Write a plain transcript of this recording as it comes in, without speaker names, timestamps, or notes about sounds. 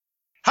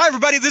Hi,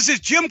 everybody. This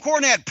is Jim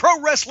Cornette, pro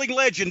wrestling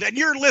legend, and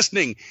you're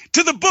listening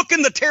to the Book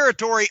in the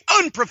Territory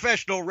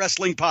Unprofessional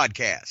Wrestling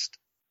Podcast.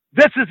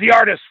 This is the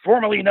artist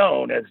formerly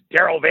known as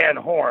Daryl Van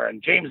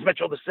Horn, James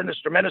Mitchell, the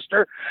Sinister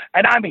Minister,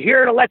 and I'm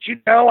here to let you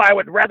know I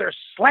would rather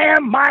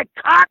slam my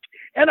cock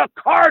in a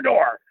car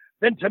door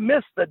than to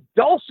miss the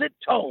dulcet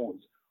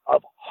tones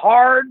of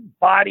Hard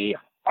Body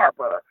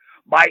Harper,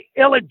 my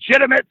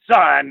illegitimate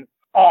son,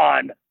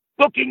 on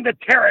Booking the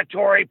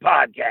Territory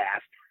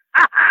podcast.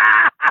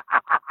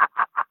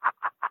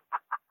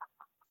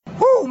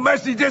 Woo,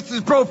 Messi, this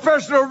is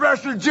professional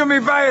wrestler Jimmy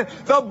Valiant,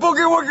 the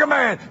Boogie Woogie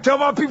Man. Tell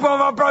my people and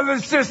my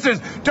brothers and sisters,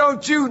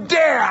 don't you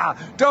dare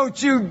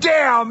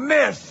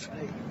miss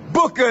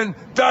Booking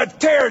the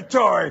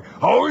Territory.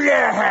 Oh,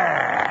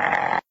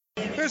 yeah.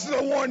 This is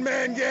a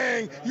one-man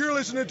gang. You're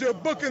listening to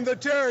Booking the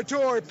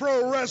Territory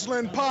Pro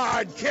Wrestling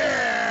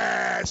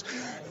Podcast.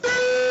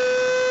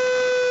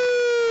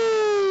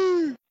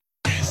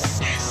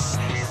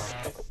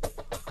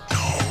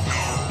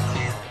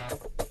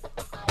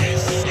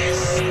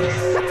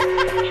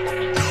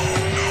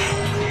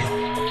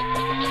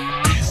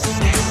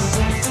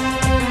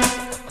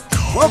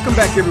 Welcome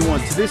back, everyone,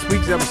 to this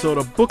week's episode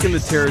of Booking the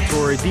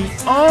Territory, the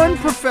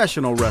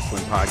unprofessional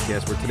wrestling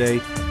podcast, where today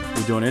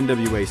we're doing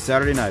NWA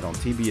Saturday Night on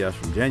TBS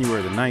from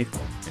January the 9th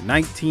in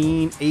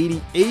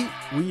 1988.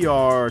 We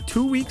are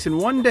 2 weeks and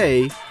 1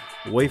 day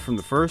away from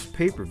the first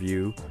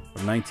pay-per-view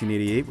of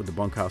 1988 with the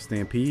Bunkhouse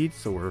Stampede,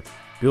 so we're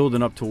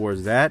building up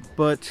towards that.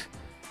 But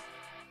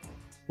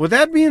with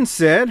that being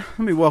said, let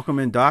me welcome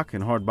in Doc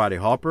and Hardbody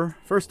Harper.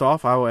 First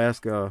off, I will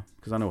ask,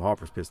 because I know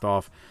Harper's pissed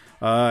off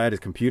at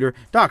his computer.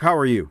 Doc, how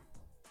are you?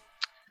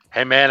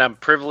 Hey, man, I'm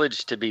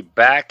privileged to be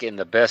back in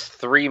the best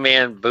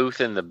three-man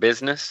booth in the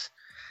business.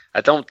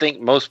 I don't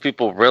think most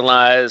people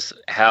realize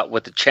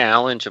what the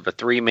challenge of a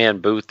three-man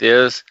booth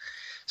is.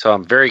 So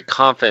I'm very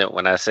confident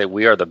when I say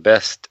we are the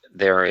best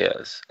there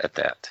is at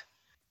that.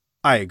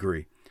 I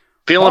agree.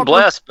 Feeling Harper?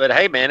 blessed, but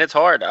hey, man, it's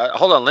hard.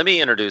 Hold on, let me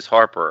introduce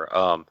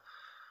Harper.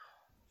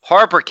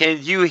 Harper,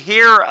 can you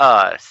hear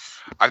us?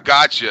 I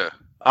got you.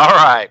 All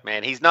right,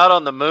 man. He's not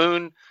on the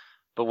moon.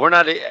 But we're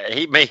not.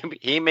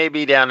 He may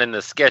be down in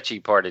the sketchy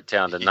part of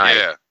town tonight.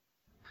 Yeah,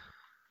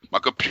 my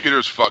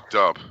computer's fucked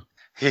up.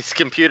 His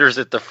computer's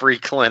at the free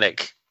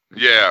clinic.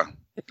 Yeah,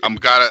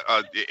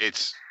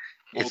 it's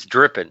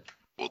dripping.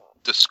 Well,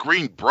 the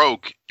screen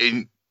broke,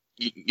 and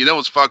you know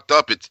what's fucked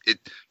up? It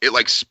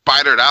like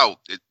spidered out.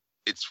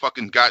 It's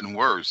fucking gotten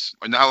worse.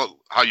 And now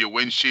how your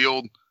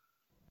windshield,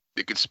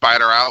 it could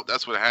spider out.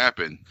 That's what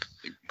happened.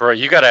 Bro,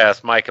 you got to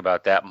ask Mike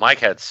about that. Mike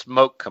had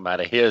smoke come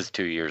out of his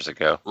 2 years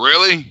ago.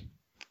 Really?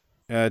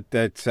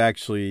 That's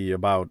actually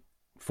about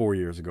 4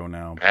 years ago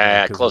now.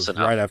 Close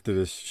enough. Right after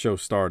this show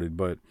started,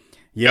 but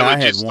yeah, I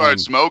had started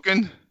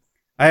smoking.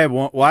 I had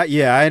one. Well,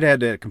 yeah, I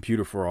had that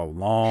computer for a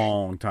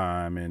long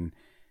time,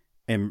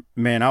 and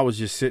man, I was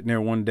just sitting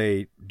there one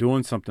day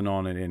doing something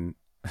on it, and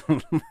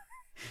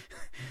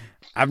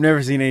I've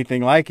never seen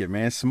anything like it,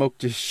 man. Smoke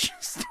just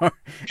started.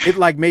 It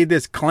like made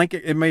this clank.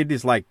 It made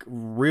this like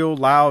real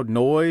loud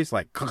noise,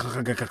 like.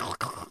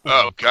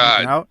 Oh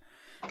God. Out.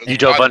 You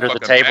dove under the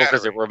table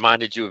because it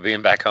reminded you of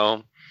being back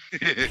home.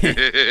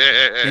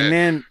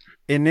 and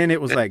then it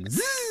was like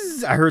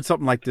zzz. I heard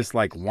something like this,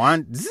 like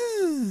one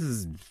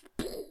zzz,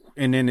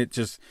 and then it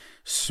just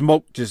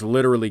smoke just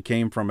literally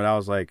came from it. I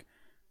was like,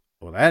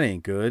 well, that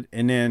ain't good.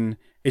 And then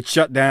it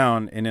shut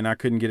down, and then I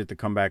couldn't get it to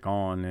come back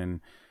on,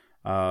 and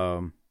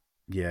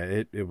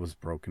yeah, it was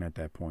broken at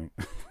that point.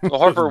 Well,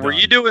 Harper, were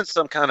you doing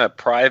some kind of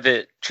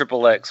private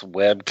XXX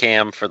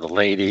webcam for the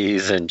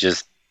ladies and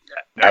just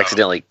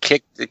accidentally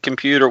kicked the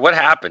computer? What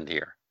happened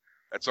here?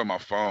 That's on my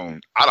phone.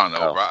 I don't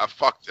know, bro. I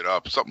fucked it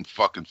up. Something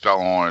fucking fell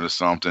on it or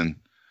something.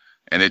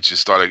 And it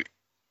just started.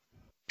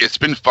 It's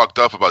been fucked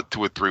up about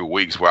 2 or 3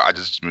 weeks where I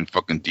just been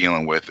fucking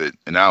dealing with it.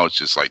 And now it's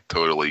just like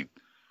totally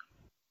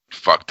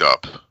fucked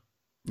up.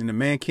 And the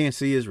man can't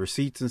see his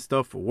receipts and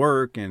stuff for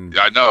work. And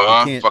yeah, I know,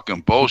 huh?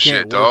 Fucking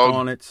bullshit, dog.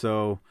 On it,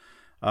 so.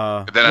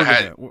 Then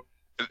I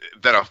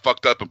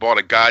fucked up and bought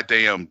a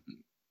goddamn.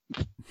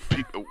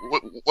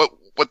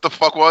 What the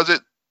fuck was it?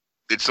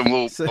 It's some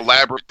little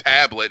elaborate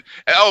tablet.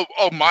 And,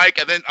 oh, Mike.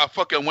 And then I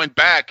fucking went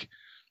back,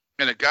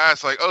 and the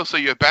guy's like, "Oh, so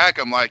you're back?"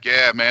 I'm like,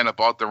 "Yeah, man, I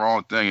bought the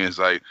wrong thing." And he's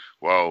like,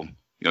 "Well,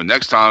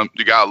 next time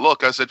you gotta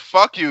look." I said,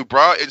 "Fuck you,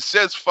 bro. It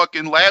says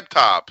fucking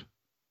laptop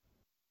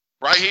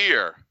right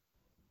here."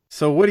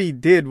 So what he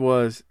did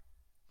was,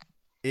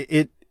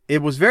 it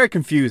was very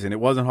confusing. It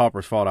wasn't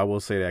Harper's fault, I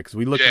will say that, because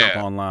we looked it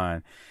up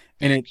online,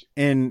 and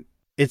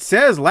it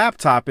says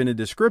laptop in the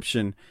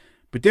description.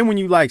 But then when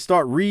you like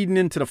start reading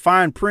into the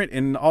fine print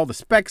and all the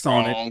specs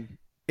on it,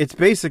 it's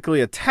basically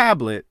a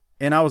tablet.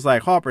 And I was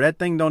like, Harper, that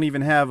thing don't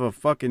even have a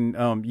fucking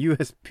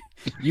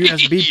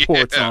USB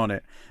ports on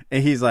it.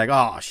 And he's like,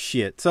 oh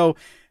shit. So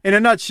in a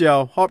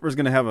nutshell, Harper's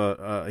gonna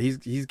have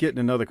he's getting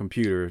another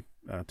computer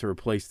to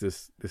replace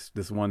this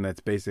one that's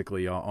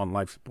basically on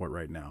life support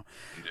right now.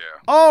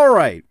 Yeah. All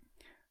right.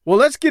 Well,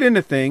 let's get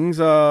into things.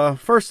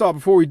 First off,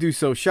 before we do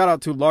so, shout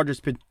out to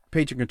largest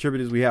patron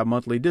contributors we have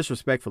monthly: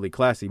 Disrespectfully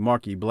Classy,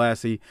 Marky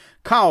Blassie,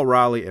 Kyle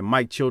Riley, and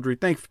Mike Childry.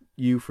 Thank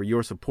you for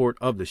your support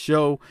of the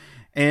show.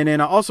 And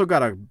then I also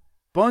got a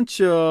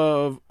bunch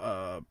of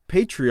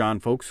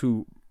Patreon folks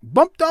who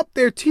bumped up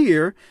their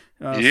tier.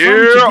 Some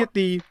to get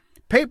the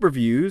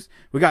pay-per-views.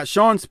 We got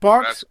Sean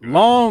Sparks,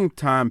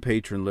 long-time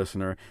patron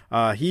listener.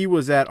 He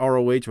was at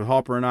ROH with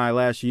Harper and I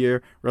last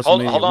year,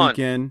 WrestleMania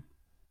weekend.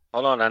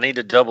 Hold on, I need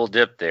to double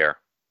dip there.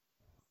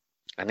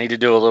 I need to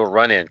do a little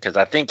run-in because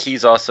I think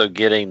he's also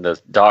getting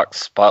the Doc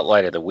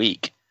Spotlight of the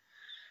Week.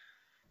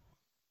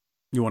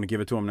 You want to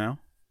give it to him now?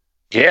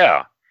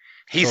 Yeah.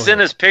 He sent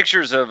us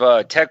pictures of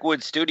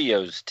Techwood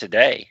Studios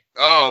today.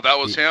 Oh, that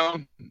was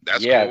him?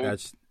 That's cool.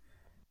 That's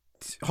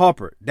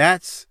Harper.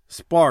 That's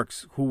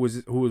Sparks, who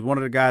was one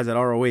of the guys at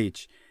ROH.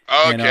 Okay.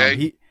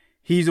 And,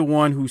 he's the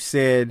one who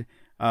said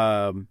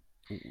that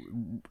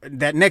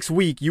next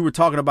week you were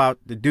talking about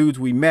the dudes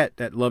we met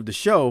that loved the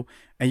show,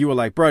 and you were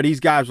like, bro,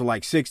 these guys were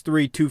like 6'3",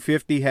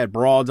 250, had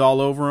broads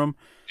all over them.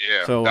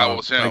 Yeah, so that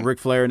was him. Like Ric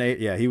Flair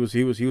he was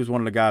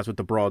one of the guys with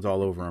the broads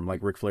all over him,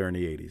 like Ric Flair in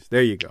the 80s.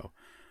 There you go.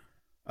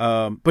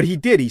 But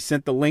he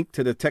sent the link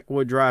to the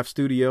Techwood Drive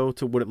studio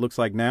to what it looks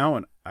like now,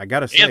 and I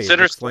gotta say, and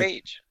Center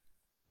Stage.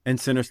 And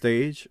Center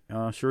Stage,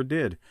 sure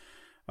did.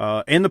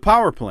 And the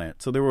power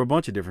plant. So there were a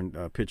bunch of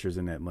different pictures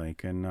in that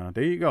link. And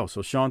there you go.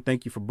 So, Sean,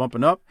 thank you for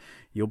bumping up.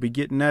 You'll be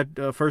getting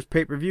that first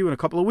pay-per-view in a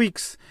couple of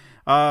weeks.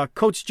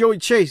 Coach Joey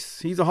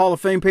Chase, he's a Hall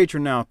of Fame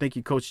patron now. Thank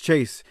you, Coach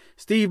Chase.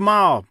 Steve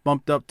Mile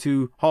bumped up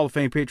to Hall of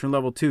Fame patron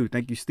level 2.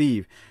 Thank you,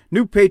 Steve.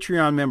 New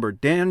Patreon member,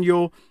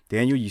 Daniel.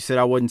 Daniel, you said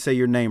I wouldn't say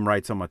your name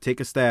right, so I'm going to take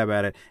a stab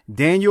at it.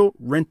 Daniel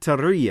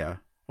Renteria.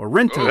 Or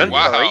Renteria. Oh,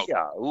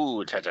 wow.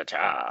 Ooh,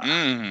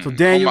 cha-cha-cha. So,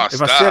 Daniel,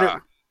 if I said it...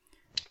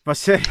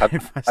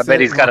 I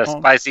bet he's got a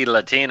spicy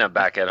Latina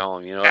back at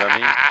home. You know what I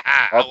mean?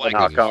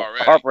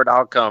 Harper and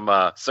I'll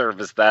come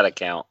service that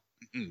account.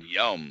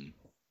 Yum.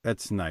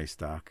 That's nice,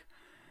 Doc.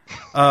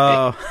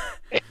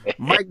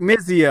 Mike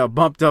Mizia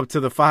bumped up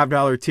to the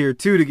 $5 tier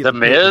 2 to get the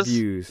Miz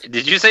views.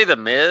 Did you say the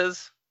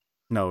Miz?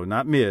 No,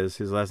 not Miz.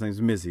 His last name's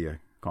Mizia.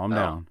 Calm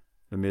down.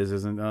 The Miz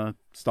isn't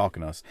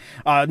stalking us.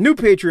 New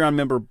Patreon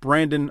member,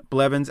 Brandon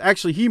Blevins.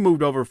 Actually, he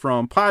moved over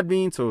from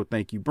Podbean, so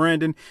thank you,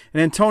 Brandon. And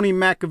then Tony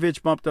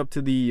Makovich bumped up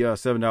to the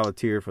 $7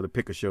 tier for the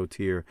Pick a Show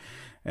tier.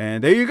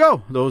 And there you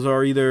go. Those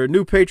are either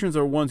new patrons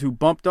or ones who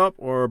bumped up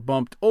or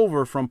bumped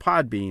over from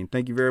Podbean.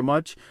 Thank you very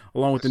much,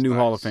 along with the new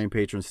Hall of Fame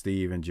patrons,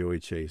 Steve and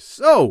Joey Chase.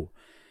 So,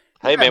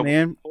 hey,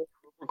 man, we're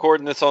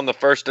recording this on the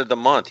 1st of the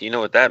month. You know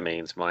what that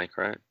means, Mike,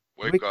 right?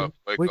 Wake up.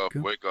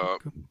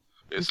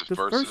 It's the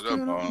first of the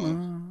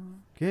month.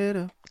 Get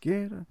up.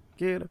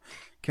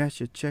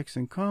 Cash your checks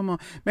and come on.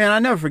 Man, I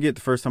never forget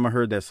the first time I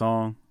heard that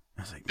song.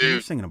 I was like, dude,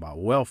 you're singing about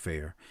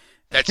welfare.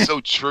 That's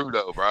so true,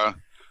 though, bro.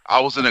 I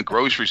was in a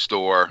grocery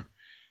store,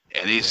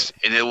 and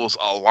it was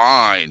a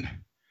line,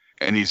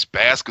 and these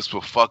baskets were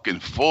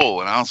fucking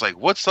full, and I was like,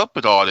 what's up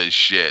with all this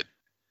shit?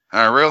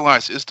 And I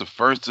realized it's the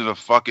first of the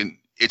fucking,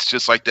 it's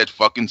just like that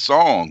fucking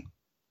song.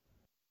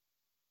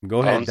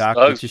 Go ahead, Doc.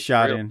 Get your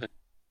shot in.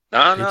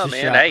 No,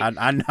 man. Hey,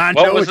 I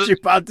know what you're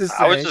about to say.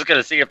 I was just going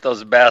to see if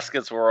those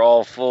baskets were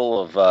all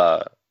full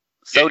of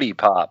Sody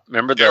Pop.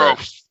 Remember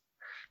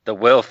the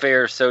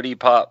welfare Sody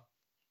Pop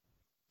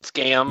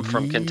scam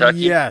from Kentucky?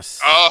 Yes.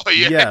 Oh,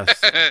 yeah.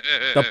 Yes.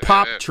 The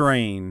Pop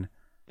Train.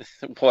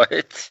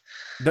 What?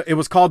 It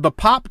was called the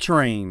Pop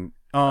Train.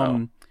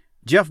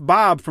 Jeff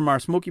Bob from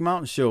our Smoky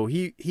Mountain show,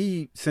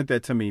 he sent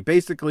that to me.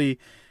 Basically,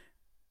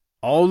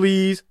 all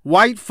these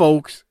white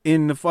folks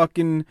in the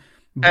fucking...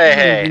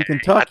 Hey, in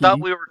Kentucky. I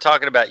thought we were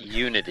talking about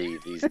unity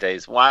these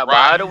days.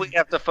 Why do we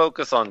have to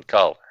focus on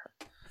color?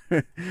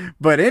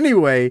 But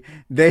anyway,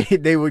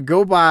 they would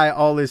go buy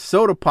all this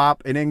soda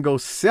pop and then go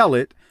sell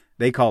it.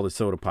 They call it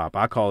soda pop.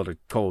 I call it a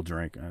cold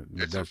drink.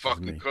 It's a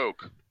fucking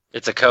Coke.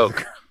 It's a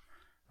Coke.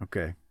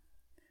 Okay.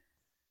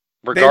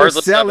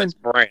 Regardless of its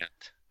brand.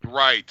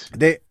 Right.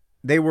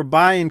 They were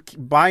buying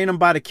them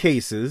by the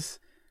cases.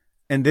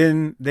 And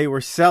then they were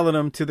selling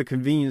them to the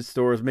convenience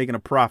stores, making a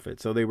profit.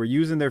 So they were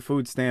using their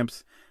food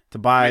stamps to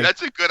buy.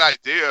 That's a good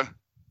idea.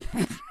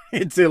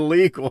 It's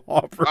illegal,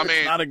 Harper.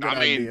 It's not a good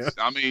idea.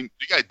 You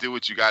gotta do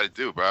what you gotta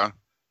do, bro.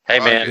 Hey,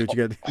 man,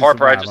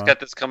 Harper, I just got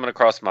this coming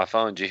across my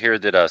phone. Did you hear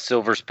that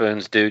Silver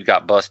Spoon's dude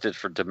got busted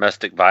for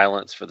domestic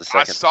violence for the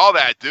second? I saw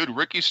that, dude.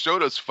 Ricky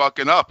Schroeder's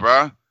fucking up,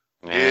 bro.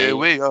 Here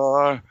we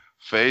are,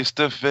 face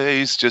to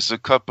face, just a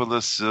couple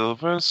of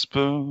silver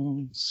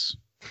spoons.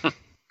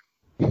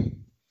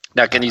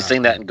 Now, can you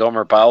sing that in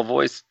Gomer Pyle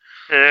voice?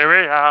 Here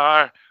we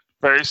are,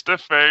 face to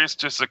face,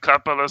 just a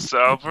couple of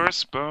silver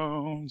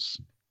spoons.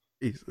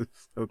 Jesus,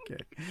 okay.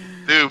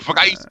 Dude,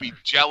 I used to be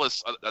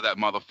jealous of that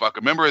motherfucker.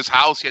 Remember his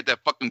house? He had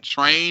that fucking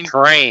train?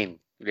 Yeah.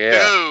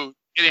 Dude,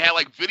 and it had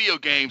like video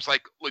games,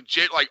 like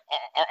legit, like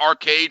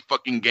arcade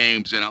fucking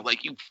games. And I'm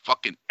like, you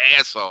fucking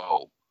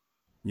asshole.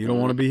 You don't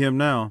want to be him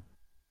now.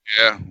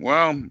 Yeah,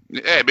 well,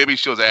 yeah, maybe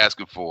she was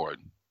asking for it.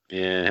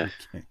 Yeah.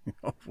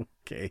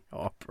 Okay,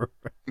 Harper.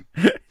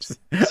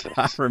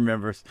 I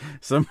remember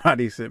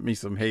somebody sent me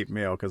some hate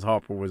mail because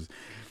Harper was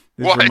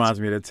This reminds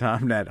me of the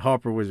time that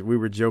we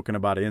were joking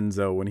about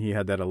Enzo when he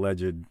had that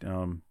alleged,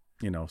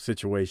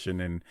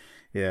 situation. And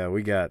yeah,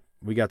 we got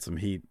some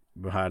heat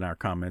behind our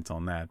comments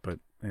on that. But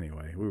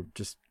anyway,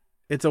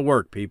 it's a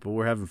work, people.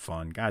 We're having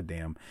fun.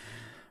 Goddamn.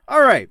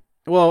 All right.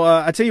 Well,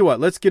 I tell you what,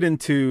 let's get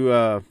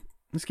into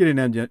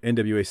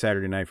NWA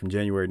Saturday Night from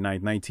January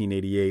 9th,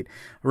 1988.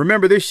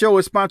 Remember, this show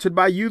is sponsored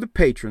by you, the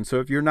patron. So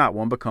if you're not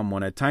one, become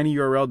one at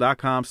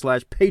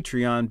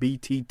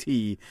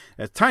tinyurl.com/PatreonBTT.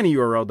 That's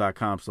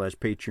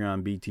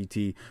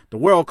tinyurl.com/PatreonBTT. The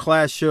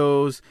world-class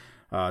shows.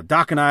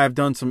 Doc and I have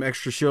done some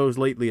extra shows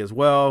lately as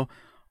well.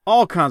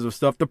 All kinds of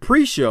stuff. The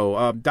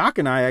pre-show, Doc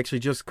and I actually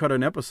just cut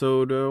an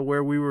episode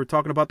where we were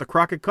talking about the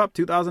Crockett Cup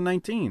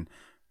 2019.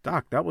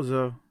 Doc, that was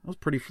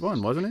pretty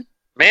fun, wasn't it?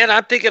 Man,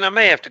 I'm thinking I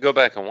may have to go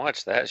back and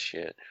watch that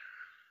shit.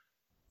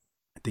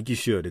 I think you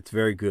should. It's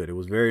very good. It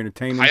was very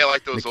entertaining. I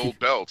like those old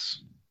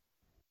belts.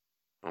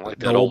 I like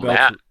that old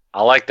Matt.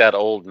 I like that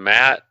old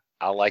Matt.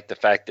 I like the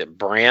fact that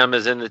Bram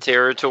is in the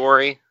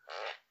territory.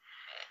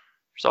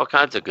 There's all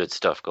kinds of good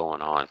stuff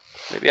going on.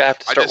 Maybe I have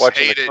to start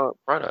watching the current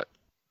product.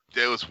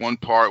 There was one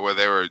part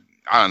where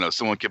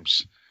someone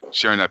kept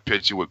sharing that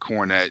picture with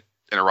Cornette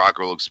and a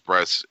Rockville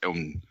Express,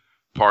 and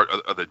part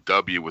of the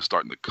W was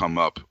starting to come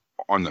up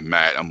on the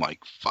mat. I'm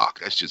like,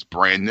 fuck, that's just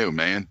brand new,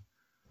 man.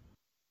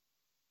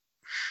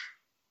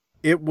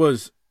 It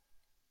was,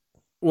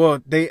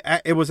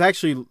 it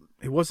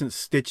wasn't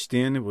stitched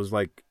in. It was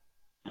like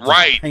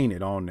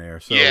painted on there.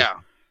 So yeah,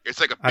 it's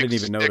like a big I didn't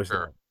even sticker. notice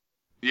that.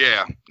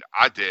 Yeah,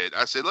 I did.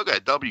 I said, look at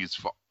that W's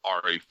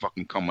already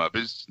fucking come up.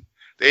 They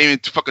ain't even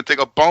fucking take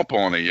a bump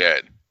on it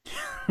yet.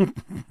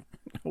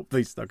 Hope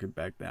they stuck it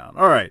back down.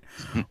 All right.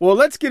 Well,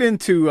 let's get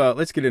into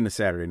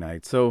Saturday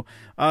night. So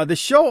the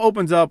show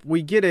opens up.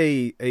 We get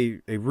a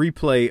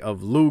replay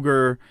of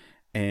Luger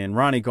and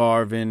Ronnie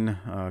Garvin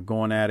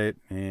going at it,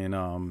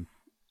 and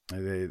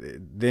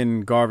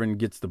then Garvin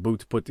gets the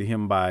boots put to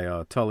him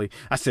by Tully.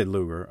 I said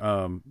Luger.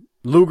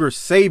 Luger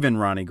saving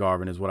Ronnie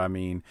Garvin is what I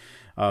mean.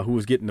 Who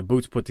was getting the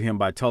boots put to him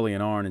by Tully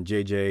and Arn and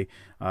JJ.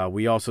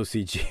 We also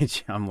see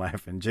JJ. I'm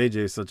laughing. JJ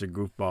is such a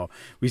goofball.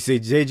 We see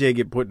JJ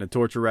get put in a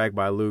torture rack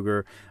by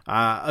Luger.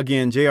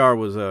 Again, JR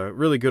was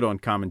really good on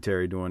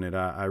commentary doing it.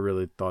 I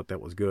really thought that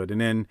was good. And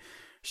then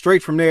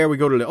straight from there, we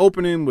go to the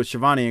opening with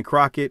Shivani and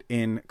Crockett.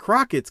 And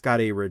Crockett's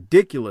got a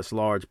ridiculous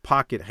large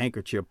pocket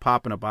handkerchief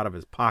popping up out of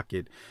his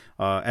pocket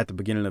at the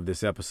beginning of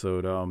this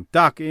episode.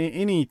 Doc,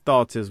 any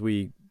thoughts as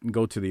we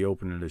go to the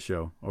opening of the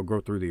show or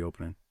go through the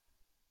opening?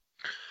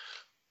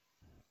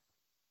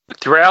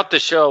 Throughout the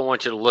show, I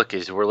want you to look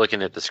as we're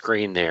looking at the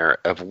screen there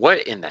of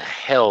what in the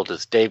hell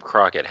does Dave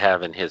Crockett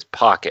have in his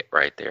pocket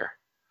right there?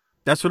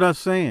 That's what I'm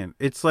saying.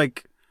 It's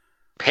like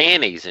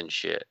panties and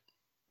shit.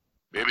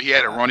 Maybe he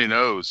had a runny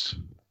nose.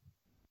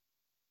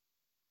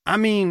 I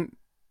mean,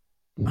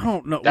 I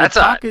don't know. That's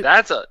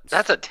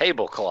a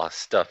tablecloth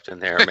stuffed in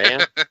there,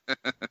 man.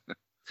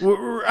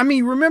 I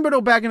mean, remember though,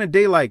 back in the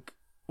day, like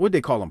what they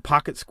call them,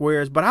 pocket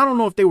squares. But I don't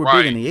know if they were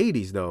big in the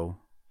 '80s though.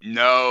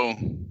 No.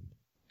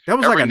 That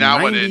was like a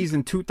 90s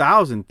and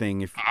 2000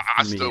 thing.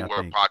 I still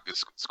wear pocket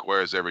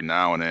squares every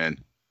now and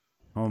then.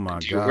 Oh my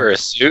God! Do you wear a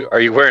suit?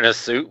 Are you wearing a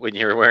suit when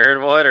you're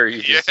wearing one, or are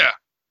you just... Yeah.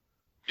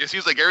 It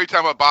seems like every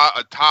time I buy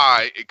a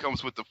tie, it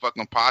comes with the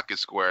fucking pocket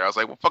square. I was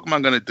like, "What the fuck am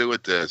I gonna do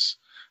with this?"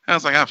 And I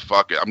was like,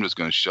 fuck it. I'm just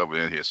gonna shove it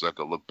in here so I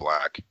can look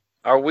black."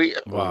 Are we?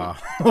 Wow!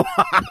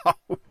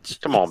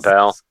 Come on,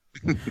 pal.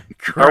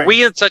 Are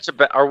we in such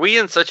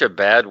a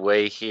bad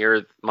way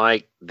here,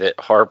 Mike, that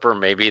Harper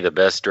may be the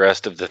best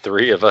dressed of the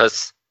three of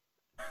us?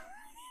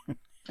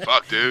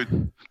 Fuck,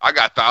 dude. I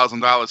got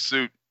 $1,000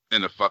 suit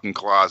in the fucking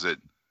closet.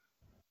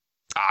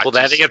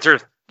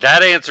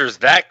 That answers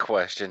that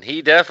question.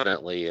 He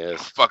definitely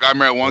is. Fuck, I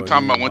remember one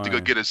time I went to go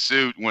get a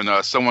suit when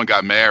someone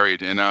got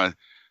married, and I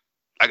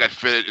got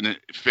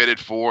fitted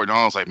for it, and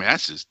I was like, man,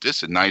 this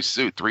is a nice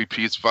suit,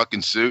 3-piece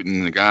fucking suit,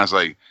 and the guy's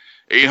like,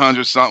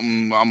 800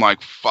 something. I'm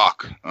like,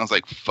 fuck. I was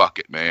like, fuck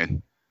it,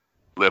 man.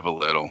 Live a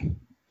little.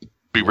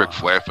 Be Ric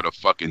Flair for the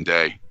fucking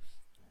day.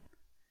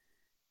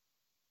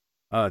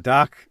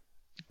 Doc.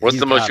 What's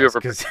the most you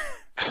ever?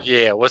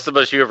 Yeah, what's the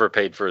most you ever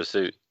paid for a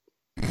suit?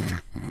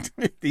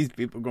 These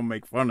people gonna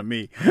make fun of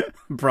me.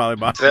 Probably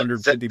about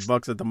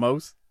 $150 at the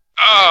most.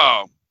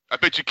 Oh, I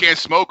bet you can't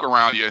smoke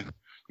around you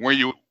when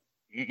you're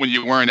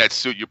wearing that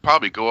suit. You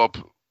probably go up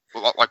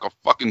like a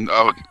fucking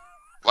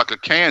like a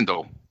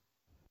candle.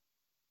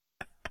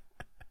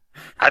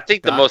 I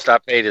think the most I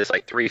paid is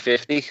like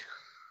 $350.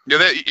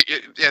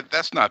 Yeah,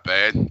 that's not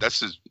bad.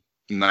 That's a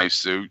nice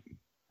suit.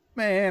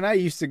 Man, I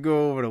used to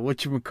go over to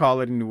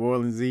whatchamacallit in New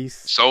Orleans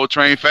East. Soul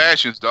Train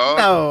Fashions, dog.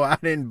 No, I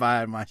didn't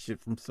buy my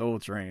shit from Soul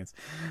Train.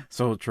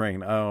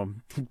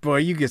 Boy,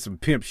 you get some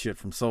pimp shit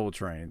from Soul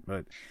Train.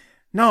 But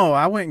no,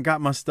 I went and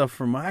got my stuff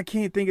from. I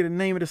can't think of the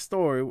name of the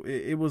store.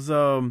 It was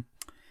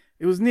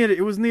near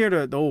the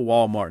old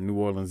Walmart in New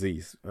Orleans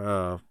East.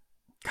 God,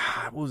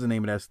 what was the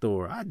name of that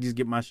store? I just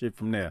get my shit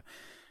from there.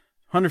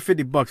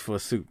 $150 for a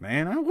suit,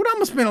 man. What I'm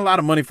gonna spend a lot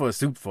of money for a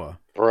suit for?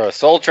 Bro,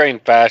 Soul Train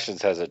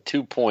Fashions has a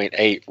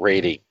 2.8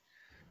 rating.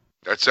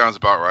 That sounds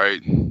about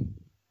right.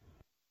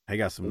 They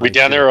got some. We nice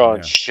down shit there up in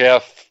on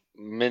Chef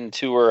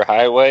Mentor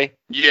Highway.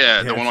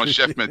 Yeah, the one on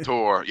Chef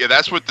Mentor. Yeah,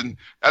 that's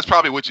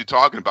probably what you're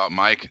talking about,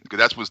 Mike, because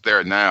that's what's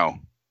there now.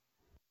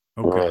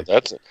 Okay. Bro,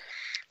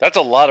 that's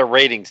a lot of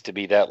ratings to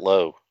be that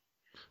low.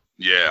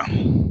 Yeah.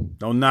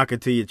 Don't knock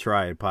it till you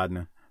try it,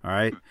 partner. All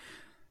right.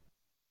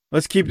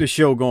 Let's keep the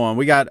show going.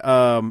 We got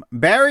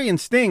Barry and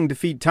Sting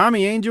defeat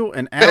Tommy Angel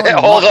and Alan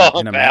Hold Martin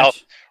on, in a pal.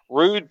 match.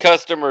 Rude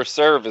customer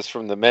service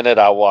from the minute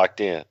I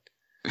walked in.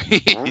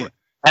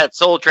 At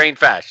Soul Train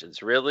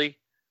Fashions, really?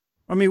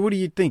 I mean, what do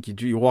you think?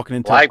 You're walking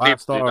into Black a people do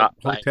 5-star not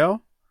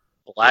hotel?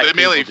 Black They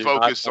mainly people do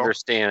not focus on-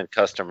 understand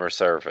customer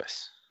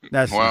service.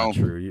 That's Well- not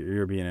true.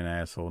 You're being an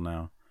asshole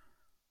now.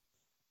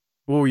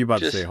 What were you about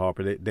to say,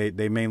 Harper?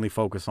 They mainly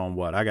focus on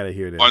what? I got to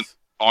hear this.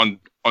 on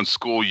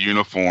school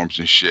uniforms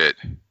and shit.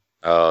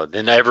 Oh,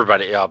 then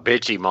everybody, y'all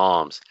bitchy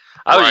moms.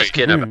 I was just Right.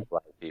 kidding about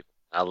black people.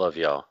 I love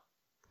y'all.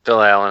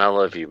 Phil Allen, I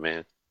love you,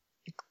 man.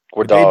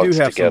 We're But dogs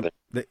together.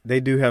 They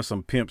do have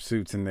some pimp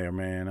suits in there,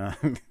 man.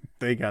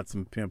 They got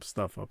some pimp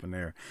stuff up in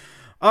there.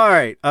 All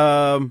right.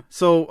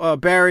 So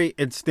Barry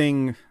and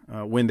Sting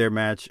win their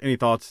match. Any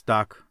thoughts,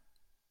 Doc?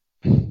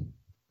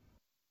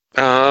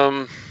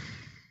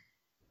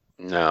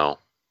 No.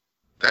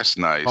 That's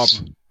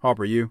nice.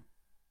 Harper, you?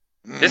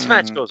 This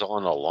match goes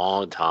on a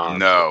long time.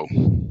 No.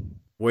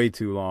 Way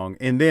too long.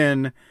 And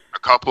then A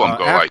couple of them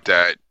go like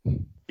that.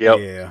 Yep.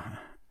 yeah.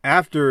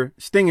 After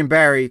Sting and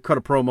Barry cut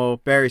a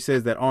promo, Barry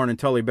says that Arn and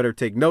Tully better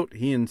take note.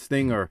 He and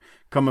Sting are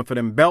coming for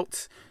them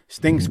belts.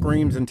 Sting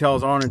screams and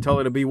tells Arn and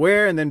Tully to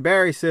beware. And then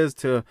Barry says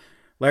to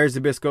Larry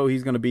Zbyszko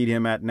he's going to beat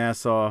him at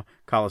Nassau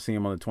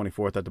Coliseum on the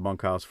 24th at the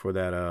bunkhouse for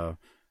that,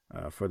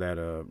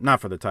 not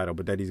for the title,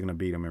 but that he's going to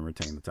beat him and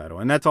retain the title.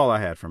 And that's all I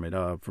had from it,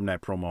 from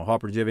that promo.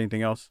 Harper, did you have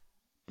anything else?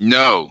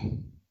 No.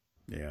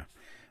 Yeah.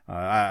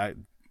 I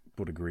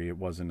would agree. It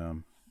wasn't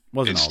And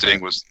all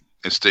Sting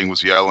that.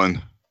 was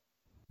yelling.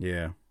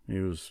 Yeah, he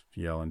was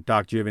yelling.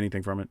 Doc, do you have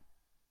anything from it?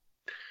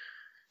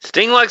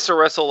 Sting likes to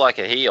wrestle like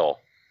a heel.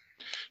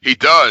 He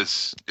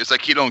does. It's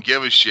like he don't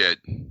give a shit.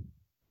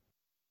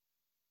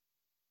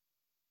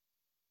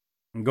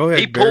 Go ahead.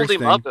 He Barry pulled him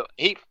Sting.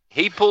 up.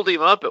 He pulled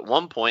him up at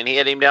one point. He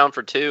had him down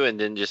for 2 and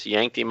then just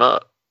yanked him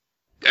up.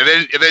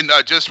 And then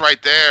just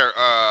right there,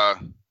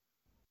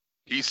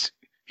 he's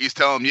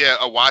telling him,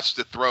 yeah, watch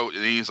the throat,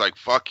 and he's like,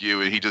 fuck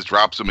you, and he just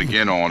drops him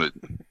again on it.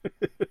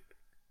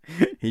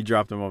 He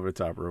dropped him over the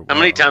top rope. How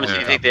many times do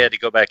you think they had to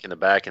go back in the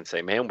back and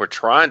say, man, we're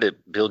trying to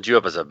build you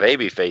up as a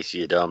baby face,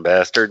 you dumb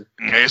bastard?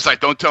 And it's like,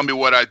 don't tell me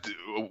what I do.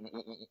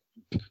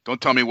 Don't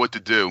tell me what to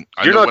do.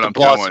 I You're know not what the I'm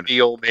boss doing. of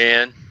me, old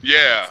man.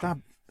 Yeah.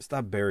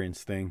 Stop burying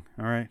Sting.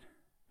 All right.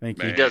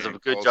 Thank you. He does a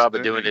good call job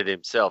of Sting. doing it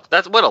himself.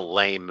 That's what a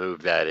lame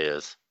move that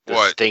is. The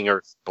What?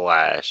 Stinger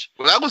splash.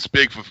 Well, that was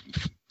big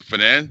for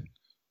then.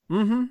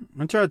 Mm-hmm.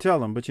 I'm trying to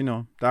tell him, but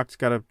Doc's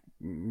got to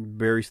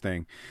bury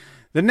Sting.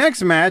 The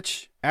next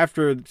match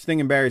after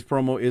Sting and Barry's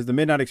promo is the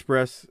Midnight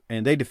Express,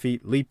 and they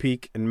defeat Lee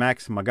Peak and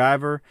Max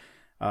MacGyver.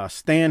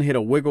 Stan hit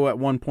a wiggle at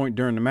one point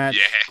during the match.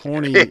 Yeah.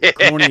 Corny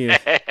is...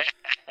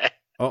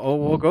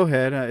 well, go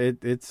ahead.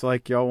 It's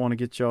like y'all want to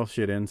get y'all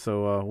shit in,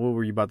 so what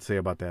were you about to say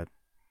about that,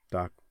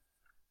 Doc?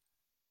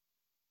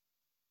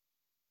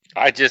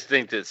 I just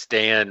think that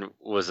Stan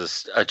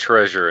was a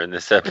treasure in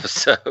this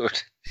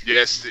episode.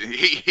 Yes,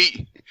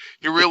 he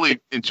really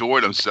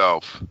enjoyed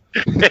himself.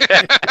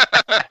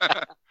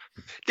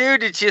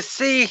 Dude, did you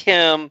see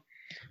him?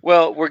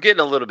 Well, we're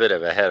getting a little bit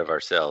ahead of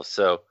ourselves.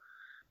 So,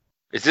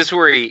 is this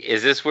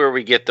where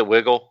we get the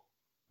wiggle?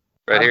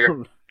 Right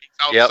here?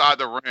 Outside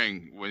the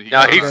ring when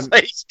No, he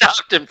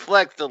stopped and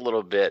flexed a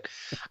little bit.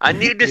 I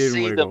need to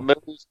see the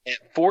moves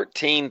at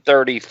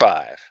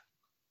 14:35.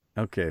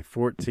 Okay,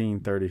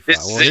 14:35.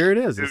 Well, here it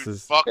is. Dude, this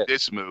is fuck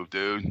this move,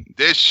 dude.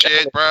 This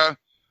shit, bro.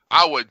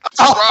 I would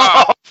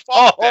fuck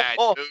that,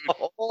 dude.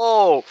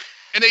 Oh,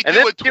 And they and do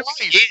then it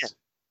twice.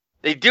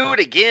 They do it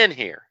again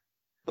here.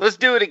 Let's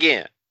do it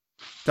again.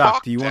 Doc,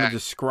 Fuck do you want that. to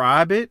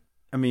describe it?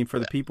 I mean, for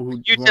the people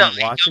who You aren't tell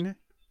me. watching it.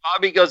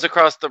 Bobby goes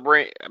across the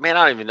ring. Man,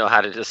 I don't even know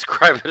how to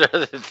describe it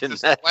other than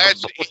Just that.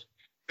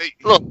 they-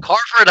 Look,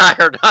 Harper and I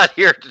are not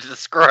here to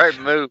describe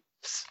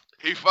moves.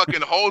 He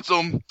fucking holds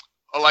them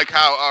like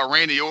how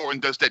Randy Orton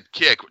does that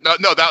kick.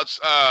 No, that's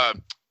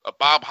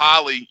Bob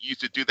Holly used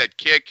to do that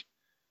kick,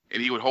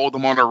 and he would hold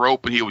them on a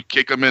rope and he would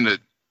kick them in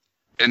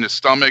the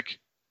stomach.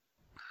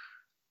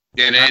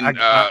 And then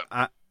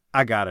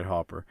I got it,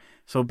 Harper.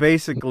 So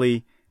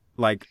basically,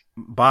 like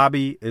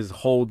Bobby is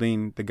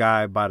holding the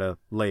guy by the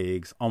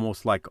legs,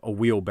 almost like a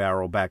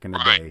wheelbarrow back in the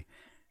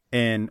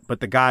day, but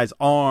the guy's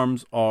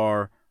arms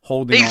are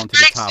holding onto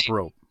the top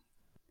rope.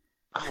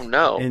 Oh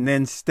no! And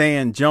then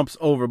Stan jumps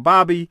over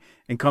Bobby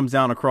and comes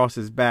down across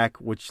his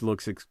back, which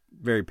looks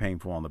very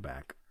painful on the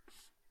back.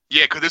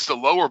 yeah, because it's the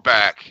lower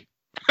back.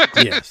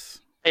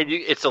 Yes. And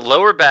it's a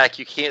lower back.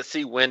 You can't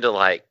see when to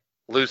like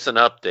loosen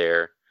up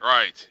there.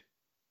 Right.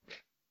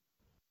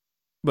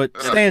 But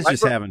Stan's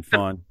just having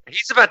fun.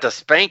 He's about to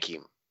spank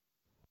him.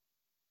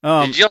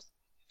 Did you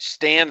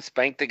Stan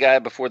spank the guy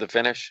before the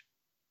finish?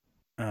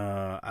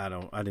 I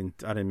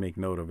didn't make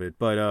note of it,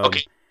 but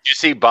Okay. You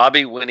see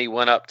Bobby when he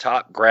went up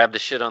top, grabbed the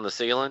shit on the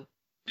ceiling?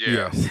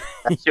 Yeah. Yes.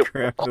 That He shit was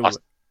grabbed the-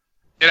 awesome.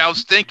 And I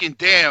was thinking,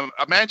 damn,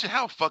 imagine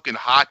how fucking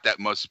hot that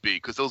must be,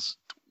 because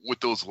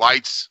those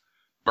lights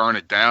burn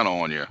it down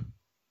on you.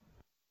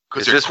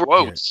 Because they're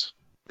close.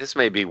 This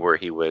may be where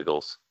he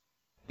wiggles.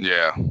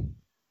 Yeah.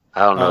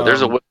 I don't know.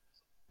 There's a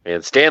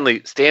and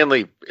Stanley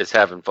is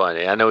having fun.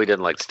 I know he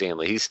doesn't like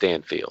Stanley. He's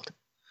Stanfield.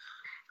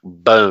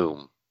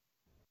 Boom.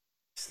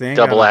 Stan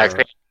Double got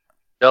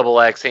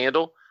axe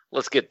handle.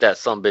 Let's get that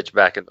sumbitch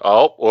back in.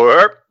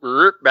 Or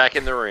back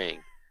in the ring.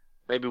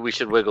 Maybe we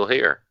should wiggle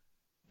here.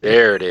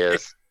 There it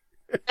is.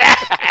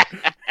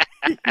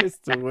 He gets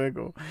to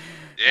wiggle.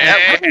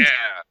 Yeah.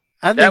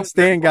 I think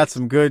Stan got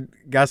some good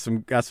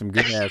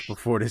ass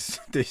before this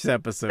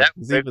episode.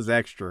 He was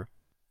extra.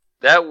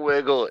 That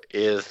wiggle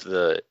is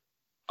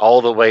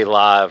all the way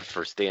live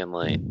for Stan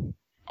Lane.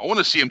 I want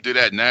to see him do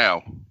that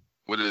now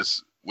with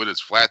his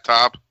flat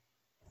top.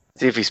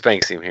 See if he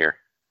spanks him here.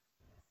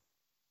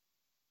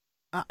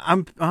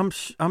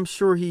 I'm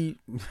sure he.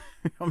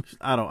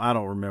 I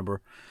don't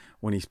remember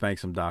when he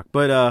spanks him, Doc.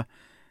 But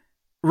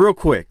real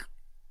quick,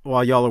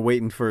 while y'all are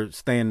waiting for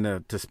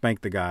Stan to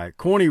spank the guy,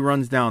 Corny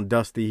runs down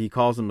Dusty. He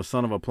calls him the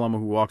son of a plumber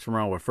who walks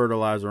around with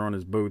fertilizer on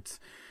his boots.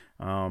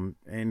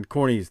 And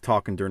Corny's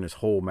talking during this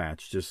whole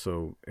match, just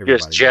so everybody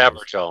Just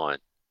jabbers on.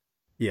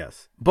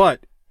 Yes,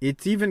 but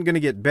it's even going to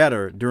get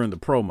better during the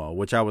promo,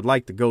 which I would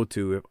like to go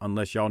to,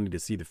 unless y'all need to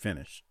see the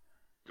finish.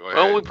 Go ahead.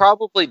 Well, we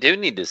probably do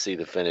need to see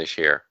the finish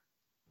here.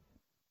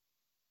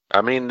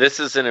 I mean, this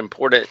is an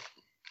important.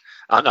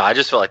 I don't know. I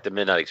just feel like the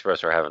Midnight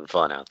Express are having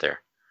fun out there.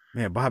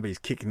 Man, Bobby's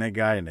kicking that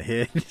guy in the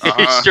head. He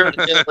sure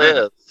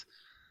is.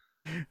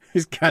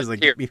 This guy's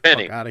like, Here, get me the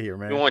Penny, fuck out of here,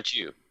 man. We want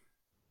you.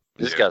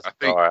 This Yeah, guy's. I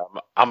think- All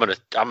right, I'm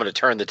gonna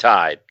turn the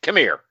tide. Come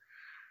here.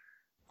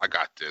 I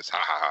got this. Ha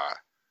ha ha.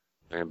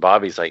 And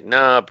Bobby's like,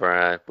 nah,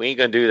 Brian, we ain't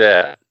gonna do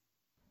that.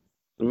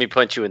 Let me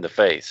punch you in the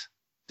face.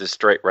 Just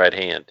straight right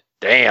hand.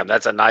 Damn,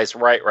 that's a nice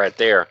right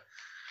there.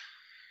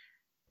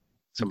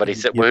 Somebody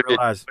said, you what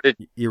realize, did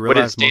you what did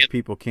realize Stan- most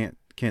people can't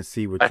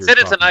see what I you're said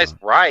it's a talking nice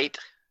about. right.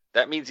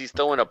 That means he's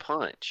throwing a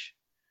punch.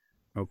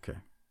 Okay.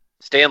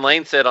 Stan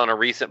Lane said on a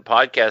recent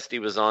podcast he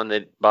was on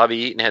that Bobby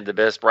Eaton had the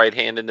best right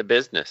hand in the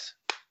business.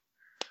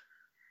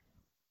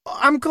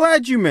 I'm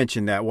glad you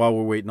mentioned that while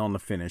we're waiting on the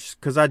finish,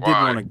 because I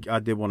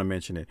did want to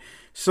mention it.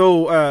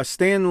 So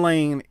Stan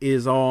Lane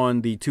is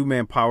on the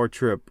 2-man power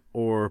trip,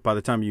 or by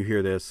the time you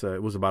hear this,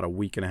 it was about a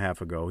week and a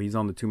half ago. He's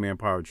on the 2-man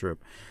power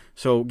trip.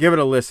 So give it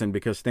a listen,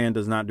 because Stan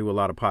does not do a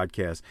lot of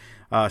podcasts.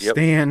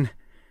 Yep.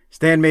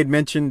 Stan made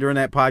mention during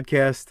that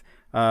podcast.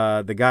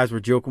 The guys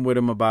were joking with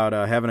him about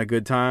having a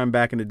good time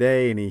back in the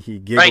day, and he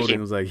giggled and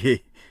was like, "Yeah,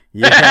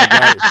 I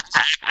got it."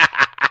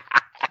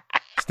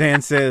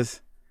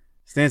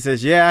 Stan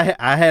says, "Yeah,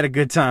 I had a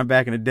good time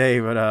back in the day,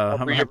 but I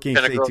can't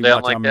say too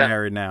much. like I'm that?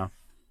 married now."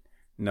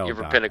 No, You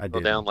ever Doc, pin a I girl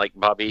didn't. down like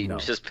Bobby Eaton No.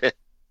 just pinned?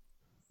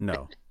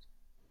 No,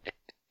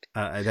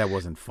 that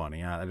wasn't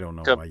funny. I don't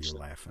know Come- why you're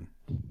laughing.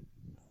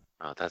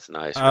 Oh, that's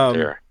nice right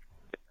there.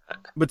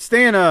 But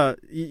Stan,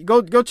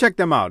 go check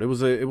them out. It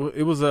was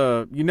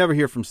a you never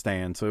hear from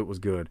Stan, so it was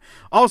good.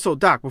 Also,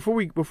 Doc, before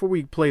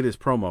we play this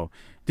promo,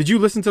 did you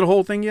listen to the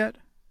whole thing yet?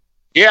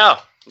 Yeah.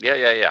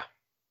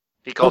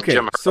 He called Okay,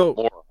 Jim Hurt so- a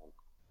moron.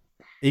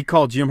 He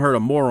called Jim Hurt a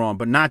moron,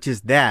 but not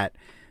just that.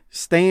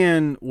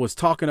 Stan was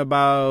talking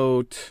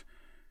about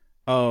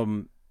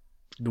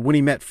when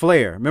he met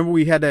Flair. Remember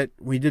we did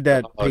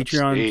that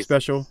Patreon geez.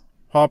 special,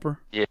 Harper?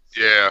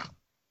 Yeah.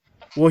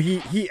 Well,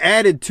 he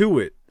added to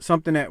it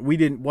something that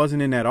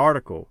wasn't in that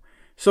article.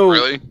 So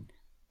Really?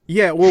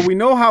 yeah, well, we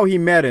know how he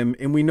met him,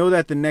 and we know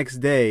that the next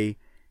day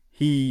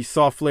he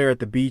saw Flair at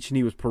the beach, and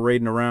he was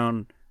parading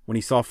around when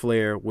he saw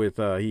Flair with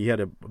he had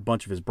a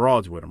bunch of his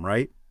broads with him,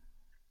 right?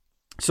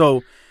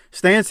 So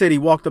Stan said he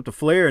walked up to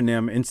Flair and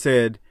them and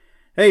said,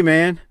 "Hey,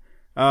 man,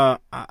 I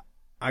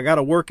got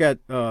to work at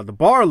the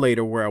bar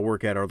later where I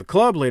work at, or the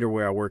club later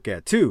where I work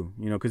at too,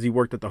 because he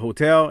worked at the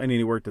hotel and then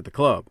he worked at the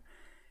club."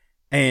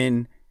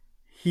 And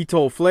he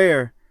told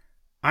Flair,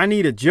 "I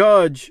need a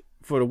judge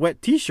for the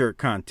wet T-shirt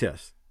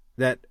contest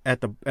that at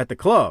the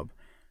club.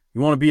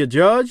 You want to be a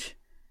judge?"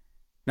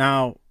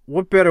 Now,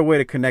 what better way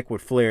to connect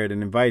with Flair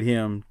than invite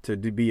him to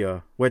be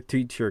a wet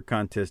T-shirt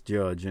contest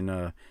judge and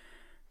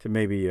to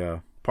maybe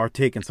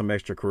partake in some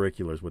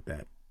extracurriculars with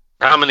that?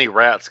 How many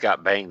rats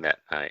got banged that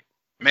night?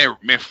 Man,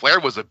 Flair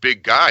was a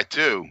big guy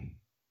too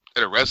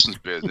at a wrestling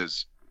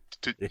business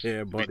to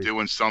Yeah, be buddy.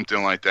 doing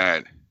something like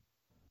that.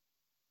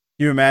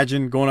 You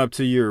imagine going up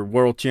to your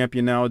world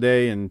champion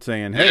nowadays and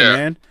saying, "Hey, Yeah.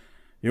 man,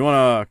 you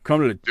want to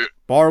come to the Dude.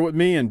 bar with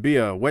me and be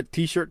a wet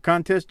T-shirt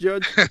contest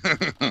judge?"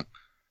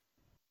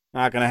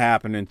 Not gonna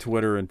happen in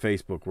Twitter and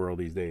Facebook world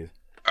these days.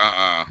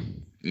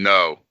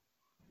 No.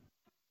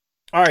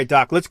 All right,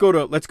 Doc. Let's go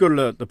to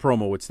the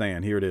promo with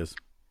Stan. Here it is.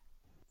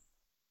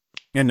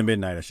 In the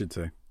midnight, I should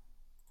say.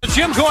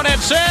 Jim Cornette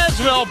says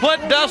we'll put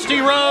Dusty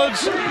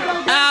Rhodes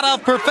out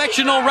of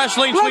professional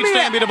wrestling. Sweet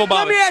stand, beautiful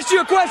Bobby. Let me ask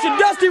you a question.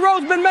 Dusty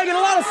Rhodes been making a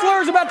lot of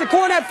slurs about the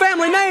Cornette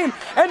family name,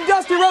 and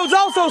Dusty Rhodes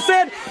also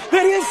said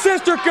that his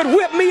sister could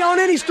whip me on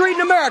any street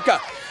in America.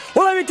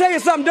 Well, let me tell you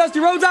something,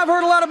 Dusty Rhodes. I've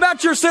heard a lot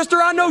about your sister.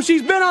 I know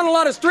she's been on a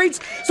lot of streets,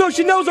 so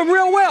she knows them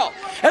real well.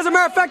 As a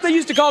matter of fact, they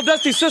used to call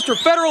Dusty's sister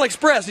Federal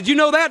Express. Did you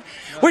know that?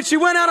 When she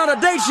went out on a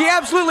date, she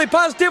absolutely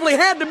positively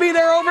had to be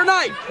there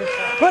overnight.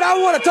 But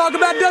I want to talk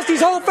about Dusty's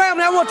whole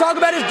family. I want to talk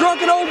about his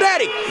drunken old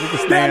daddy.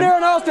 Down there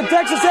in Austin,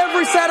 Texas,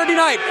 every Saturday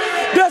night,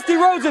 Dusty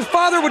Rhodes'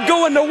 father would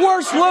go in the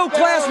worst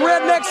low-class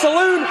redneck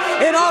saloon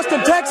in Austin,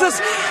 Texas,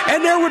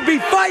 and there would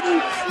be fighting,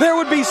 there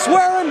would be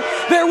swearing,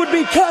 there would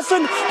be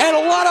cussing, and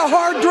a lot of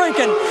hard drinking.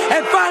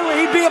 And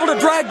finally, he'd be able to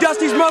drag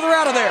Dusty's mother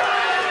out of there.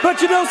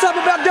 But you know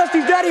something about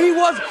Dusty's daddy? He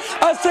was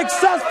a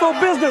successful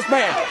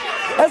businessman.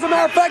 As a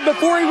matter of fact,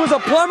 before he was a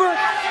plumber,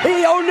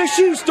 he owned a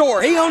shoe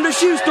store. He owned a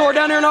shoe store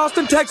down there in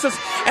Austin, Texas,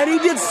 and he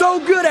did so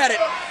good at it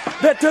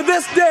that to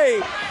this day,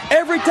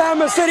 every time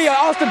the city of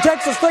Austin,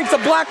 Texas thinks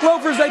of black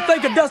loafers, they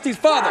think of Dusty's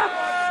father.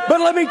 But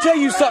let me tell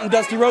you something,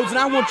 Dusty Rhodes, and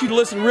I want you to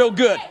listen real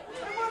good.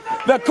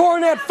 The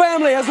Cornette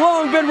family has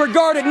long been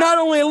regarded not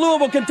only in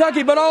Louisville,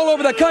 Kentucky, but all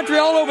over the country,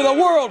 all over the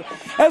world,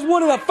 as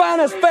one of the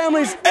finest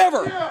families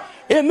ever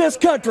in this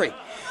country.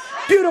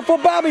 Beautiful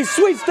Bobby,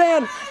 sweet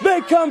stand,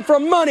 they come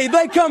from money,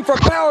 they come from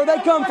power, they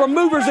come from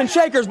movers and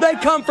shakers, they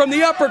come from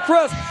the upper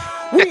crust.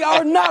 We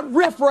are not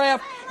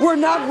riffraff, we're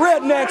not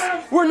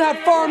rednecks, we're not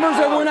farmers,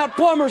 and we're not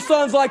plumber's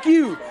sons like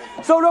you.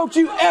 So don't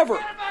you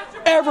ever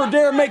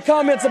dare make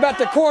comments about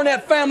the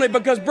Cornette family,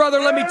 because, brother,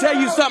 let me tell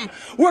you something.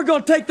 We're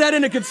going to take that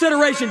into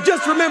consideration.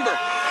 Just remember,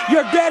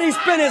 your daddy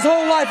spent his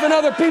whole life in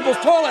other people's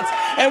toilets,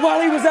 and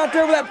while he was out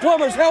there with that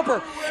plumber's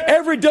helper,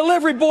 every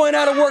delivery boy and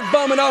out-of-work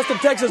bum in Austin,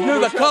 Texas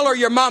knew the color of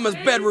your mama's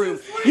bedroom.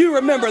 You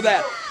remember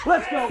that.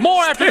 Let's go.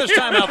 More after this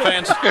timeout,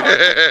 fans.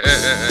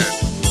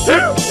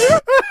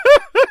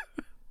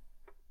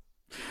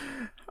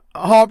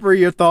 Harper,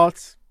 your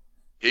thoughts?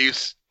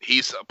 He's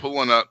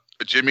pulling up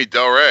Jimmy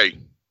Del Rey.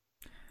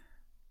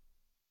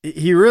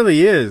 He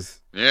really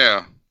is.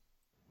 Yeah.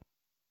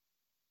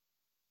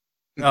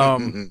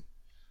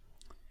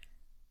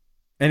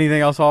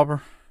 Anything else,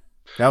 Harper?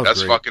 That's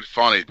great. Fucking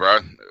funny, bro.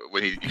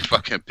 When he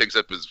fucking picks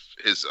up his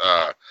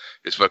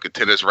fucking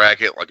tennis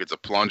racket like it's a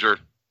plunger.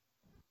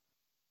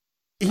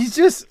 He's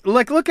just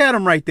like, look at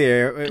him right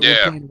there.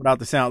 Yeah. Without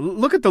the sound,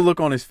 look at the look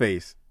on his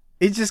face.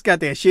 He's just got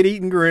that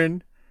shit-eating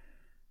grin.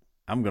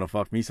 I'm gonna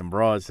fuck me some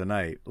broads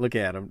tonight. Look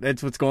at him.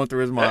 That's what's going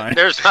through his mind.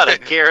 There's not a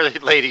care,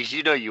 ladies.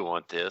 You know you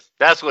want this.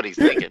 That's what he's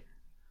thinking.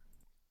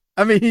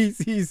 I mean,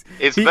 he's.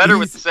 It's better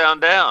with the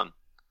sound down.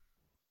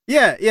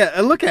 Yeah.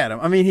 Look at him.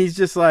 I mean, he's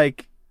just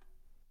like.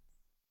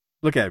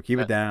 Look at him. Keep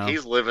it down.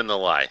 He's living the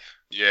life.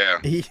 Yeah.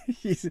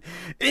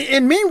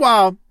 And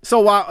meanwhile,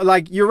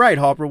 like you're right,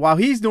 Harper. While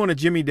he's doing a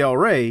Jimmy Del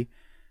Rey,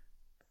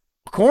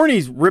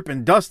 Corny's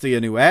ripping Dusty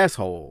a new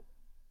asshole.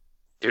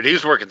 Dude, he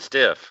was working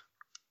stiff.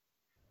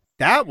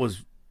 That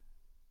was,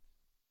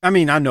 I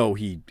mean, I know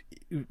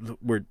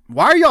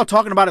why are y'all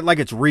talking about it like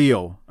it's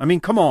real? I mean,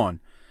 come on.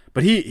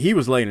 But he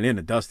was laying it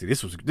into Dusty.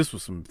 This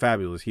was some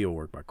fabulous heel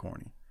work by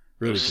Corny.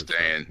 Really good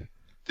Stan.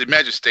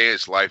 Imagine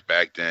Stan's life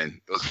back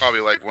then. It was probably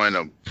like one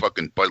of the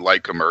fucking Bud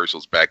Light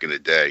commercials back in the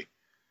day.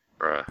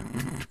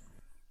 Bruh.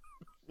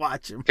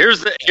 Watch him.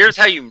 Here's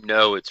how you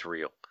know it's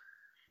real.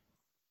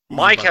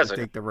 Mike has a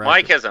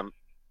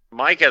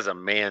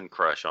man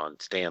crush on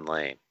Stan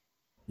Lane.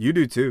 You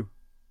do too.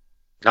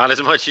 Not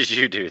as much as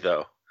you do,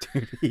 though.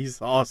 Dude,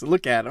 he's awesome.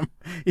 Look at him.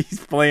 He's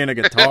playing a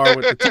guitar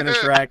with the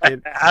tennis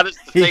racket. How does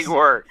the thing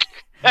work?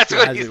 That's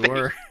what he's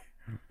thinking.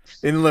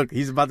 And look,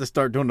 he's about to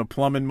start doing the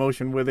plumbing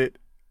motion with it.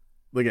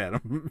 Look at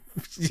him.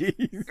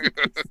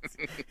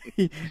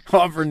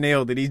 Harper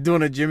nailed it. He's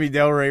doing a Jimmy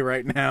Del Rey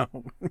right now.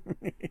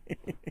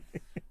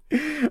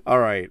 All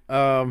right.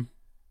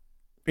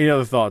 Any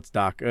other thoughts,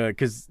 Doc?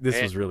 Because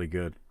this was really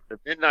good. The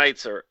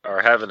Midnights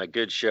are having a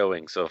good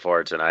showing so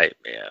far tonight,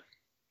 man.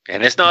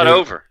 And it's not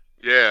over.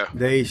 Yeah.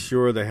 They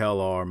sure the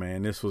hell are,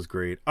 man. This was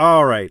great.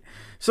 All right.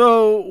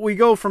 So we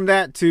go from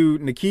that to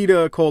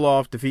Nikita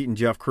Koloff defeating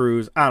Jeff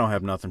Cruz. I don't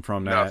have nothing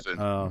from that.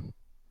 Nothing.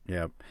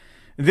 Yeah.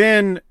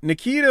 Then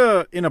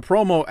Nikita, in a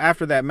promo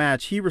after that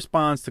match, he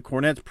responds to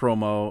Cornette's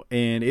promo,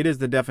 and it is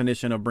the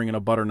definition of bringing a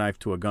butter knife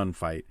to a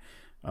gunfight.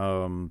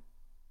 I'm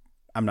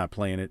not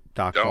playing it.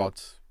 Doc,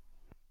 thoughts?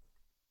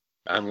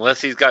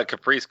 Unless he's got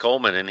Caprice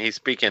Coleman and he's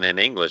speaking in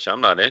English,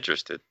 I'm not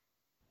interested.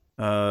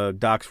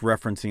 Doc's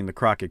referencing the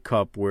Crockett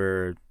Cup,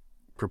 where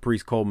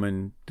Caprice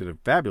Coleman did a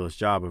fabulous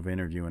job of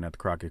interviewing at the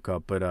Crockett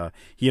Cup, but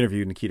he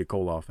interviewed Nikita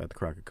Koloff at the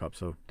Crockett Cup,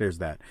 so there's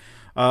that.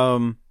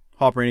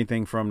 Hopper,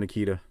 anything from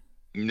Nikita?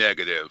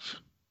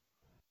 Negative.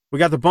 We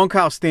got the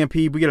Bunkhouse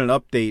Stampede. We get an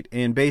update,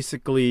 and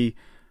basically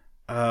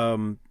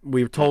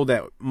we were told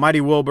that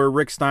Mighty Wilbur,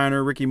 Rick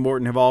Steiner, Ricky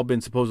Morton have all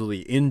been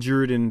supposedly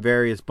injured in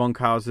various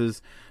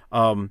bunkhouses.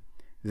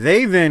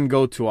 They then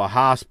go to a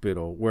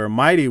hospital where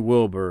Mighty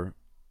Wilbur...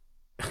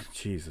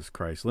 Jesus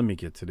Christ, let me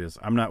get to this.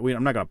 I'm not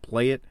going to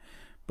play it,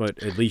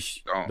 but at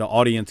least the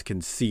audience can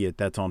see it.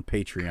 That's on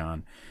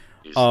Patreon.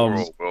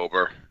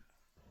 Wilbur.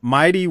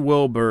 Mighty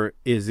Wilbur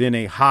is in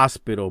a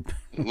hospital.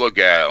 Look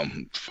at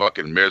him.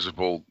 Fucking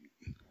miserable.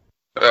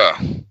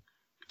 Think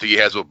he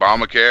has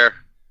Obamacare?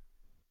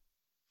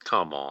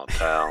 Come on,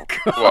 pal.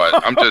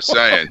 What? I'm just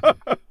saying.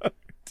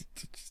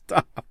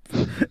 Stop.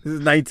 This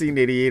is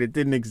 1988. It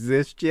didn't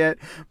exist yet.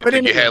 But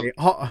anyway,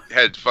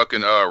 had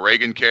fucking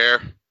Reagan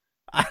care?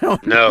 I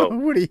don't know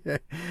what he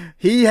had.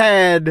 He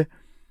had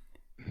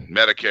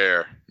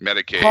Medicare,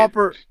 Medicaid.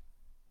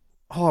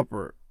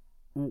 Harper.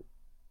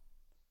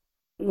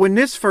 When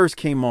this first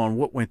came on,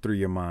 what went through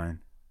your mind?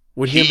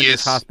 With him in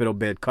his hospital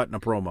bed cutting a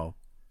promo.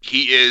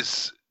 He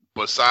is,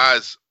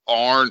 besides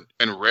Arn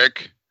and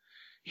Rick,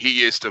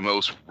 he is the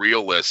most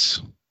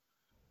realist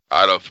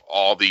out of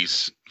all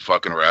these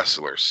fucking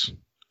wrestlers.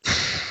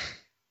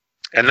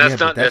 And that's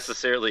not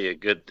necessarily a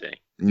good thing.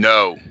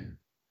 No.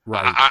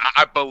 Right.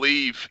 I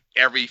believe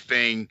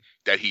everything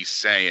that he's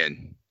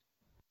saying.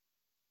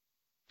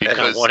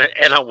 Because,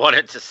 I want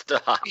it to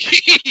stop.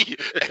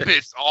 And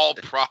it's all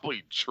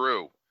probably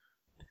true.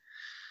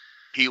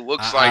 He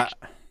looks like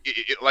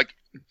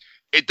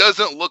it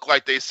doesn't look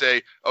like they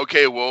say,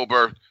 okay,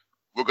 Wilbur,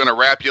 we're going to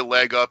wrap your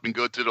leg up and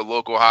go to the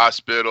local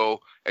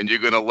hospital, and you're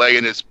going to lay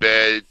in this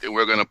bed, and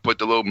we're going to put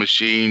the little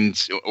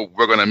machines,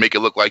 we're going to make it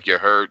look like you're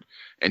hurt,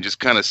 and just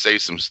kind of say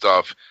some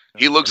stuff.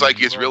 He looks like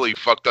he's really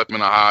fucked up in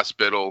a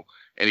hospital,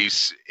 and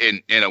he's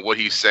what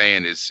he's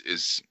saying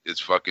is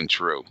fucking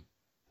true.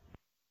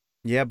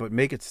 Yeah, but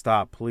make it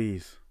stop,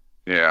 please.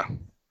 Yeah.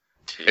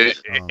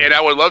 And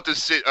I would love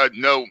to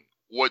know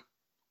what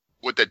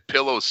that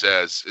pillow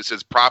says. It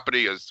says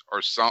property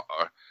or some.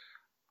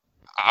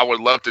 I would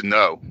love to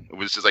know. It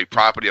was just like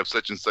property of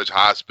such and such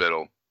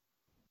hospital.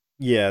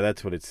 Yeah,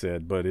 that's what it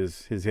said. But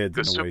his head's in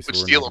the way, so we're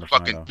steal not a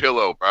fucking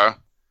pillow, bro.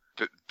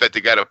 That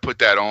they got to put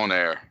that on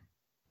there.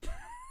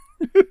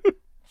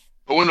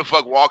 Who in the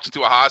fuck walks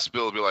into a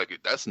hospital and be like,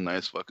 "That's a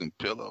nice fucking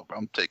pillow, bro.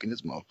 I'm taking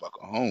this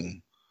motherfucker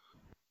home."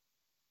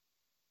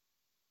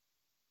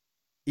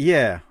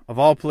 Yeah, of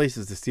all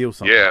places to steal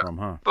something from,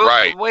 huh? But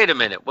right. Wait a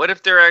minute. What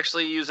if they're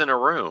actually using a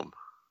room?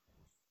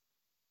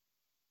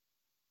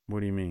 What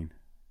do you mean?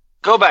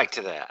 Go back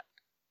to that.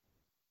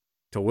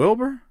 To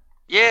Wilbur?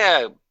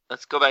 Yeah,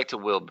 let's go back to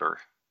Wilbur.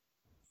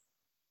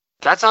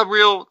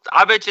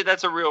 I bet you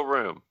that's a real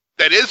room.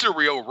 That is a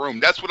real room.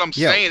 That's what I'm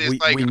saying.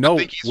 It's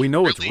we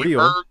know it's real.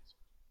 Hurt,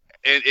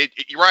 and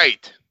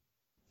right.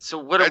 So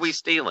what are we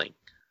stealing?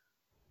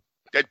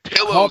 That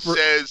pillow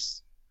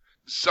says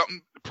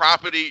something,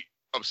 property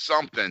of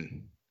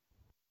something.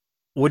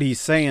 What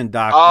he's saying,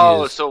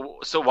 Doc.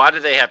 So why do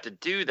they have to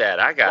do that?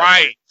 I got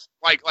right.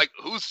 Like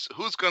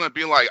who's gonna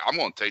be like, I'm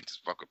gonna take this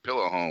fucking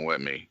pillow home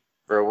with me?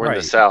 Bro, we're in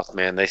the South,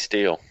 man. They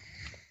steal.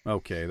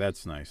 Okay,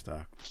 that's nice,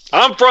 Doc.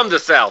 I'm from the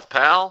South,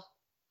 pal.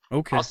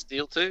 Okay. I'll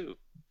steal too.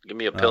 Give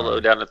me a pillow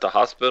down at the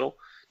hospital.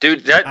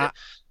 Dude,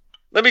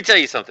 let me tell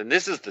you something.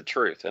 This is the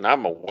truth, and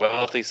I'm a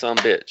wealthy son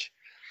bitch.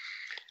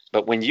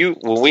 But when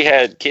we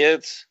had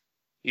kids,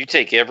 you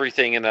take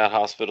everything in that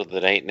hospital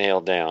that ain't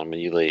nailed down when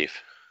you leave.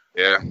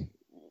 Yeah.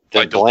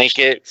 The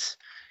blankets.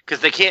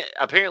 Because they can't,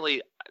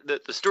 apparently, the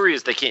story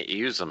is they can't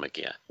use them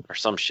again or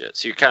some shit.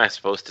 So you're kind of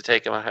supposed to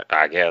take them,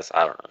 I guess.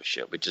 I don't know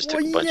shit. We just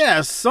took a bunch. Yeah,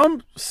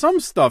 some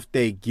stuff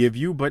they give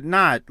you, but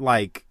not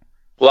like.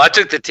 Well, I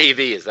took the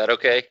TV. Is that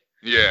okay?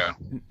 Yeah.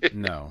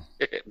 No.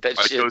 That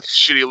like shit. Those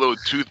shitty little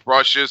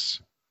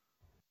toothbrushes.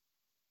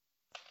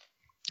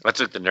 I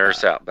took the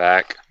nurse out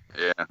back.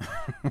 Yeah.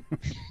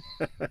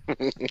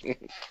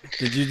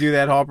 Did you do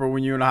that, Harper,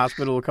 when you were in the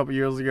hospital a couple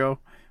years ago?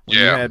 When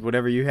you had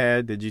whatever you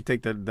had, did you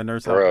take the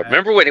nurse out back?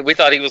 Remember when we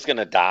thought he was going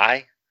to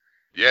die?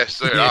 Yes,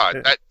 sir.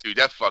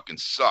 That fucking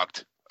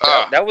sucked.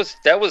 That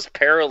was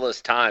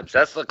perilous times.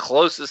 That's the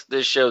closest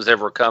this show's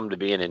ever come to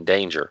being in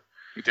danger.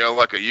 They're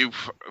like, are you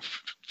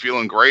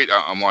feeling great?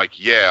 I'm like,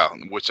 yeah,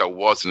 which I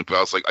wasn't, but I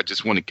was like, I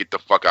just want to get the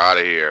fuck out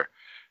of here.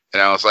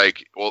 And I was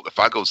like, well, if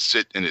I go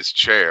sit in his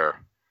chair,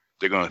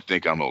 they're going to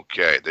think I'm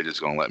okay. They're just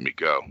going to let me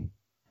go.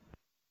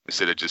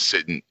 Instead of just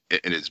sitting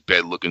in his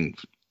bed looking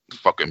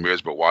fucking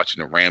miserable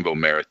watching the Rambo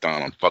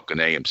marathon on fucking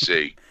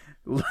AMC.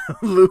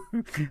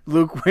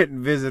 Luke went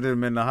and visited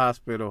him in the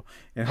hospital,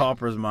 and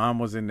Harper's mom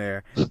was in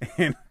there.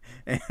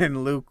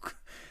 And Luke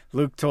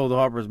told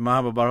Harper's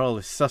mom about all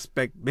the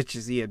suspect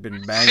bitches he had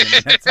been banging.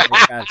 That's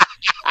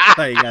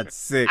how he got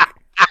sick.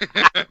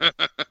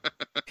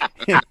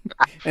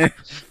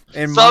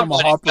 and Mama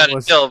Harper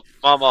was tell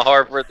Mama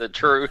Harper the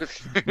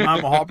truth.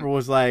 Mama Harper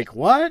was like,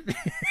 "What?"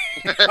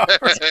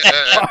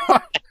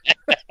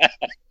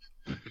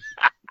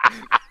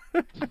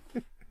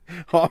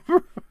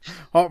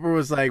 Harper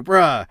was like,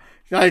 "Bruh,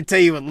 can I tell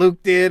you what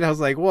Luke did?" I was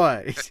like,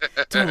 "What?" He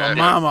told my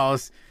mom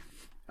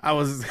I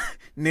was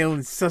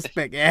nailing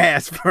suspect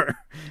ass for her,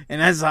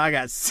 and that's how I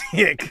got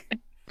sick.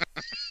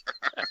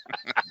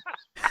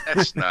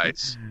 That's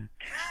nice.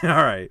 All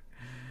right.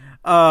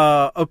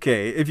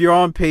 Okay. If you're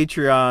on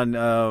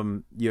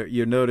Patreon,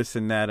 you're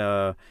noticing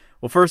that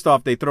Well, first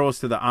off, they throw us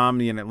to the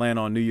Omni in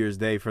Atlanta on New Year's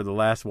Day for the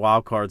last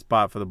wild card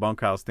spot for the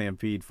Bunkhouse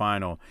Stampede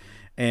final.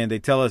 And they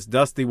tell us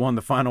Dusty won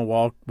the final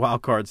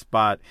wild card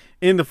spot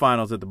in the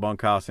finals at the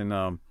Bunkhouse.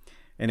 And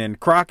then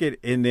Crockett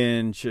and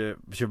then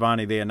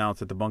Shivani, they announced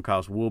that the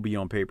Bunkhouse will be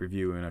on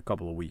pay-per-view in a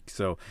couple of weeks.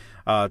 So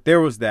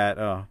there was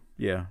that.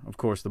 Yeah, of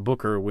course, the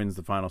Booker wins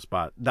the final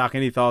spot. Doc,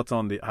 any thoughts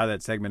on how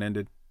that segment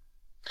ended?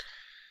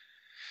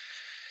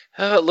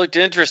 It looked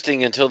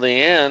interesting until the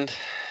end.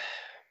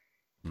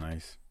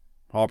 Nice.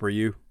 Harper,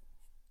 you?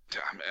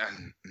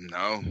 Man,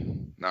 no,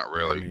 not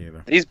really. Me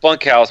either. These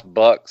Bunkhouse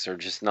Bucks are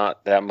just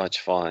not that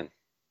much fun.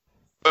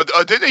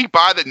 Didn't he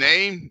buy the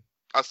name?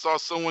 I saw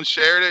someone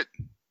shared it.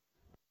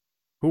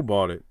 Who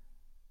bought it?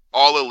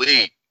 All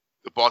Elite.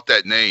 They bought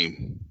that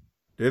name.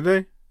 Did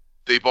they?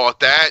 They bought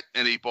that,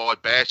 and he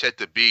bought Bash at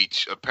the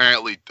Beach.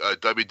 Apparently,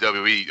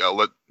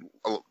 WWE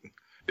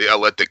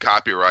let the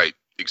copyright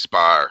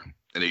expire,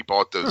 and he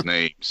bought those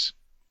names.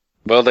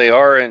 Well, they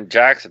are in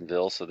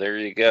Jacksonville, so there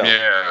you go.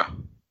 Yeah.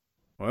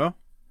 Well,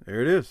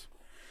 there it is.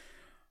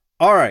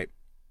 All right.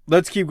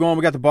 Let's keep going.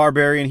 We got the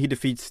Barbarian. He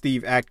defeats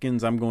Steve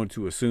Atkins. I'm going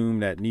to assume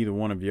that neither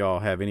one of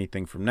y'all have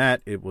anything from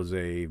that. It was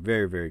a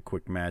very, very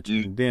quick match.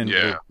 And then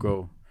we'll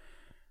go.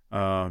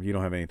 You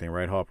don't have anything,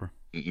 right, Harper?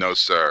 No,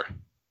 sir.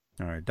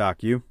 All right,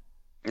 Doc, you?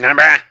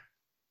 Number.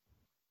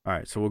 All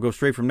right, so we'll go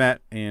straight from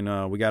that.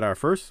 And we got our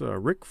first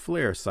Ric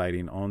Flair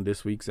sighting on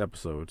this week's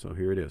episode. So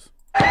here it is.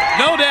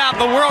 No doubt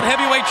the World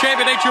Heavyweight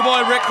Champion, Nature Boy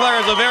Ric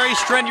Flair, has a very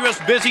strenuous,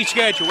 busy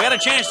schedule. We had a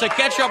chance to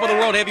catch up with the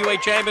World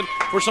Heavyweight Champion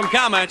for some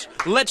comments.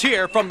 Let's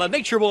hear from the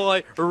Nature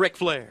Boy Ric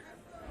Flair.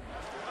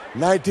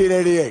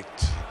 1988,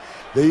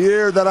 the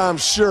year that I'm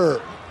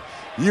sure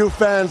you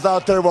fans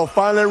out there will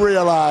finally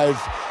realize,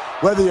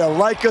 whether you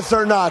like us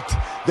or not,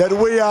 that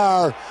we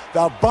are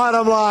the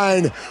bottom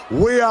line.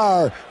 We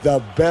are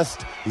the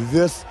best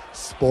this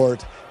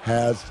sport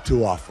has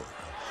to offer.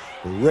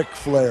 Ric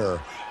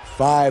Flair,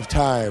 5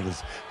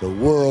 times the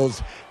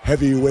world's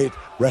heavyweight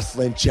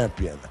wrestling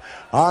champion.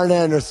 Arn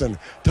Anderson,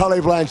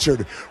 Tully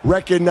Blanchard,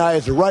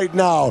 recognized right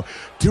now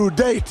to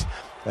date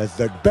as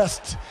the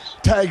best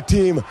tag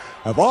team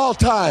of all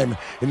time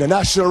in the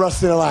National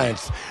Wrestling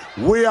Alliance.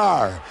 We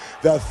are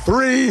the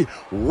 3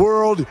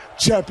 world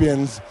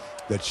champions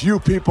that you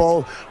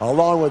people,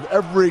 along with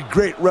every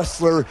great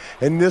wrestler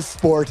in this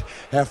sport,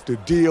 have to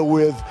deal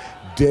with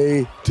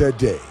day to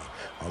day.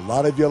 A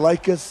lot of you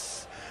like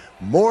us,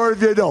 more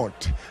of you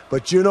don't.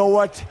 But you know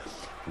what?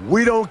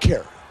 We don't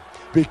care,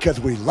 because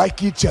we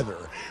like each other.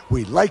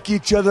 We like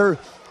each other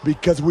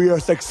because we are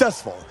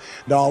successful.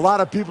 Now, a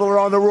lot of people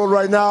around the world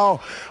right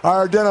now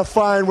are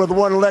identifying with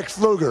one Lex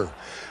Luger,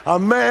 a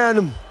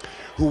man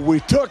who we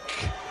took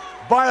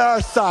by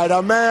our side,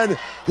 a man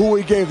who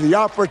we gave the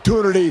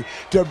opportunity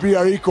to be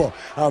our equal,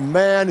 a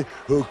man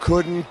who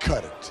couldn't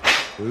cut it.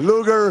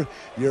 Luger,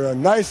 you're a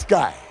nice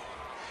guy.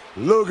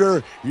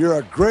 Luger, you're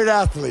a great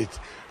athlete.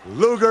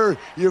 Luger,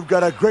 you've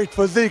got a great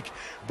physique.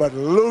 But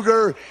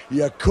Luger,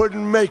 you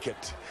couldn't make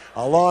it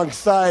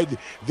alongside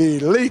the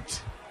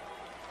elite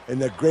in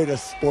the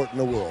greatest sport in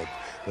the world.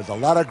 There's a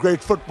lot of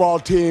great football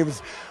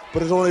teams, but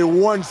there's only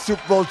one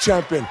Super Bowl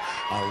champion.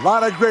 A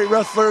lot of great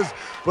wrestlers,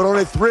 but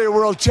only 3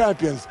 world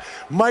champions.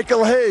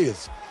 Michael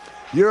Hayes,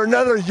 you're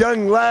another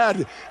young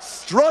lad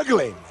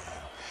struggling,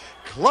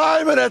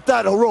 climbing at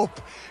that rope,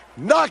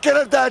 knocking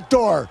at that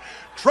door,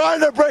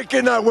 trying to break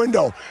in that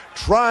window,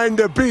 trying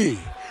to be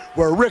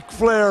where Ric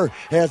Flair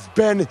has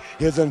been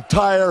his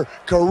entire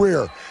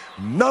career.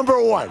 Number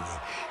 1,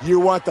 you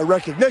want the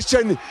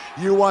recognition,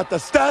 you want the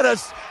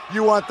status,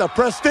 you want the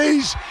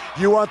prestige,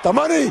 you want the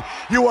money,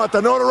 you want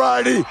the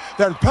notoriety,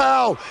 then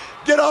pal,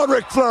 get on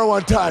Ric Flair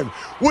one time.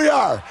 We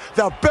are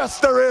the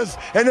best there is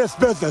in this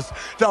business,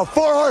 the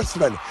 4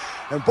 horsemen.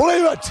 And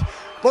believe it,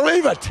 put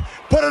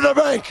it in the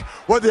bank,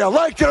 whether you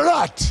like it or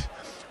not,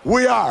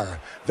 we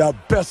are the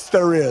best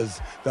there is,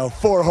 the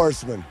 4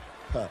 horsemen.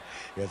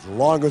 As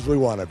long as we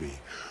want to be.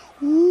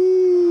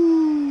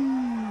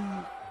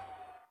 Ooh.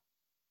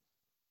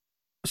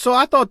 So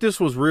I thought this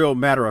was real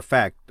matter of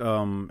fact.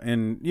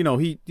 And you know,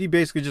 he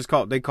basically just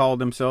they called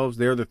themselves,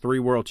 they're the 3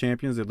 world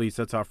champions. At least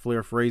that's how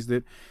Flair phrased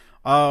it.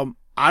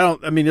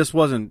 This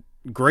wasn't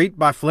great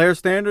by Flair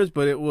standards,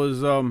 but it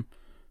was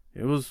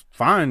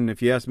fine.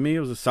 If you ask me, it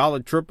was a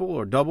solid triple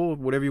or double,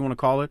 whatever you want to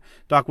call it.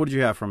 Doc, what did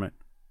you have from it?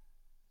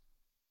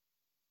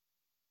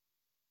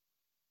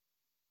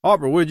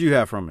 Harper, what did you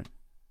have from it?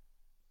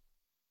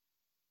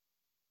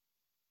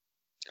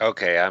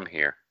 Okay, I'm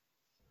here.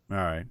 All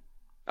right.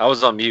 I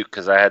was on mute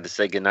because I had to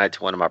say goodnight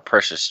to one of my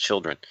precious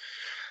children.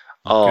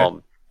 Okay.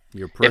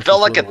 Your precious it felt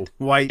like little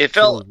white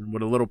children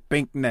with a little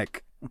pink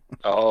neck.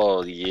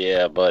 Oh,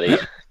 yeah, buddy.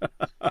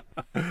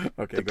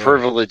 Okay, the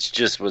privilege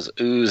just was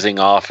oozing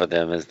off of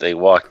them as they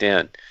walked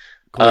in.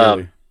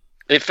 Clearly.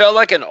 It felt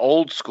like an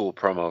old school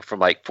promo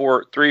from like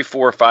 3,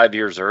 4, 5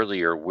 years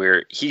earlier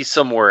where he's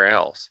somewhere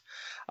else.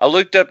 I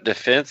looked up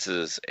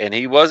defenses, and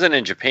he wasn't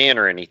in Japan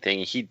or anything.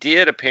 He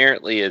did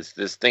apparently, as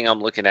this thing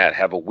I'm looking at,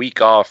 have a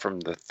week off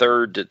from the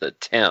 3rd to the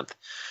 10th.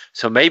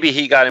 So maybe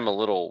he got him a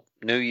little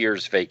New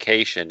Year's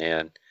vacation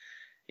in.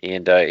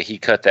 and he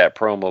cut that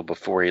promo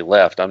before he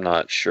left. I'm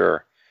not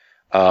sure.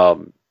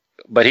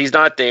 But he's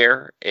not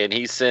there, and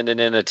he's sending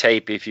in a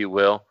tape, if you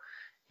will.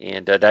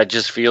 And that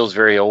just feels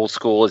very old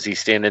school as he's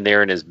standing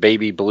there in his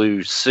baby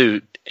blue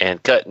suit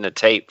and cutting a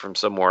tape from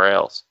somewhere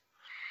else.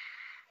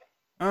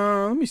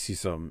 Let me see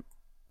something.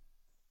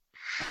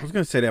 I was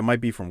going to say that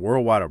might be from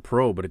Worldwide or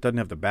Pro, but it doesn't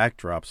have the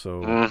backdrop,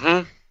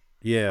 so...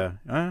 Yeah,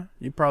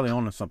 you probably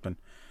own something.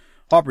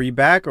 Harper, you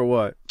back or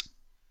what?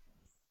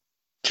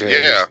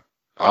 Yeah.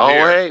 Oh,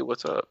 hey,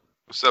 what's up?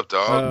 What's up,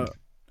 dog?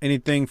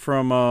 Anything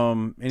from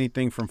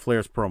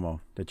Flair's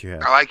promo that you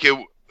have? I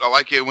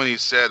like it when he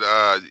said,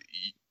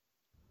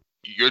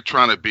 "You're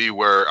trying to be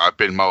where I've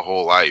been my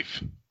whole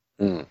life.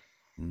 I'm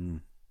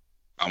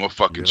a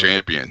fucking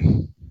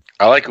champion."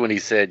 I like when he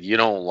said, "You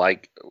don't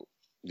like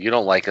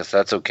us.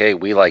 That's okay.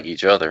 We like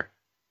each other."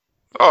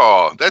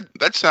 Oh,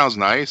 that sounds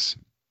nice.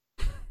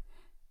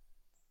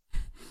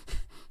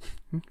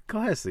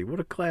 Classy. What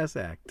a class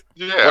act.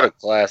 Yeah. What a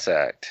class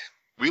act.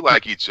 We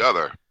like each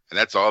other, and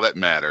that's all that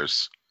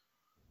matters.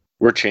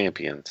 We're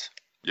champions.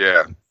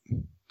 Yeah.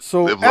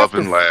 So live, love,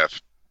 and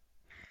laugh.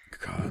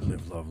 God,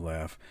 live, love,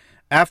 laugh.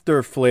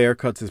 After Flair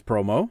cuts his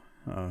promo,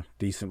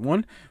 decent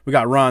one, we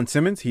got Ron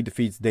Simmons. He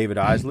defeats David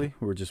Isley.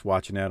 We were just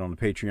watching that on the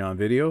Patreon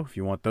video. If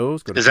you want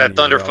those, go to Is that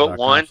Thunderfoot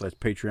 1?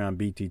 /Patreon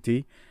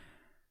BTT.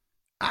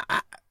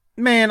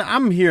 Man,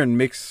 I'm hearing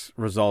mixed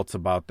results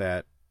about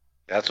that.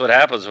 That's what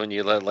happens when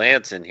you let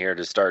Lance in here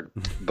to start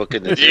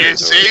booking the Yeah,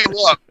 see,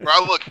 look,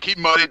 he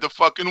muddied the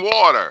fucking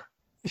water.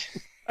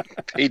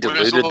 He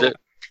diluted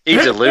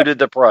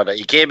the product.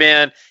 He came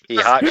in, he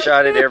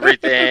hot-shotted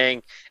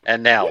everything,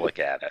 and now look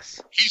at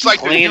us. He's like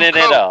cleaning it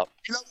up.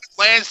 You know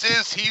what Lance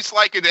is? He's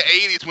like in the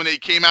 80s when they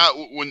came out,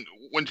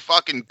 when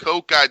fucking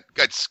Coke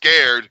got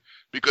scared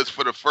because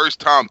for the first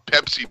time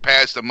Pepsi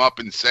passed them up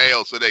in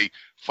sales, so they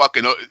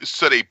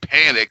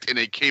panicked and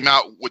they came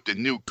out with the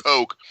new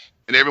Coke.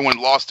 And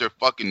everyone lost their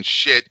fucking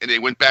shit, and they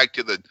went back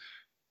to the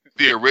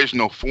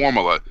original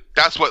formula.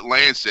 That's what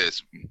Lance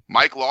is.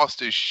 Mike lost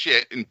his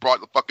shit and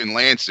brought the fucking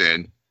Lance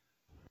in,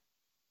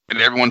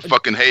 and everyone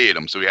fucking hated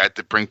him, so he had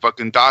to bring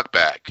fucking Doc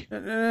back.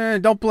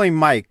 Don't blame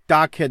Mike.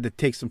 Doc had to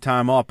take some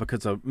time off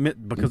because of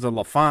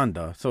La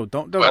Fonda. So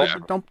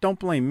don't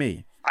blame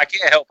me. I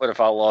can't help it if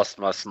I lost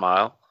my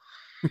smile.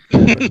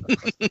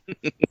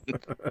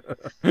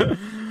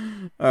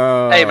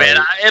 Hey man,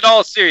 in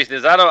all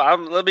seriousness,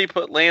 let me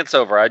put Lance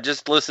over. I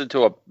just listened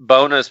to a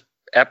bonus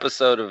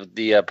episode of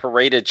the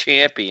Parade of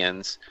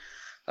Champions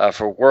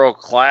for World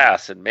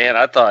Class, and man,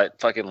 I thought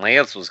fucking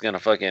Lance was gonna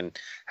fucking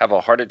have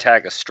a heart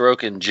attack, a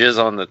stroke, and jizz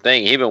on the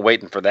thing. He'd been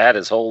waiting for that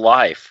his whole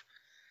life.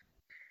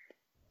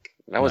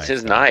 That was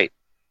his night.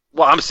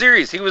 Well, I'm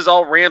serious. He was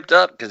all ramped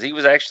up because he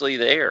was actually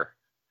there.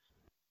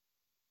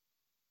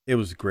 It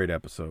was a great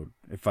episode,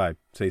 if I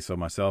say so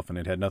myself, and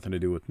it had nothing to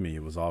do with me.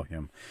 It was all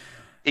him.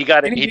 He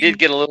did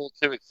get a little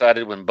too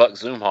excited when Buck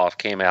Zumhofe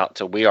came out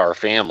to We Are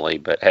Family,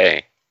 but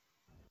hey.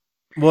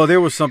 Well,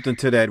 there was something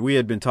to that. We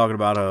had been talking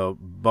about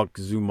Buck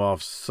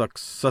Zumhofe's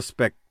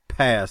suspect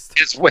past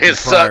His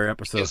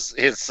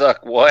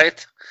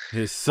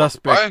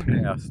suspect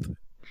past.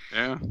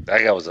 Yeah.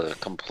 That guy was a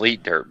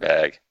complete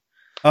dirtbag.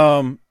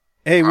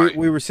 Hey,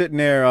 we were sitting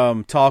there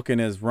talking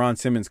as Ron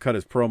Simmons cut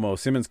his promo.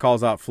 Simmons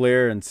calls out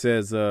Flair and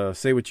says,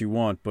 say what you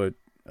want, but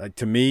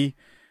to me,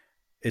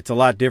 it's a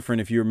lot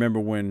different if you remember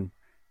when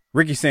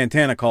Ricky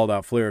Santana called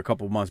out Flair a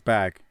couple of months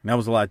back, and that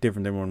was a lot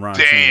different than when Ron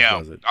Simmons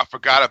does it. I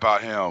forgot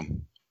about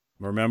him.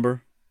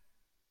 Remember?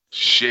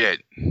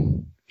 Shit.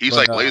 He's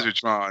like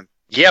Lasertron.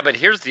 Yeah, but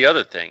here's the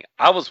other thing.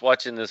 I was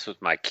watching this with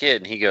my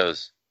kid, and he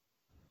goes,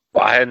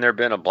 why hadn't there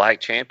been a black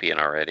champion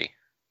already?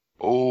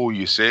 Oh,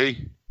 you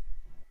see?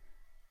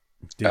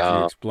 Did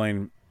you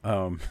explain?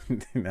 Now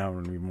I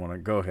don't even want to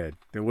go ahead.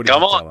 Come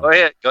on, go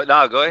ahead. Go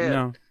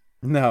ahead.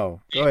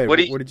 No, go ahead. What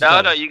did you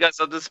tell him? You got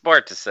something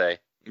smart to say.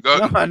 Go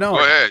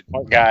ahead.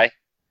 Smart guy.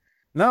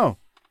 No.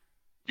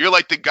 You're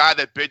like the guy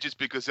that bitches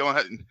because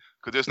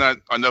there's not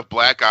enough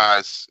black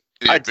guys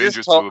in the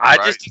Avengers movie, I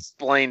right? just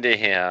explained to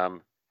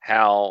him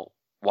how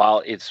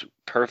while it's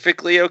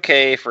perfectly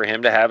okay for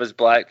him to have his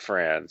black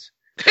friends,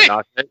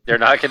 they're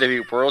not going to be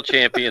world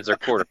champions or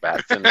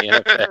quarterbacks in the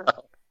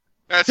NFL.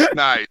 That's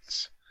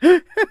nice.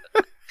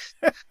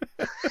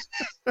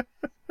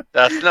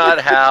 That's not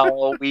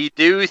how we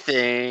do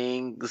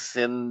things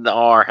in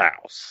our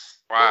house.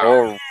 Wow.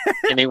 Or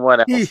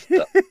anyone else.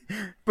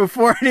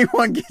 Before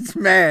anyone gets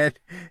mad,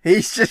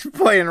 he's just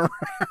playing around.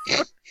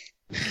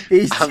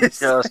 I'm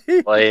just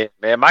playing,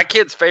 man. My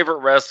kid's favorite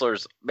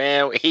wrestlers,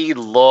 man, he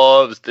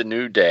loves the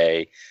New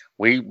Day.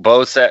 We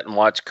both sat and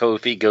watched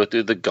Kofi go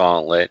through the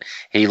gauntlet.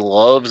 He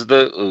loves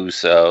the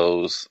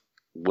Usos.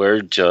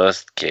 We're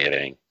just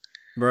kidding.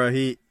 Bro,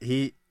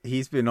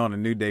 he's been on a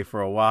New Day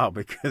for a while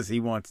because he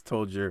once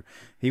told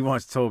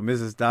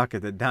Mrs. Doc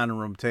at the dining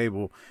room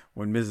table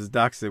when Mrs.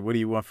 Doc said, "What do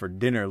you want for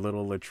dinner,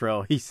 little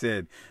Latrell?" He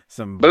said,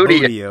 "Some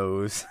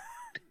bootios."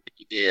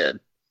 He did.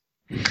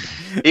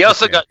 He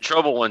also got in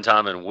trouble one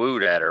time and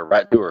wooed at her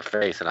right to her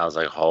face, and I was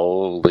like,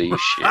 "Holy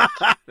shit!"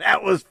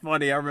 That was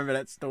funny. I remember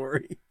that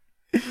story.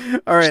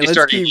 All right, she let's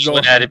started keep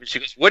going. at him. She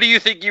goes, "What do you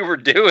think you were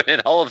doing?"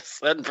 And all of a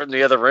sudden, from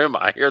the other room,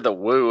 I hear the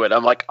woo, and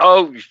I'm like,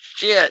 "Oh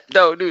shit!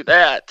 Don't do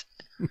that."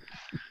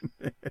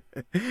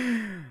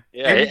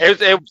 Yeah,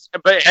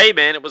 but hey,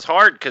 man, it was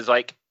hard because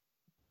like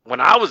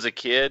when I was a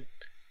kid,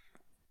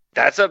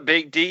 that's a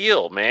big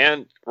deal,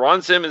 man.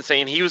 Ron Simmons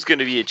saying he was going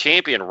to be a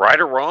champion, right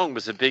or wrong,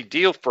 was a big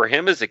deal for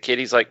him as a kid.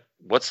 He's like,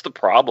 "What's the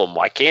problem?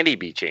 Why can't he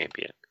be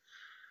champion?"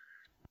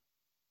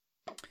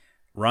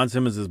 Ron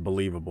Simmons is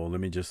believable. Let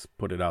me just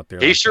put it out there.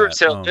 He like sure that. as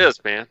hell is,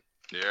 man.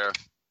 Yeah.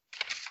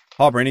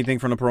 Harper, anything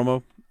from the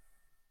promo?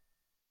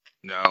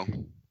 No.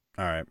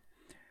 All right.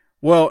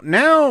 Well,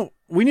 now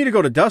we need to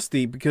go to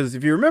Dusty because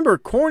if you remember,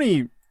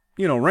 Corny,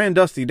 ran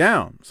Dusty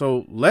down.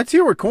 So let's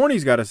hear what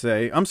Corny's got to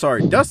say. I'm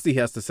sorry, Dusty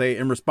has to say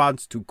in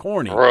response to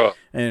Corny.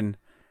 And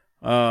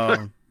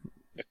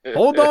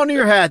hold on to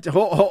your hat.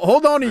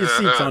 Hold on to your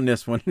seats on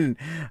this one.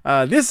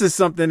 This is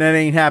something that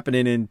ain't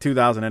happening in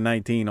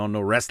 2019 on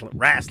no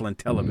wrestling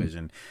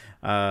television.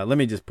 Let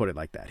me just put it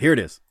like that. Here it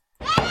is.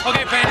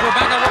 Okay, fans, we're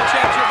back on World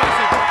Championship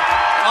Wrestling.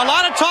 A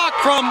lot of talk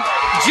from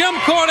Jim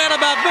Cornette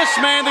about this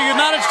man, the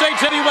United States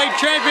Heavyweight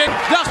Champion,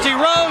 Dusty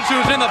Rhodes,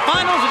 who's in the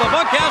finals of the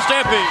Bunkhouse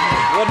Stampede.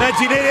 Well,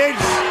 1988,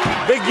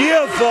 big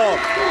year for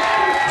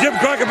Jim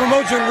Crockett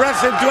Promotion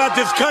wrestling throughout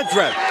this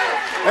country.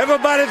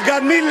 Everybody's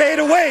got me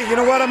laid away, you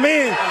know what I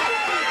mean?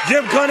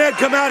 Jim Cornette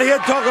come out here,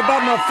 talk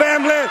about my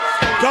family,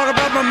 talk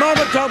about my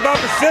mama, talk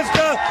about my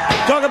sister,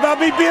 talk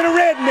about me being a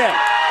redneck.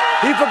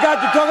 He forgot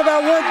to talk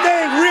about one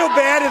thing real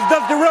bad is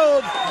Dusty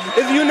Rhodes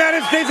is the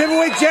United States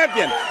Heavyweight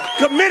Champion.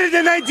 Committed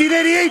in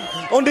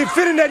 1988 on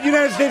defending that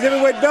United States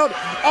Heavyweight belt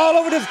all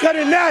over this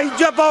country. Now he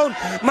jump on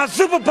my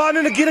super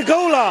partner, Nikita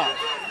Koloff.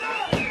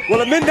 Well,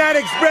 the Midnight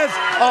Express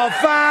are a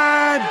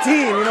fine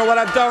team. You know what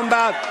I'm talking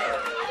about?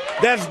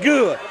 That's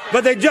good.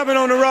 But they're jumping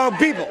on the wrong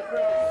people.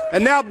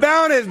 And now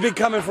bounties be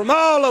coming from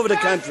all over the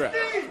country.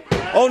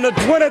 On the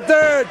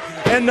 23rd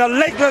in the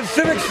Lakeland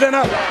Civic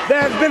Center, there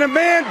has been a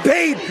man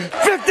paid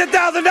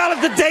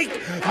 $50,000 to take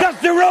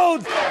Dusty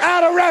Rhodes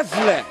out of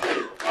wrestling.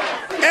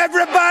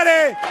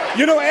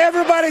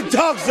 Everybody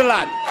talks a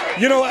lot.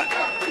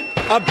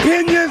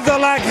 Opinions are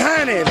like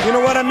honey. You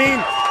know what I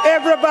mean?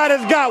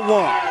 Everybody's got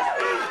one.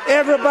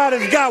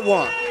 Everybody's got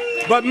one.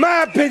 But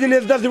my opinion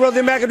is Dusty Rhodes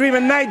and American Dream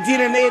in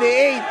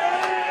 1988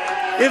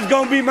 is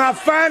going to be my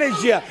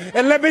finest year.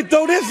 And let me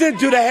throw this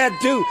into the hat,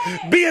 too.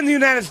 Being the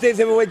United States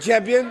Heavyweight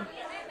Champion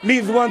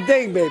means one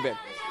thing, baby.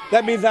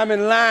 That means I'm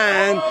in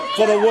line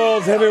for the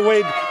world's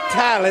heavyweight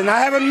title. And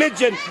I haven't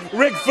mentioned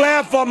Ric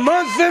Flair for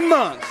months and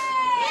months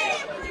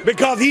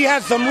because he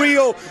has some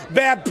real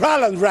bad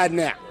problems right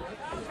now.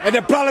 And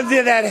the problem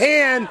is at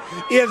hand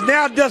is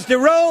now Dusty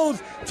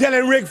Rhodes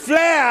telling Ric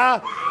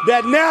Flair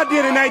that now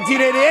did in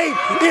 1988,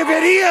 if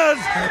it is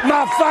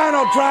my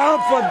final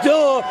triumphant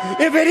tour,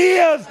 if it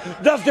is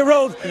Dusty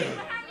Rhodes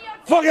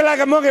fucking like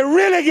a monkey,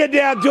 really get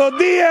down to it,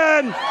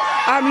 then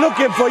I'm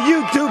looking for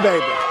you too,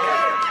 baby.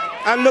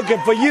 I'm looking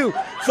for you.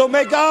 So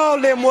make all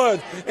them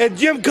words. And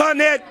Jim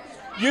Cornette,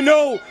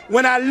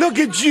 when I look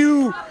at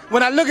Jim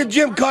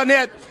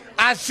Cornette,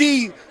 I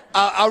see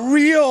a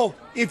real,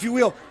 if you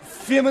will,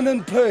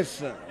 feminine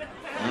person.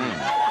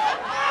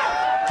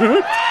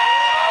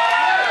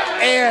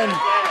 And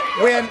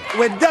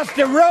when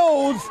Dusty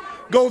Rhodes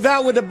goes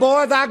out with the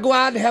boys, I go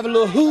out and have a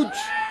little hooch,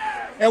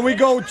 and we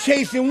go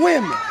chasing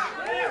women.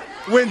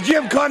 When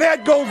Jim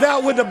Cornette goes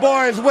out with the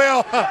boys,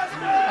 well,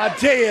 I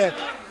tell you,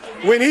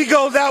 when he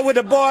goes out with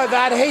the boys,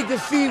 I'd hate to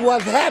see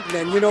what's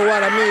happening, you know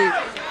what I mean?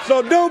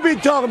 So don't be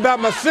talking about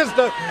my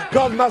sister,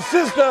 because my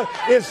sister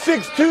is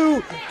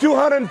 6'2",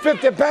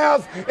 250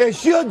 pounds, and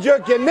she'll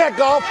jerk your neck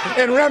off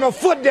and ram a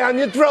foot down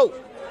your throat.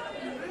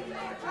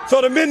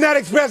 So the Midnight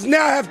Express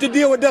now have to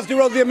deal with Dusty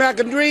Rhodes, the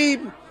American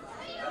Dream,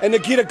 and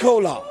Nikita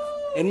Koloff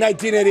in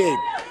 1988.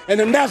 And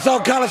the Nassau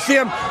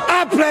Coliseum,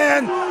 I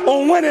plan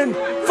on winning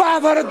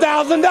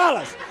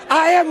 $500,000.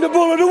 I am the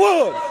Bull of the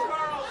Woods.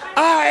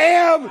 I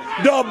am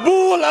the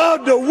Bull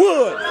of the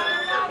Woods.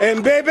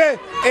 And baby,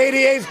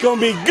 88's gonna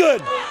be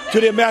good to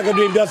the American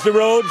Dream, Dusty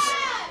Rhodes,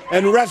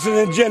 and wrestling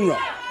in general.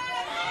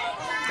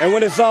 And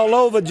when it's all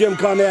over, Jim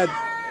Cornette,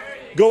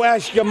 go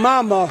ask your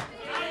mama.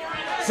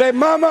 Say,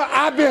 Mama,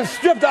 I've been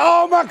stripped of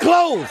all my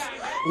clothes.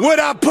 Where'd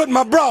I put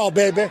my bra,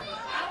 baby?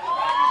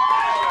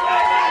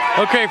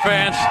 Okay,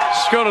 fans,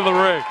 let's go to the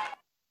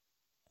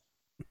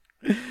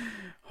ring.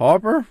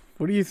 Harper,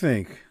 what do you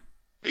think?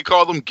 He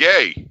called him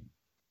gay.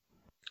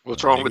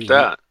 What's wrong with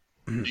that?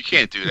 You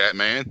can't do that,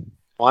 man.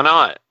 Why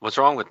not? What's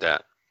wrong with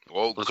that?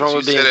 Well, what's wrong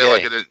with being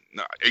gay? gay?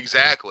 No,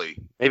 exactly.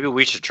 Maybe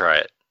we should try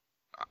it.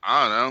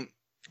 I don't know.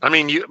 I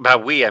mean,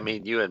 I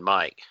mean you and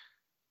Mike.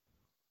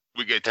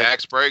 We get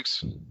tax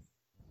breaks.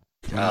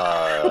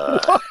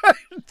 What?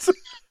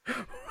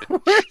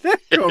 Where'd that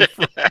come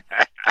from?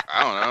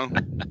 I don't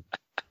know.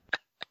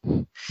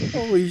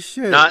 Holy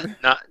shit!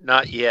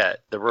 Not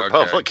yet. The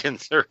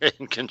Republicans are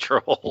in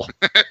control.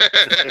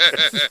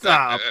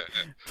 Stop.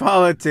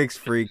 Politics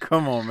free.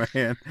 Come on,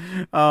 man.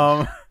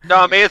 No,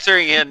 I'm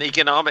answering an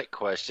economic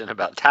question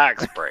about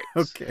tax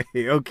breaks.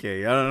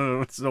 Okay. I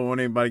don't want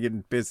anybody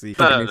getting pissy.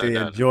 Something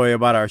to enjoy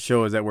about our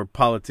show is that we're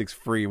politics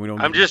free. We don't.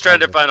 I'm just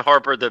trying to find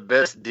Harper the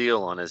best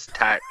deal on his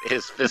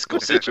fiscal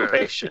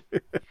situation.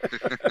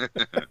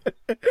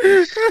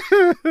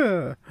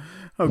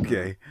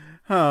 Okay.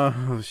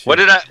 Oh, shit. What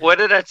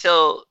did I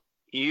tell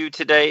you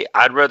today?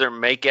 I'd rather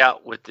make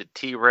out with the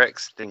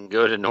T-Rex than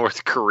go to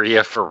North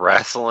Korea for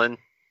wrestling.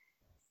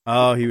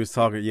 Oh, he was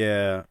talking.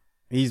 Yeah,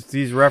 he's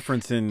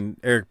referencing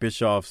Eric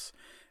Bischoff's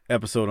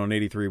episode on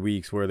 83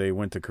 Weeks where they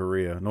went to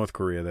Korea, North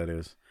Korea, that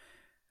is.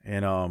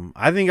 And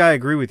I think I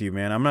agree with you,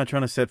 man. I'm not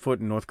trying to set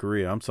foot in North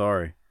Korea. I'm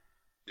sorry.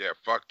 Yeah,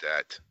 fuck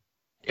that.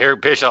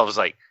 Eric Bischoff was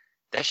like,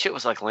 that shit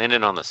was like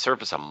landing on the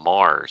surface of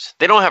Mars.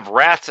 They don't have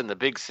rats in the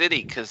big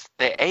city because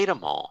they ate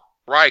them all.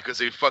 Right, because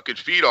they fucking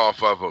feed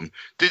off of them.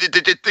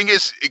 The thing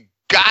is,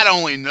 God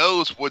only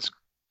knows what's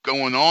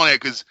going on there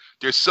because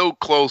they're so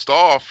closed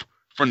off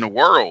from the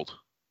world.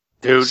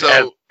 Dude,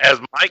 so, as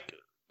Mike,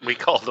 we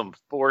call them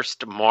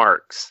forced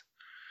marks.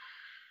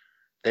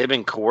 They've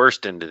been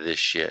coerced into this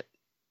shit.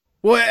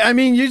 Well, I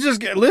mean, you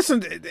just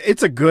listen.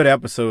 It's a good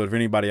episode for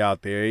anybody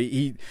out there.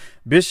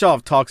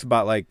 Bischoff talks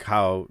about like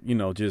how,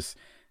 just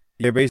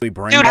they're basically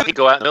brain. Dude, how do you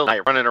go out in the middle of the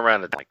night running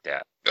around like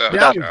that?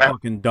 That was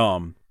fucking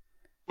dumb.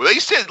 Well, they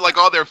said like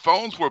all their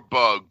phones were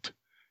bugged.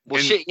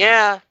 Well, shit,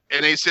 yeah.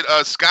 And they said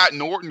Scott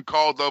Norton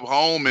called up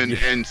home and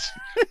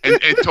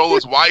told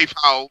his wife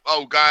how,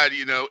 oh God,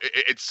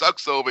 it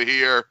sucks over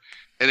here,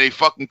 and they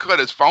fucking cut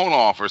his phone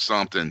off or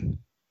something.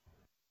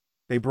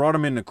 They brought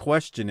him into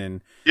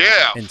questioning,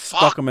 and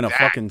stuck him in a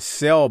fucking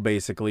cell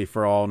basically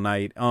for all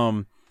night.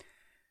 Well,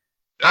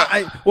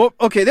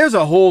 okay, there's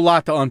a whole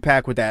lot to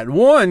unpack with that.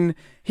 One,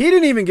 he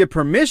didn't even get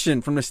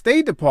permission from the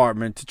State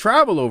Department to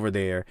travel over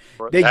there.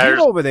 They get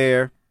over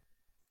there.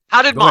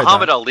 How did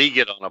Muhammad Ali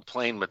get on a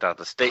plane without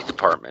the State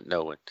Department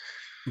knowing?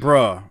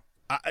 Bruh,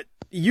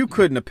 you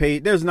couldn't have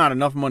paid. There's not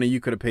enough money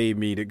you could have paid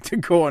me to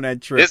go on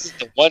that trip. This is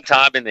the one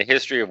time in the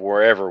history of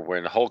wherever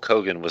when Hulk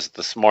Hogan was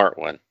the smart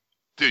one.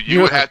 Dude,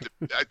 you would have to.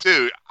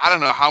 Dude, I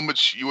don't know how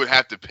much you would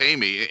have to pay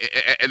me,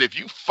 and if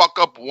you fuck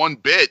up one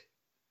bit,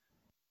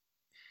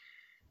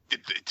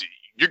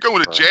 you're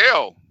going to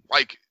jail.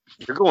 Like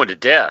you're going to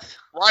death.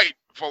 Right,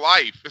 for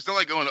life. It's not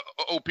like going to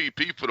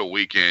OPP for the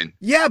weekend.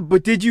 Yeah,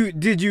 but did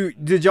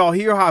y'all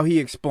hear how he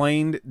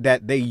explained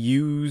that they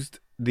used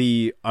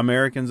the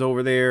Americans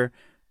over there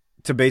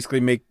to basically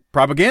make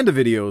propaganda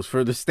videos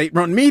for the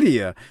state-run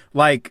media?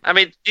 Like, I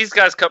mean, these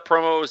guys cut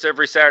promos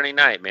every Saturday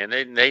night, man.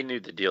 They knew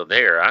the deal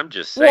there. I'm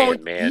just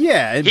saying, man.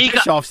 Yeah, and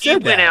Bischoff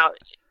said that. Went out.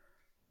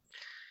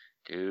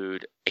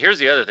 Dude, here's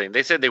the other thing.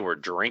 They said they were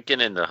drinking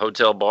in the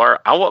hotel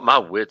bar. I want my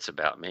wits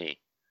about me.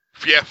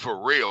 Yeah,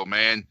 for real,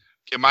 man.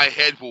 And my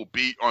head will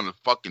be on the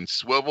fucking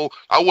swivel.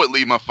 I wouldn't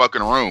leave my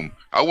fucking room.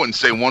 I wouldn't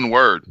say one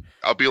word.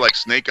 I'll be like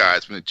Snake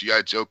Eyes from the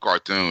G.I. Joe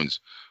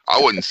cartoons.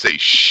 I wouldn't say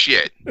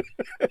shit.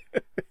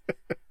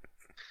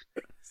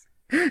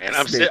 And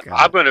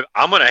I'm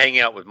gonna hang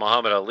out with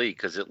Muhammad Ali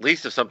because at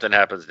least if something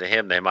happens to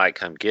him, they might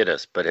come get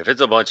us. But if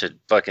it's a bunch of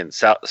fucking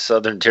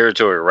Southern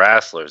Territory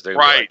wrestlers, they're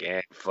gonna be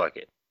like, fuck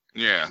it.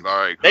 Yeah, all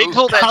right. They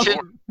told that shit.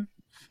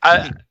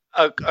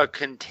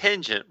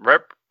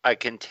 A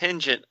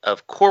contingent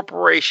of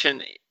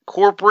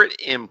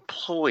corporate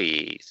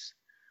employees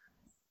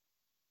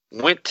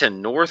went to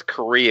North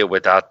Korea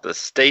without the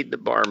State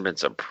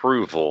Department's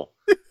approval.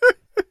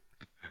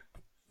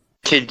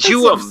 Could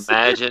you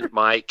imagine,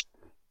 Mike?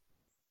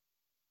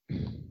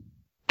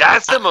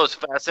 That's the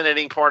most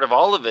fascinating part of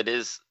all of it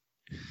is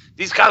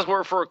these guys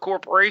work for a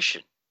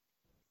corporation.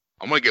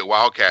 I'm going to get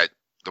Wildcat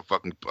to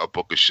fucking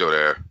book a show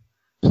there.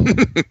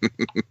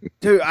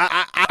 Dude,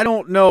 I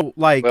don't know.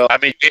 Like, well, I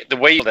mean, the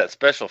way that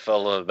special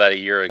fellow about a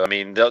year ago, I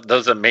mean,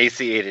 those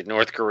emaciated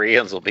North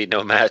Koreans will be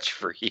no match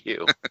for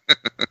you.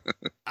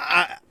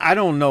 I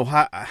don't know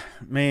how,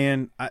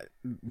 man.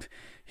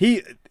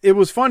 It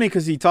was funny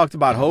because he talked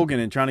about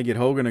Hogan and trying to get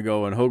Hogan to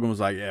go, and Hogan was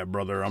like, "Yeah,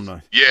 brother, I'm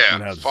gonna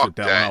have to sit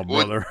that out,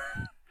 brother."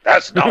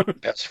 That's not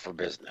best for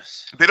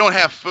business. They don't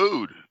have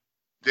food.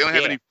 They don't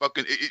have any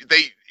fucking.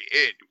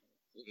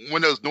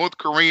 When those North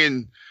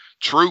Korean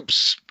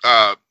troops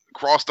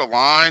cross the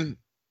line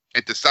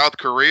into South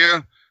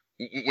Korea,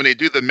 when they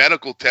do the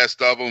medical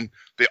test of them,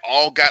 they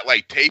all got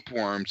like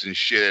tapeworms and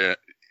shit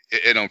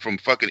in them from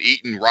fucking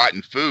eating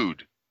rotten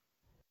food.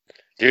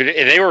 Dude,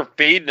 and they were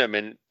feeding them,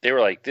 and they were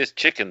like, "This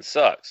chicken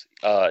sucks."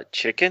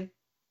 Chicken?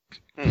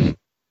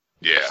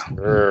 Yeah.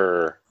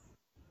 Sure.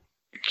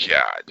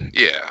 God.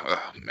 Yeah.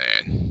 Oh,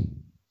 man.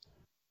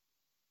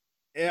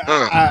 Yeah.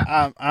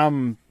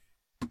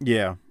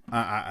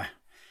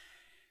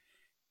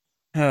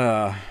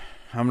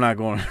 I'm not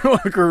going to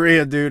North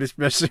Korea, dude,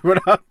 especially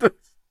without the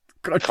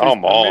country's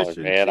Come on,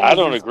 permission. man. Jesus I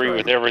don't agree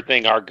Christ. with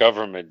everything our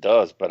government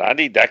does, but I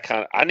need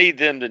I need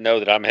them to know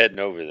that I'm heading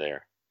over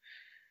there.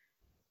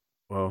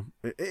 Well,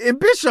 and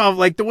Bischoff,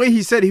 like the way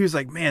he said, he was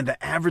like, man,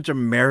 the average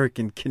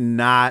American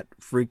cannot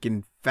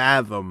freaking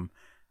fathom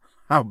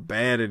how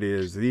bad it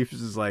is. He was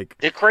just like,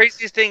 the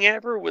craziest thing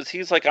ever was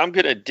he's like, I'm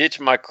going to ditch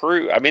my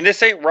crew. I mean,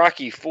 this ain't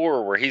Rocky IV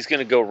where he's going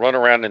to go run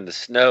around in the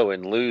snow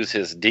and lose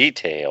his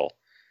detail.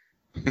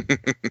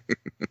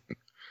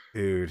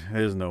 Dude,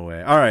 there's no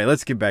way. All right,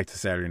 let's get back to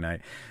Saturday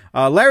night.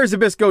 Larry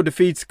Zbyszko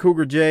defeats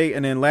Cougar Jay,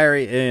 and then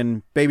Larry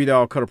and Baby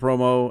Doll cut a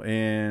promo,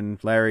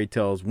 and Larry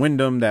tells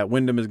Wyndham that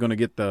Wyndham is going to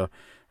get the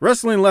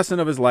wrestling lesson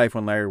of his life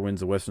when Larry wins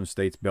the Western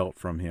States belt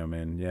from him.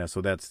 And yeah,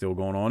 so that's still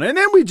going on. And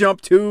then we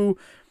jump to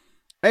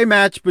a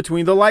match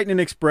between the Lightning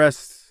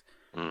Express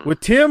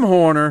with Tim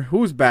Horner,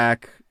 who's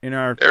back in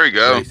our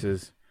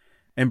places,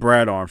 and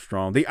Brad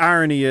Armstrong. The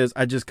irony is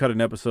I just cut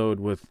an episode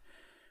with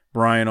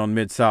Brian on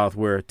Mid-South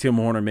where Tim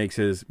Horner makes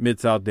his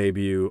Mid-South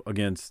debut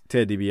against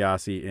Ted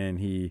DiBiase, and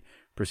he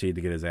proceeded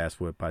to get his ass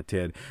whipped by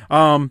Ted.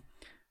 But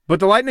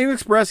the Lightning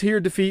Express here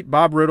defeat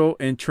Bob Riddle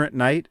and Trent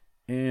Knight,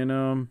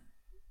 and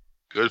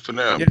good for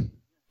them.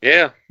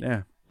 Yeah.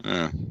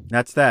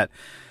 That's that.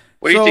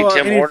 What do you think,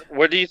 Tim Horner?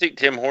 What do you think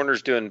Tim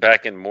Horner's doing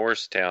back in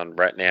Morristown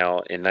right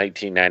now in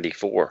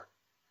 1994?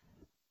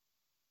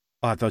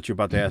 Oh, I thought you were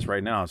about to ask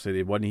right now. So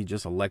wasn't he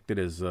just elected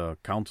as a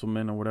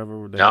councilman or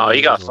whatever? No,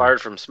 he got fired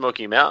from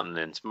Smoky Mountain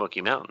in Smoky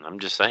Mountain. I'm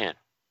just saying.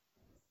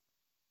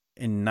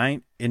 In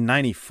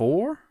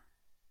 94?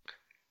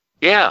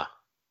 Yeah.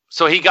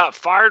 So he got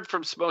fired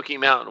from Smoky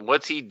Mountain.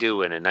 What's he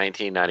doing in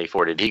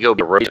 1994? Did he go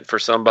be roasted for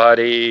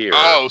somebody? Or?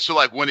 Oh, so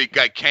like when he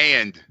got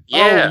canned.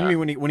 Yeah. Oh, you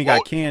mean when he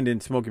got canned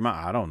in Smoky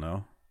Mountain? I don't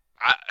know.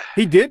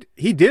 He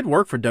did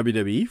work for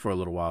WWE for a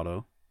little while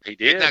though. He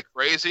did. Isn't that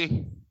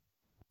crazy?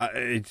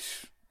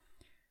 It's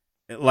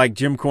like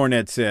Jim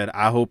Cornette said,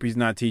 I hope he's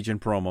not teaching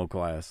promo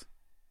class.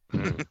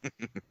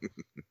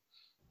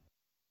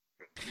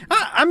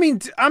 I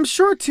mean, I'm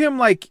sure Tim,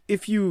 like,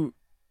 if you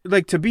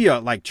like to be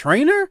a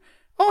trainer,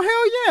 oh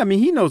hell yeah! I mean,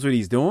 he knows what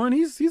he's doing.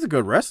 He's a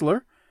good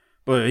wrestler,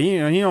 but he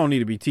don't need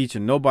to be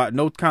teaching no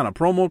kind of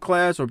promo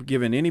class or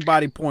giving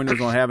anybody pointers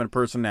on having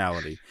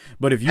personality.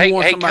 But if you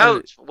want somebody,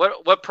 Coach,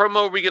 what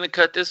promo are we going to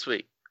cut this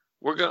week?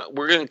 We're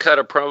gonna cut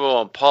a promo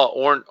on Paul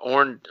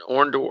Orndorff.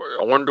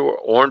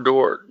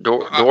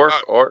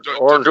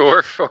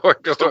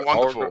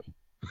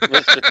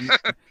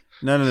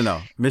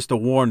 No.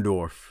 Mr.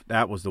 Warndorf.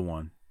 That was the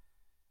one.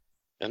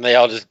 And they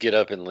all just get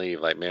up and leave.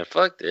 Like, man,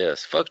 fuck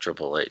this. Fuck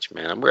Triple H,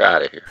 man. We're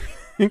out of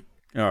here.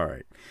 All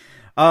right.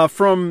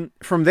 From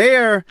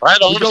there,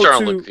 Brad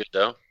Armstrong looks good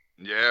though.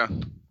 Yeah.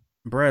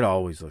 Brad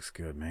always looks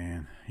good,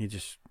 man. He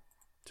just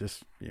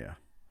yeah.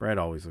 Brad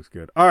always looks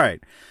good. All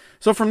right.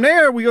 So from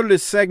there, we go to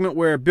this segment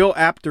where Bill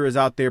Apter is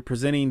out there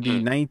presenting the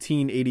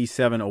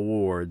 1987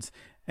 awards.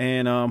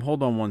 And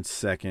hold on one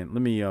second.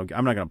 Let me. I'm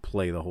not gonna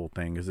play the whole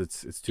thing because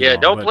it's too. Yeah,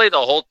 long, don't play the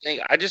whole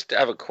thing. I just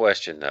have a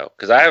question though,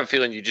 because I have a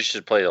feeling you just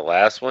should play the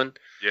last one.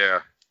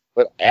 Yeah.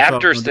 But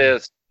Apter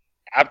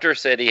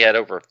said he had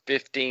over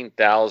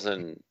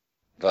 15,000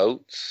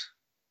 votes.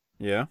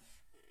 Yeah.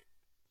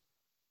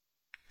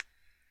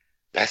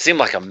 That seemed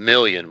like 1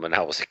 million when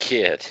I was a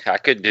kid. I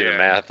couldn't do the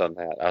math on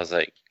that. I was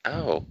like,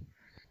 oh.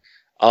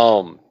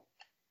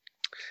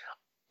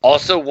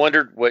 Also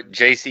wondered what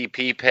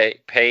JCP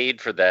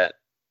paid for that,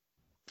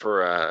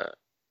 for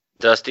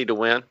Dusty to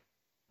win.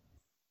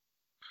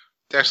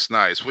 That's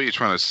nice. What are you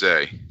trying to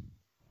say?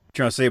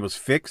 Trying to say it was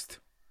fixed?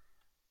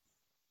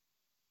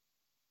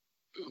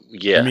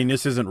 Yeah. I mean,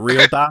 this isn't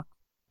real, Doc?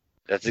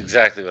 That's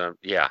exactly what I'm.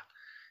 Yeah.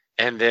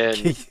 And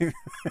then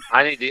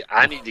I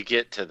need to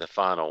get to the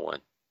final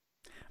one.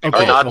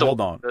 Okay, so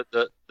hold on.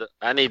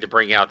 I need to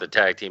bring out the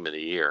tag team of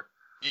the year.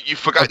 You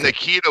forgot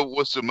Nikita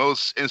was the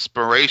most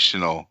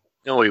inspirational.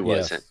 No, he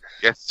wasn't.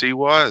 Yes, he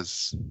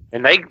was.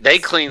 And they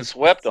clean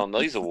swept on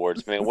these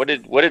awards, man. What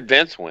did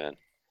Vince win?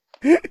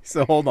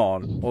 So hold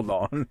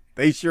on.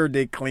 They sure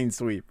did clean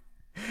sweep.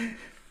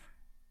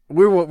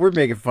 We're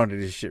making fun of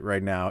this shit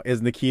right now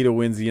as Nikita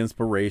wins the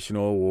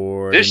inspirational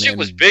award. This shit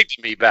was big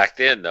to me back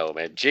then, though,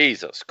 man.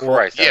 Jesus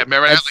Christ. Yeah,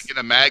 remember that, like in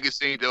a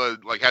magazine, they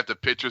would like have the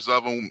pictures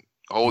of him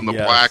holding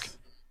the plaque.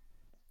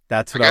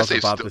 That's what I was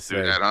about to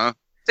say. That, huh?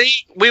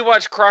 See, we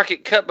watched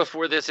Crockett Cut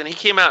before this, and he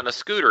came out in a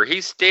scooter.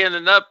 He's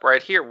standing up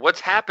right here. What's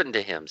happened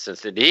to him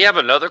since then? Did he have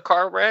another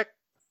car wreck?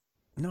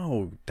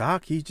 No,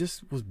 Doc, he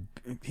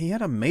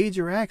had a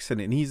major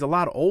accident, and he's a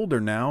lot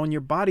older now, and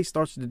your body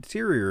starts to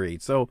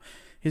deteriorate. So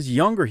he's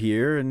younger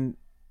here, and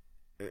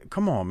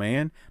come on,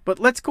 man. But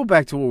let's go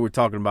back to what we're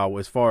talking about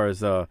as far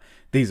as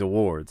these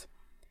awards.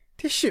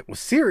 This shit was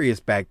serious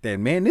back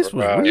then, man. This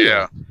was real.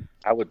 Yeah.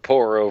 I would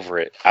pour over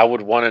it. I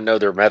would want to know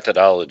their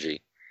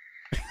methodology.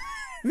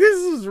 This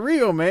is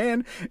real,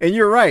 man. And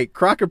you're right.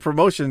 Crockett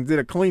Promotions did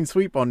a clean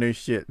sweep on this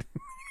shit.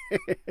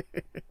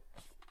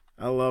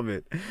 I love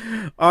it.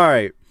 All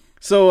right.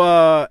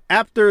 So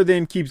Apter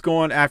then keeps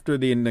going after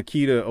the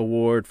Nikita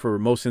Award for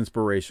most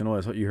inspirational.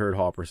 That's what you heard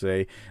Harper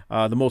say.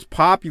 The most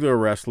popular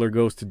wrestler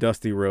goes to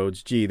Dusty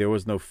Rhodes. Gee, there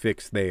was no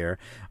fix there.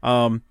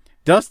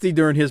 Dusty,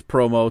 during his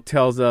promo,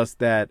 tells us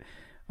that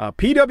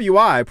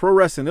PWI, Pro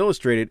Wrestling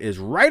Illustrated, is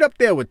right up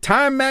there with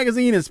Time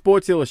Magazine and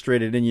Sports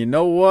Illustrated. And you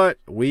know what?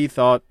 We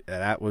thought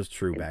that was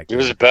true back then.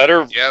 It was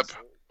better. Yep.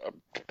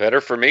 Better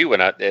for me when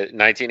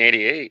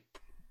 1988.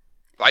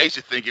 I used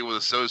to think it was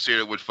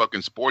associated with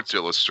fucking Sports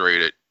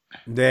Illustrated.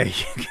 There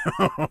you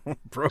go.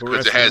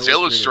 Because it has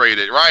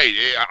Illustrated, right?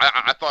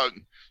 I thought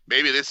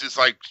maybe this is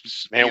like.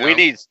 Man, we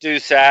need Stu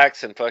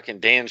Sachs and fucking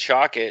Dan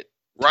Shockett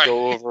right. to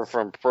go over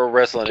from Pro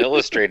Wrestling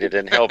Illustrated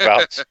and help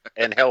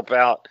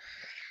out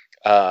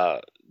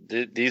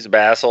these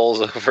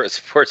assholes over at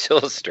Sports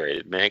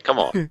Illustrated. Man, come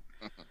on.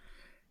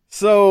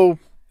 So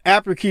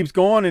Apper keeps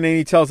going, and then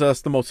he tells us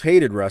the most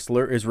hated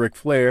wrestler is Ric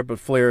Flair, but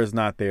Flair is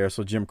not there,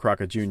 so Jim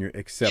Crockett Jr.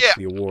 accepts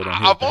the award on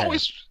his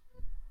behalf.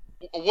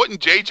 Wouldn't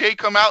JJ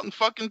come out and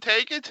fucking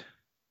take it?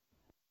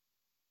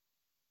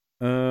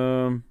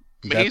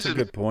 That's a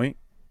good point.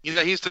 You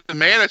know, he's the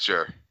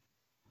manager.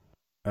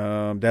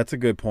 That's a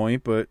good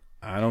point, but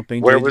I don't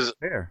think where JJ's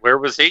there. Where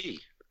was he?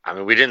 I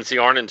mean, we didn't see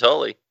Arn and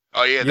Tully.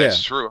 Oh yeah,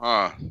 that's true,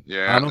 huh?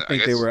 Yeah, I don't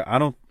think they were. I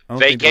don't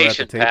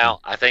vacation, think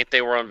pal. I think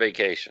they were on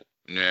vacation.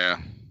 Yeah.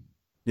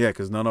 Yeah,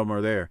 because none of them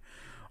are there.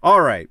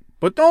 All right,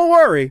 but don't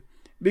worry,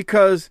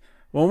 because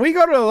when we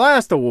go to the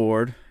last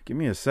award, give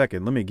me a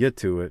second. Let me get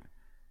to it.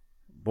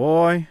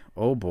 Boy,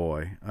 oh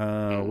boy,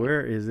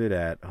 where is it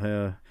at?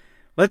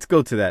 Let's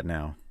go to that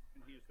now.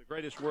 He's the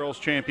greatest world's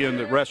champion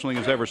that wrestling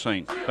has ever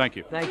seen. Thank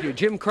you. Thank you.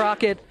 Jim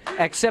Crockett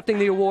accepting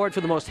the award for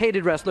the most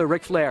hated wrestler,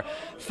 Ric Flair.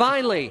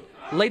 Finally,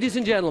 ladies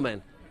and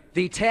gentlemen,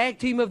 the tag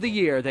team of the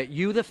year that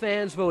you, the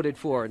fans, voted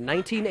for,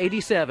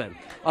 1987.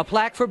 A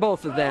plaque for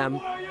both of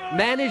them,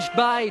 managed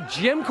by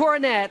Jim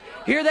Cornette.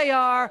 Here they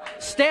are,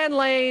 Stan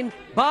Lane,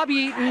 Bob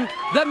Eaton,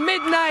 the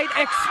Midnight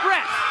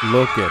Express.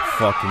 Look at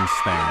fucking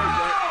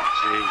Stan.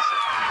 Jesus.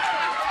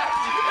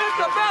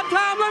 It's about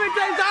time. Let me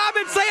tell you, I've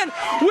been saying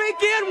week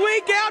in,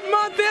 week out,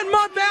 month in,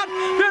 month out,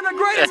 they're the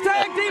greatest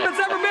tag team that's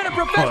ever been a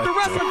professional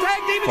wrestling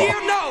tag team of the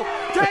year. No,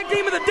 tag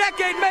team of the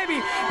decade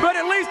maybe, but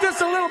at least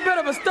it's a little bit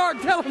of a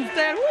start. Tell them,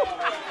 Stan. Woo.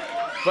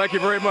 Thank you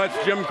very much,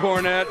 Jim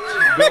Cornette,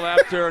 Bill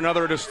Apter,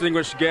 another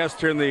distinguished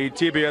guest here in the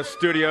TBS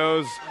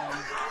studios.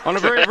 On a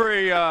very,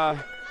 very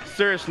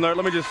serious note,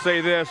 let me just say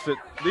this, that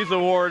these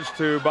awards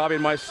to Bobby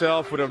and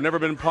myself would have never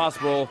been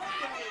possible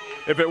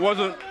if it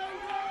wasn't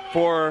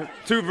for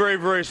two very,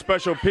 very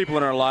special people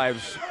in our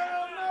lives.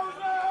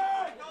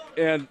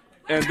 And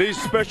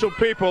these special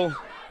people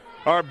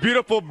are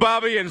beautiful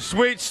Bobby and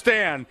sweet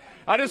Stan.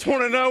 I just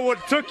want to know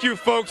what took you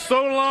folks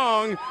so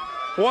long,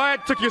 why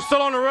it took you so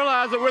long to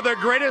realize that we're the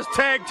greatest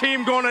tag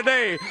team going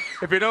today.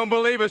 If you don't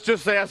believe us,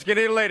 just ask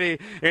any lady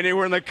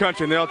anywhere in the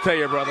country and they'll tell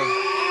you, brother. And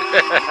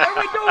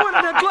we don't want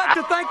to neglect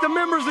to thank the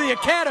members of the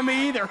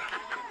Academy either.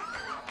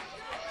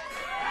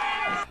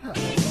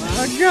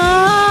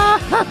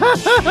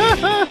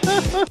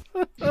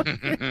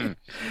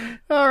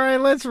 All right,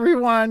 let's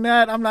rewind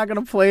that. I'm not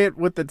going to play it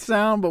with the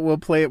sound, but we'll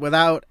play it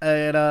without.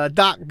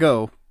 Doc,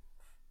 go.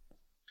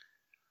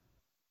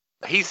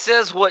 He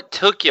says, what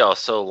took y'all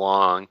so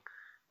long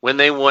when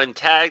they won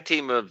Tag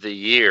Team of the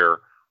Year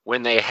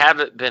when they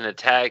haven't been a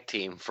tag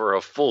team for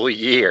a full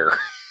year?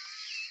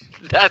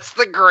 That's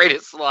the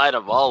greatest line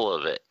of all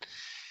of it.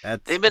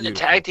 They've been a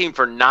tag team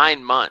for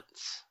 9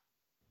 months.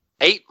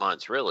 8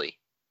 months, really.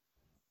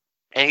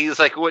 And he's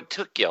like, what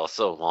took y'all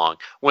so long?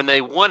 When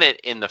they won it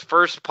in the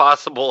first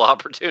possible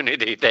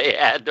opportunity, they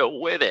had to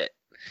win it.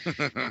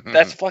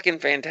 That's fucking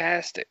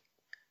fantastic.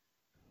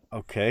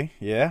 Okay,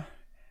 yeah.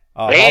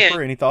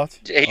 Harper, any thoughts?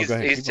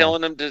 He's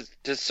telling them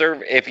to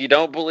serve. If you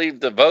don't believe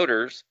the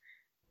voters,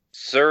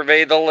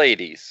 survey the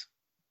ladies.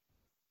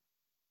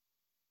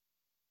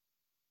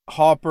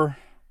 Harper,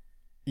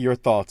 your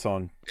thoughts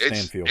on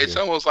Stanfield? It's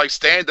almost like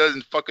Stan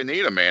doesn't fucking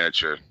need a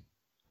manager.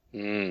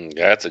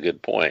 That's a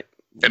good point.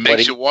 It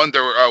makes you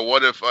wonder,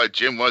 what if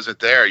Jim wasn't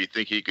there? You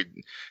think he could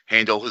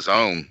handle his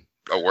own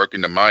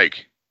working the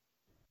mic?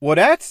 Well,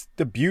 that's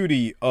the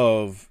beauty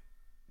of,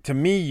 to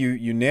me,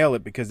 you nail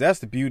it, because that's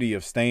the beauty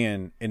of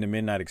Stan in the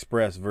Midnight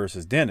Express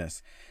versus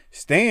Dennis.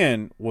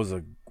 Stan was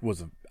a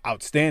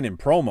outstanding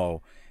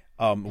promo.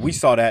 We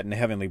saw that in the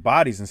Heavenly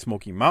Bodies and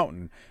Smoky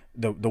Mountain.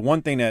 The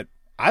one thing that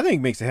I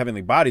think makes the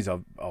Heavenly Bodies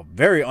a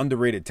very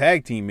underrated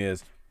tag team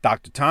is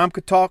Dr. Tom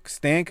could talk,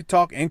 Stan could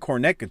talk, and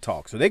Cornette could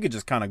talk. So they could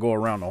just kind of go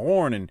around the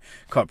horn and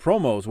cut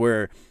promos,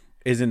 where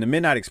is in the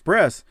Midnight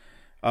Express,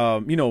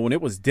 when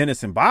it was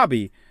Dennis and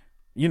Bobby,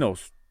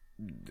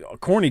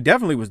 Corny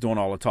definitely was doing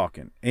all the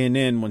talking. And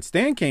then when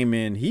Stan came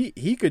in,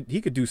 he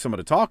could do some of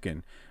the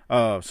talking.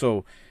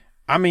 So,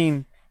 I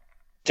mean,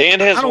 Stan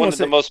has one of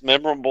the most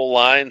memorable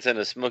lines in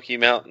a Smoky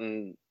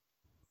Mountain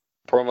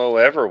promo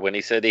ever when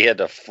he said he had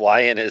to fly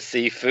in his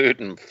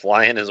seafood and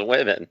fly in his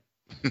women.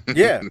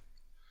 Yeah.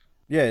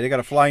 Yeah, they got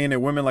to fly in their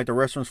women like the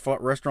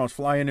restaurants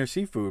fly in their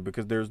seafood,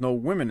 because there's no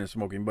women in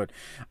smoking. But,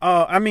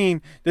 I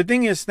mean, the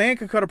thing is, Stan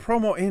could cut a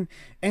promo,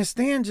 and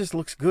Stan just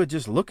looks good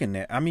just looking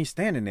there. I mean,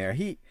 standing there.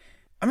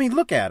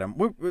 Look at him.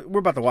 We're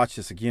about to watch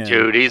this again.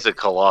 Dude, he's a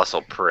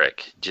colossal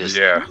prick. Just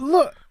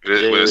look.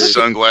 With his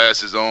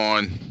sunglasses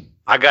on.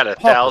 I got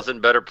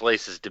 1,000 better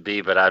places to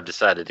be, but I've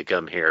decided to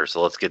come here,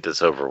 so let's get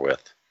this over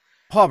with.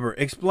 Harper,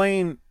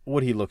 explain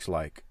what he looks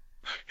like.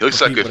 He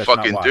looks like a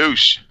fucking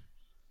douche.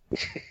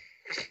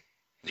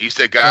 He's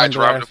that guy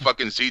driving the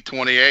fucking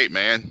Z28,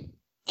 man.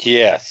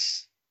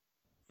 Yes.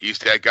 He's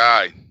that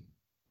guy.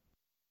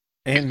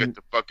 And he's got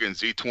the fucking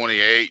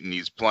Z28, and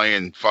he's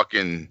playing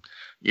fucking,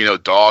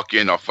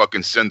 Dawkins or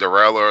fucking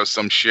Cinderella or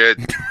some shit.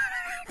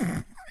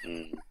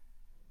 He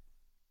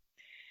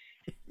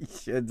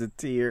sheds a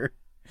tear.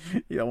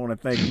 You don't want to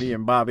thank me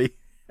and Bobby.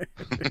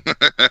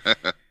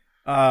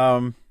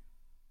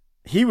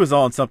 He was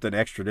on something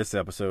extra this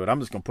episode. I'm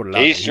just gonna put it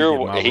out. He sure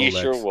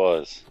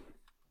was.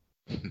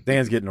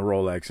 Dan's getting a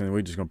Rolex, and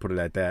we're just gonna put it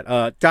at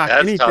that. Doc,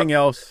 anything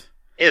else?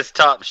 It's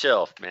top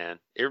shelf, man.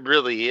 It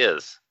really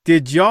is.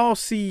 Did y'all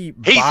see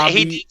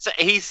Bobby?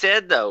 He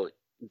said though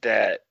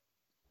that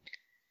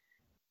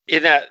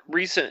in that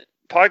recent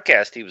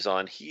podcast he was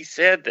on, he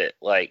said that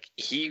like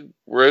he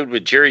rode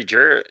with Jerry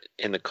Jarrett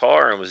in the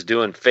car and was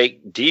doing fake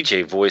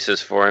DJ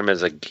voices for him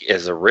as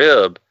a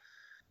rib.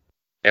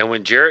 And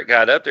when Jarrett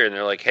got up there and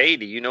they're like, "Hey,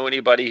 do you know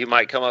anybody who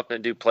might come up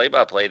and do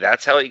play-by-play?"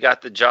 That's how he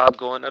got the job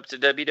going up to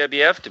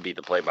WWF to be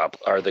the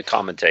or the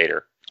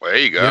commentator. Well, there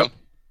you go. Yep.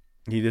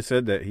 He just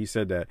said that. He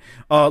said that.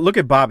 Look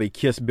at Bobby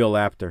kiss Bill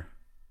Apter.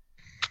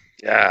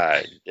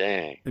 God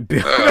dang.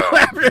 Bill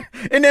Apter.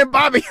 And then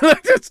Bobby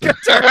looked at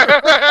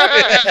guitar.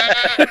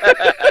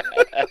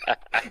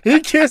 He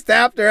kissed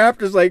Apter.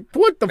 Apter's like,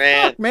 "What the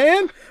fuck,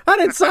 man? I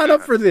didn't sign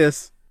up for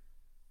this."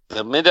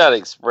 The Midnight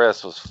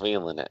Express was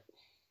feeling it.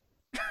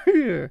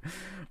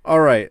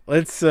 All right,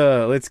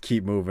 let's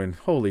keep moving.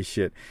 Holy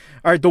shit.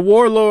 All right, the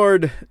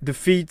Warlord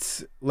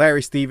defeats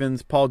Larry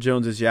Stevens. Paul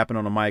Jones is yapping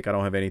on the mic. I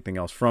don't have anything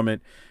else from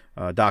it.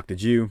 Doc,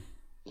 did you?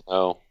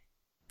 No.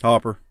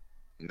 Harper?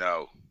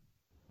 No.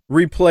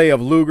 Replay of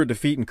Luger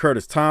defeating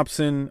Curtis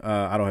Thompson.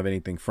 I don't have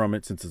anything from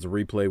it. Since it's a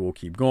replay, we'll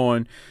keep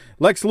going.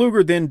 Lex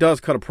Luger then does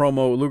cut a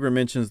promo. Luger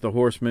mentions the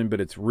Horsemen, but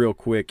it's real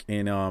quick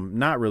and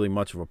not really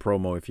much of a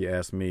promo if you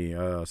ask me.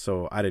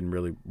 So I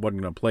wasn't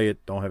going to play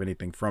it. Don't have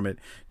anything from it.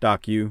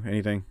 Doc, you?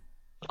 Anything?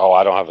 Oh,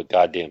 I don't have a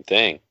goddamn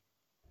thing.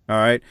 All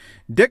right.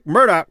 Dick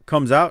Murdoch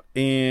comes out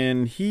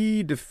and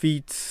he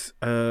defeats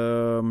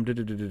who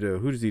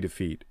does he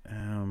defeat?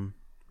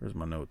 Where's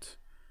my notes?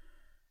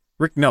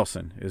 Rick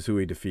Nelson is who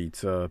he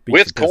defeats.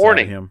 With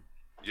Cornette.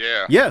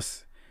 Yeah.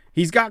 Yes.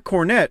 He's got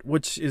Cornette,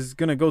 which is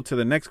going to go to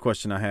the next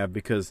question I have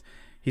because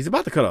he's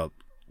about to cut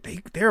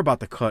they're about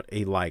to cut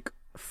a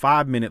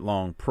 5-minute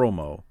long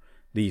promo,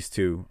 these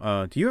two.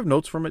 Do you have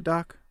notes from it,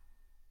 Doc?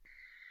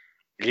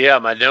 Yeah,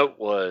 my note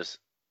was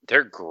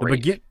they're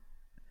great.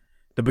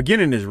 The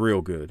beginning is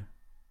real good.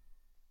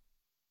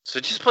 So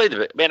just play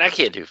man, I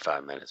can't do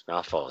 5 minutes, man.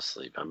 I'll fall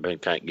asleep. I'm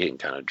getting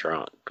kind of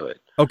drunk, but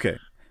okay.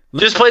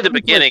 Just play the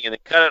beginning and then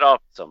cut it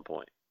off at some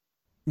point.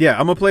 Yeah,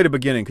 I'm going to play the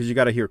beginning because you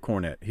got to hear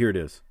Cornette. Here it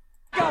is.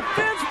 Got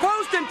fence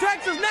post in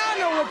Texas. Now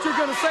I know what you're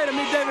going to say to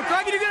me, David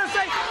Crockett. You're going to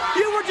say,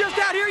 you were just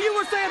out here, you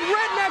were saying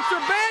rednecks are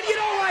bad. You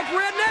don't like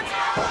rednecks?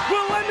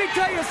 Well, let me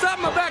tell you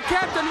something about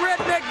Captain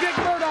Redneck Dick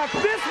Murdoch.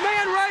 This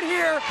man right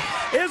here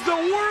is the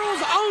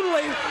world's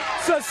only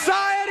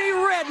society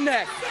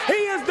redneck.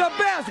 He is the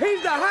best.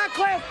 He's the high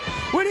class.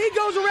 When he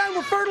goes around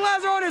with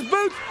fertilizer on his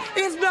boots,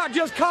 it's not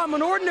just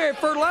common, ordinary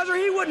fertilizer.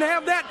 He wouldn't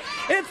have that.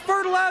 It's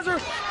fertilizer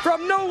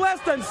from no less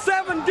than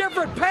 7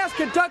 different past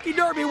Kentucky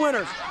Derby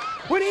winners.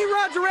 When he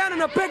rides around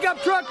in a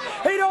pickup truck,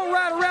 he don't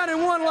ride around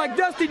in one like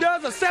Dusty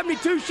does, a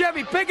 72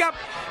 Chevy pickup.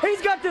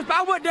 He's got this,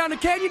 I went down to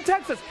Canyon,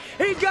 Texas.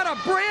 He's got a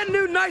brand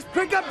new nice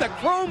pickup that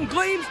chrome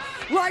gleams,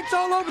 lights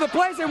all over the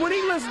place. And when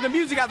he listens to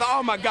music, I thought,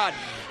 oh my God,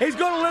 he's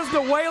going to listen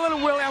to Waylon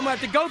and Willie. I'm going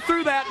to have to go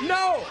through that.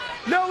 No,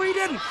 he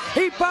didn't.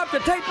 He popped a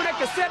tape on that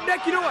cassette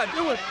deck. You know what?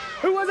 Who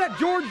was that?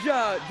 George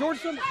Jones.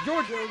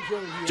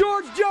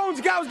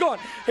 Guy was going,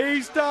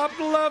 he stopped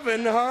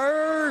loving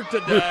her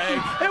today.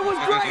 It was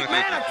great,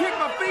 man. I kicked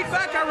my feet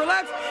back. I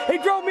relaxed. He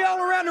drove me all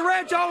around the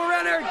ranch, all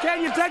around there in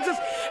Canyon, Texas.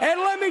 And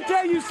let me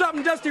tell you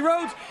something, Dusty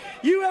Rhodes.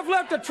 You have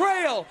left a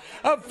trail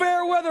of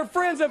fair-weather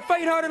friends and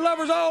faint-hearted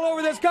lovers all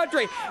over this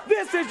country.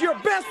 This is your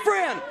best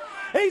friend.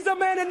 He's a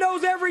man that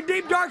knows every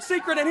deep, dark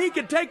secret, and he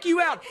can take you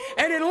out.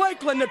 And in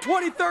Lakeland, the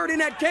 23rd in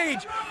that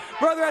cage,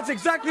 brother, that's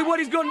exactly what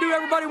he's going to do.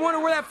 Everybody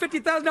wondering where that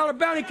 $50,000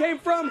 bounty came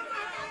from?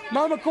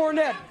 Mama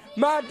Cornette,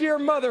 my dear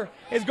mother,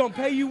 is going to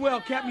pay you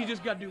well, Captain. You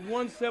just got to do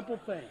one simple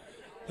thing.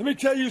 Let me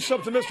tell you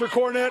something, Mr.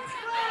 Cornette.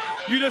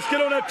 You just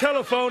get on that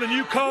telephone and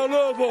you call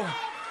Louisville,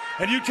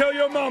 and you tell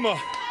your mama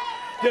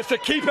just to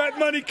keep that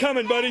money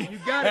coming, buddy. You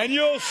got it. And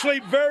you'll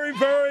sleep very,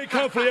 very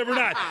comfortably every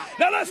night.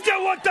 Now, let's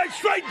get one thing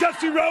straight,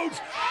 Dusty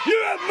Rhodes.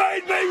 You have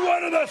made me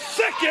one of the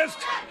sickest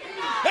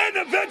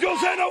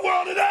individuals in the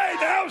world today.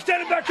 Now, I'm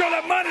standing back there on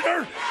that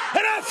monitor,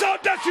 and I saw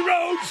Dusty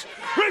Rhodes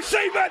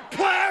receive that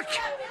plaque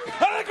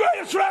of the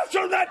greatest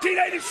wrestler of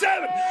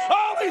 1987.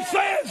 All these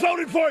fans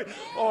voted for you.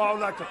 Oh, I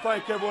would like to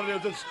thank everyone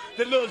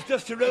that loves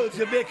Dusty Rhodes,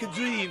 the American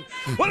dream.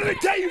 Well, let me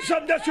tell you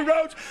something, Dusty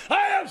Rhodes.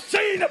 I have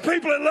seen the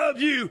people that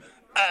love you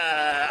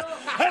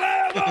And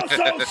I have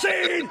also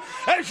seen,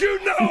 as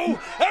you know,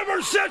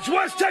 ever since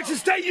West Texas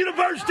State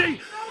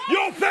University,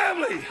 your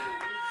family.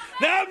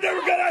 Now, I've never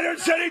got out here and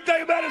said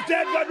anything about his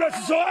dad, God rest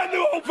his soul. I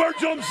knew old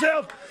Virgil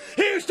himself.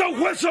 He used to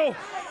whistle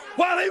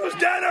while he was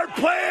down there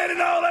playing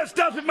and all that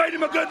stuff. It made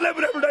him a good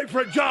living every day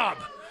for a job.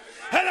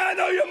 And I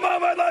know your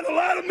mama had like a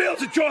lot of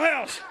meals at your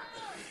house.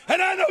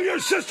 And I know your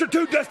sister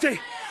too, Dusty.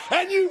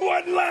 And you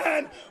wasn't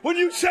lying when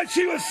you said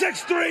she was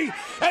 6'3"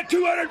 and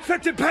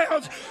 250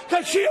 pounds,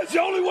 because she is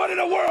the only one in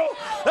the world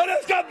that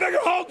has got bigger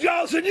hog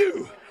jaws than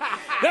you.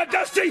 Now,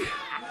 Dusty.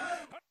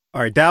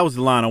 All right, that was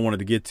the line I wanted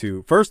to get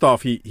to. First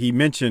off, he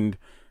mentioned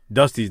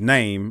Dusty's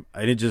name,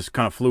 and it just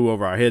kind of flew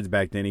over our heads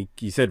back then.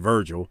 He said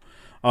Virgil.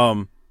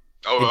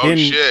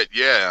 Shit,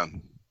 yeah.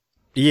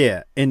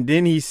 Yeah, and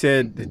then he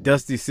said that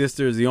Dusty's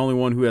sister is the only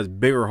one who has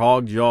bigger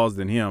hog jaws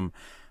than him.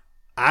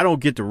 I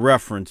don't get the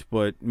reference,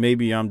 but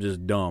maybe I'm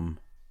just dumb.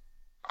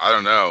 I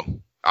don't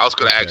know. I was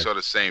going to ask her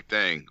the same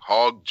thing.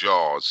 Hog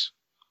jaws.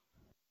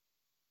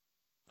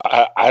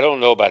 I don't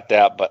know about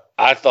that, but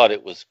I thought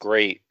it was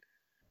great.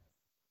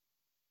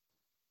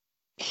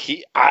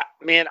 I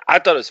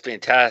thought it was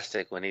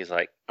fantastic when he's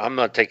like, I'm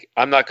not going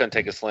to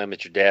take a slam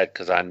at your dad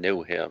because I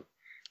knew him.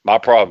 My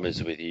problem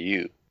is with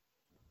you.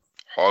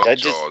 Hog that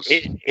jaws.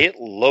 It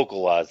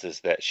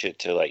localizes that shit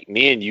to like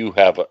me and you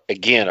have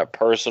a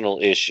personal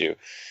issue.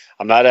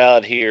 I'm not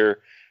out here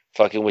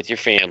fucking with your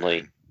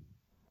family.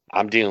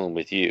 I'm dealing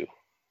with you.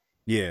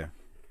 Yeah.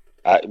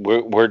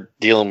 We're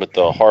dealing with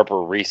the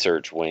Harper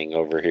research wing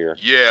over here.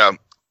 Yeah.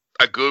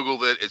 I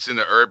Googled it. It's in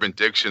the Urban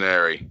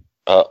Dictionary.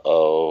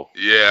 Uh-oh.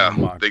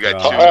 Yeah. They got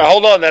two. All right,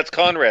 hold on. That's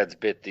Conrad's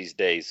bit these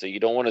days, so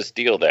you don't want to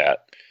steal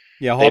that.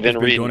 Yeah, Harper's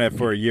been doing that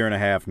for a year and a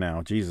half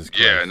now. Jesus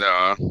Christ. Yeah,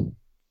 no.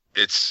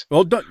 It's...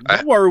 Well, don't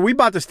worry. We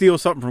about to steal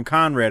something from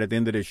Conrad at the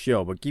end of this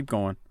show, but keep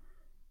going.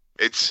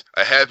 It's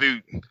a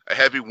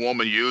heavy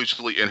woman,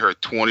 usually in her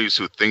 20s,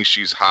 who thinks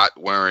she's hot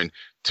wearing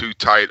too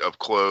tight of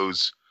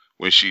clothes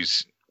when she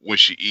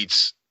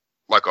eats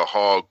like a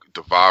hog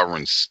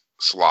devouring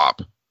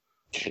slop.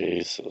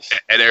 Jesus.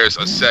 And there's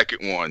a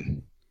second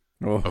one.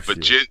 Oh,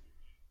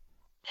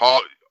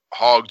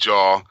 hog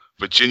jaw,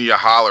 Virginia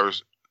holler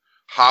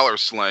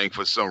slang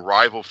for some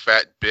rival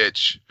fat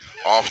bitch,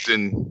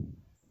 often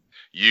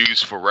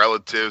used for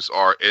relatives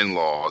or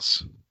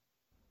in-laws.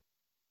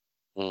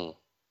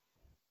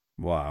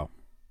 Wow.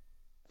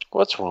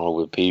 What's wrong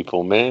with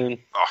people, man?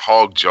 A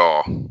hog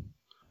jaw.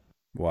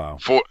 Wow.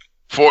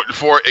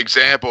 For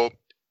example,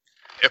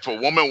 if a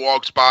woman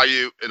walks by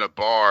you in a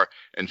bar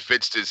and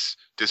fits this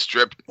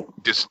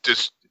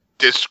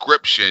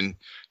description,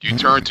 you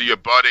turn to your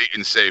buddy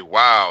and say,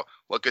 "Wow,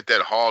 look at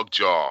that hog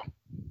jaw."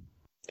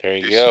 There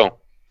you go.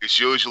 This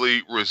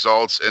usually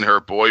results in her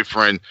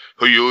boyfriend,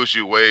 who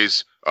usually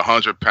weighs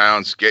 100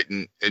 pounds,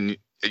 getting in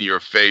your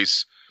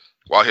face,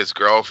 while his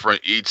girlfriend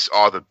eats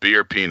all the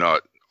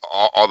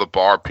all the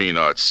bar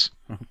peanuts.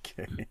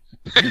 Okay.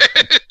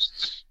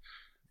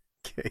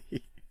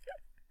 Okay.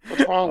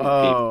 What's wrong with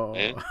people,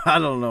 man? I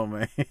don't know,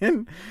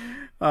 man.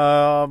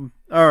 All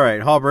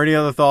right, Harper, any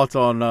other thoughts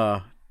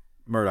on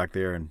Murdoch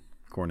there and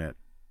Cornette?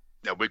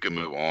 Yeah, we can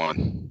move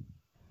on.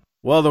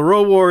 Well, the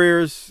Road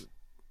Warriors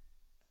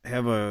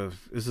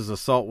this is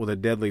assault with a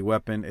deadly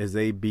weapon as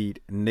they beat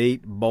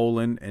Nate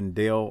Bolin and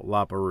Dale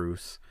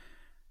LaPerouse.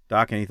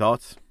 Doc, any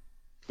thoughts?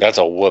 That's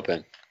a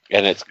whooping,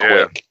 and it's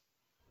quick.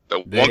 The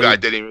one guy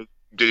didn't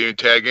even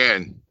tag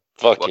in.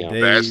 Fuck him,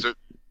 bastard.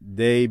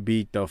 They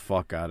beat the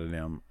fuck out of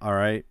them. All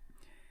right.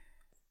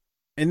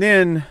 And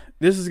then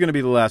this is going to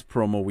be the last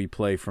promo we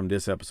play from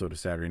this episode of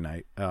Saturday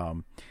Night.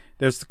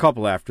 There's a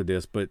couple after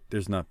this, but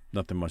there's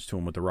nothing much to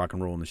them with the Rock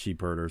and Roll and the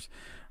Sheep Herders.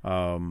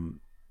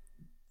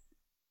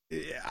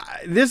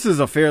 This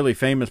is a fairly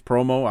famous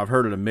promo. I've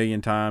heard it a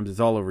million times. It's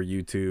all over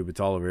YouTube. It's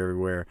all over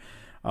everywhere.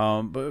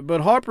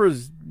 But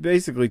Harper's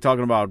basically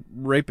talking about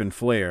raping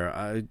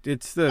Flair.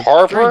 It's the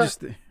Harper.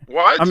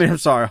 What? I mean, I'm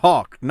sorry,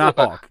 Hawk, not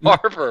Hawk.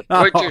 Harper,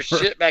 put your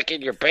shit back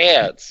in your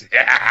pants.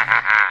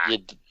 You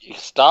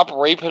stop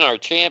raping our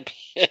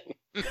champion.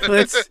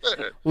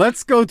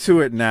 Let's go to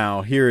it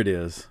now. Here it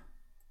is.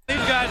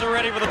 These guys are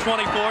ready for the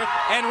 24th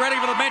and ready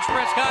for the bench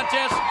press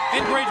contest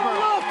in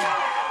Greensboro.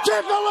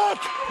 Take a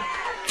look!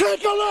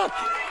 Take a look!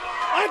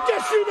 I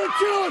just seen the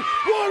killing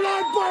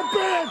Warlord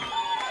Barbarian.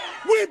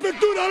 We've been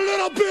doing a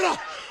little bit of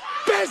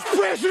bench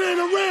pressing in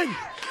the ring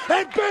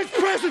and bench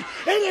pressing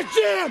in the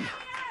gym.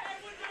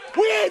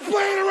 We ain't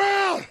playing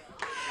around.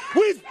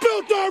 We've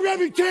built our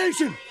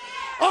reputation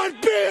on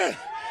being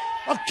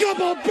a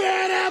couple of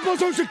bad apples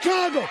from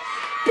Chicago,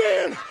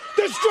 being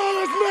the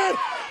strongest men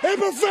in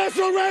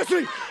professional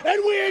wrestling,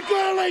 and we ain't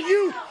gonna let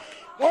you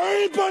or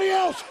anybody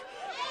else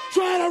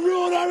try to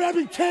ruin our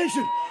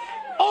reputation.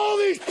 All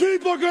these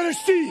people are gonna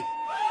see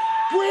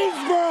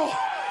Greensboro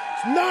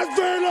is not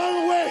very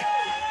long away.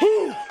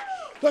 Who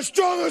the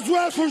strongest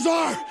wrestlers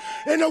are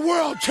in the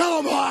world?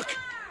 Tell them, Hawk.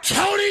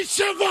 Tony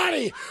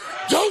Schiavone,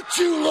 don't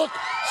you look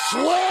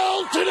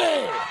swell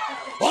today?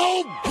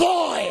 Oh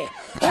boy!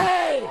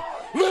 Hey,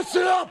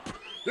 listen up.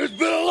 There's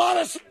been a lot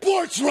of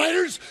sports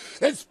writers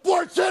and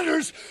sports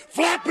editors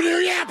flapping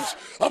their yaps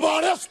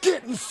about us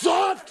getting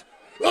soft?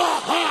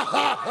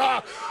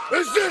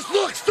 Does this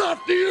look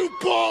soft to you,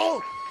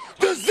 Paul?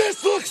 Does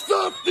this look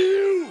soft to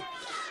you?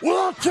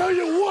 Well, I'll tell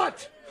you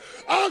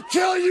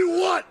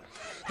what.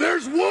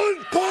 There's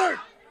one part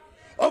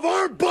of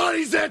our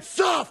bodies that's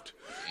soft,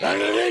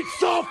 and it ain't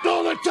soft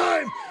all the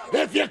time,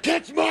 if you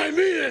catch my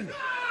meaning.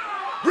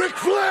 Ric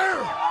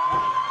Flair!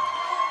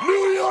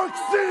 New York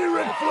City,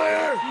 Ric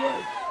Flair!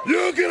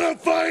 You're gonna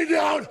find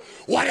out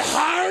what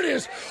hard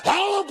is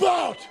all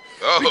about!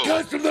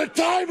 Because from the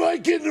time I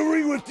get in the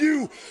ring with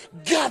you,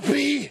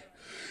 Guppy,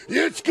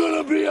 it's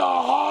gonna be a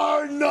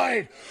hard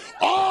night,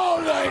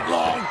 all night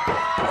long,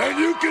 and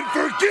you can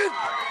forget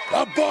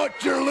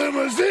about your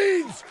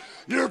limousines,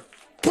 your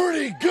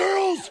pretty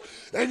girls,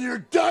 and your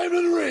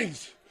diamond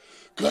rings.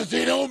 Cause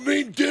they don't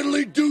mean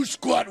diddly do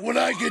squat when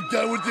I get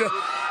done with you.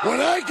 When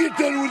I get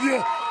done with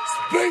you,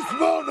 Space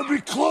Mountain will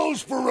be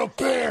closed for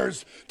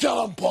repairs.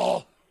 Tell them,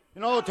 Paul.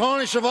 You know,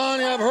 Tony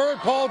Schiavone, I've heard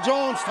Paul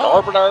Jones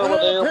talk.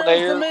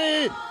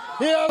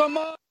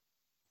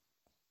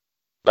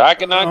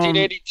 Back in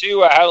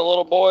 1982, I had a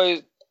little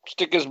boy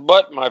stick his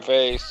butt in my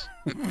face.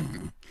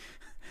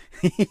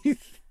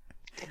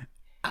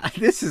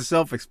 This is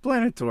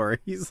self-explanatory.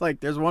 He's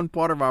like, there's one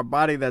part of our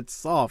body that's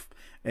soft,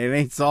 and it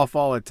ain't soft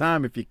all the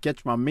time, if you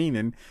catch my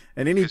meaning.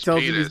 And then he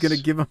tells him he's going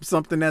to give him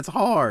something that's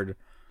hard.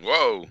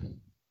 Whoa.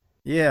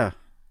 Yeah.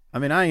 I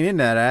mean, I ain't in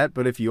that,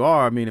 but if you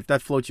are, I mean, if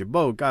that floats your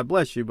boat, God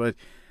bless you. But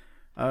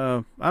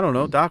I don't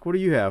know. Doc, what do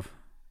you have?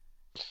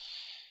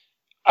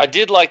 I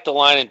did like the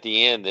line at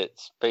the end that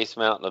Space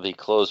Mountain will be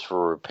closed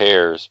for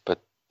repairs,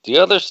 but the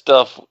other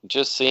stuff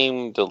just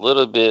seemed a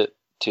little bit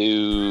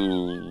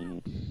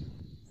too...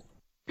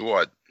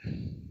 What?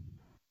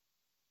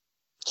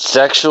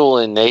 Sexual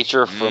in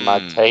nature for my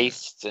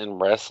tastes in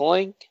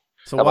wrestling.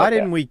 So why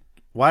didn't we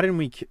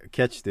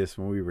catch this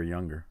when we were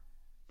younger?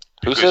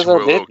 Who because says I we're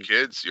did? little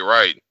kids. You're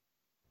right.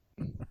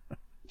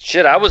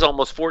 Shit, I was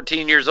almost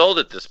 14 years old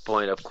at this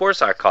point. Of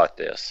course I caught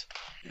this.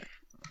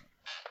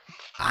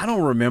 I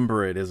don't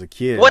remember it as a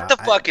kid. What the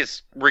fuck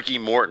is Ricky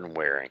Morton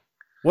wearing?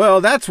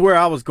 Well, that's where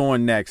I was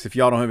going next. If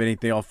y'all don't have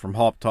anything else from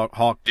Hawk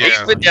Talk. He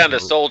went down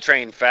to Soul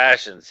Train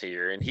Fashions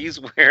here, and he's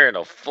wearing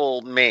a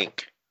full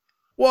mink.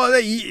 Well,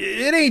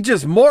 it ain't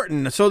just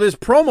Morton. So there's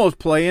promos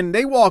playing.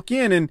 They walk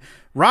in, and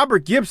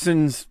Robert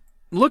Gibson's,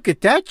 look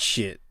at that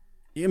shit.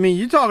 I mean,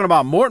 you're talking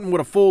about Morton with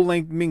a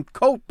full-length mink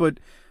coat, but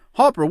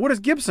Harper, what does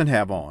Gibson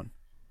have on?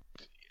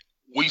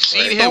 We've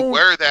seen him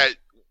wear that.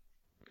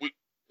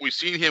 We've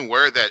seen him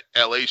wear that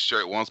LA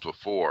shirt once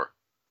before.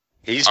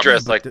 He's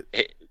dressed like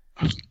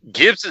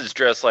Gibson's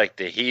dressed like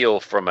the heel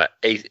from a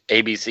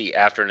ABC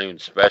afternoon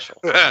special.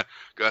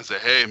 Guy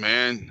said, "Hey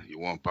man, you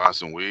want to buy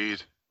some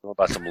weed? You want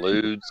to buy some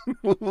lewds?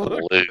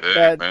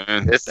 Hey,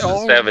 man. This is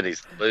the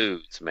 70s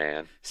lewds,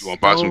 man. You want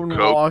to buy some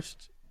coke?"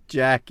 Washed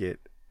jacket.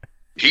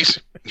 He's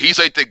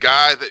like the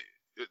guy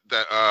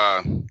that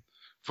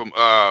from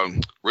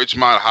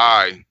Ridgemont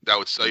High that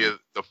would sell you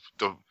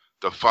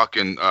the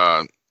fucking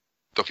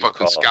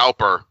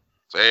scalper.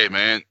 Say, hey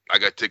man, I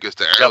got tickets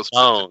to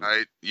Aerosmith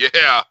tonight.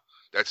 Yeah,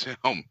 that's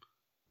him.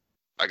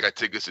 I got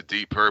tickets to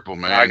Deep Purple,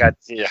 man. I got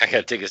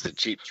tickets to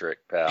Cheap Trick,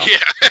 pal.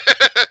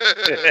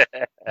 Yeah.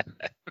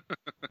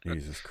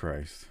 Jesus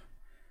Christ.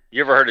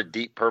 You ever heard a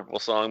Deep Purple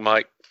song,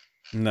 Mike?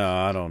 No,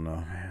 I don't know,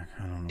 man.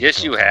 I don't know.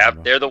 Yes, you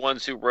have. They're the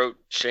ones who wrote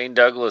Shane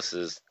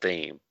Douglas's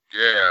theme.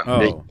 Yeah.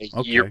 Oh,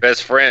 okay. Your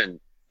best friend,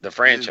 the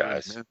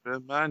franchise.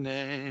 My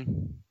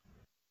name.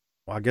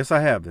 Well, I guess I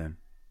have then.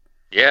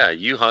 Yeah,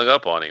 you hung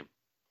up on him.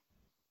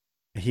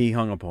 He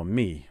hung up on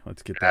me.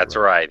 Let's get that That's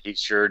right. He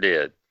sure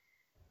did.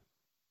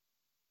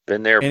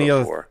 Been there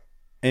before.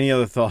 Any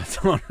other thoughts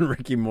on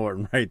Ricky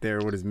Morton right there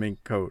with his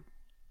mink coat?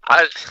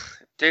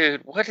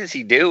 Dude, what is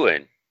he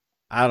doing?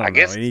 I don't know. I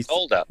guess it's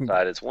cold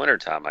outside. It's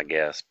wintertime, I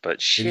guess.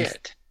 But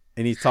shit.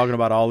 And he's talking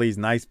about all these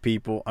nice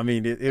people. I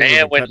mean, it was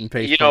a cut and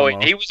paste.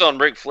 When he was on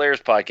Ric Flair's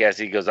podcast,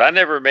 he goes, "I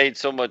never made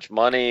so much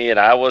money, and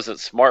I wasn't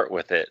smart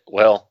with it."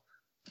 Well,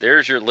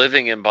 there's your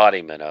living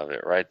embodiment of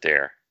it right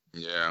there.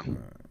 Yeah.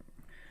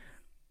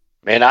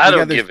 Man, I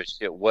don't give a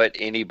shit what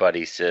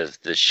anybody says.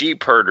 The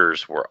sheep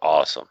herders were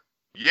awesome.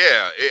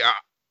 Yeah,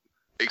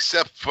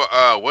 except for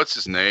what's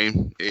his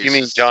name? You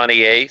mean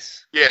Johnny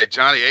Ace? Yeah,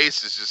 Johnny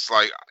Ace is just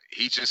like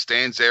he just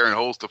stands there and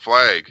holds the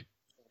flag.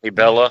 Hey,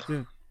 Bella.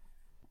 Yeah.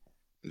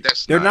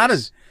 They're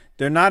nice.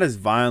 They're not as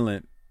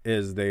violent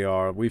as they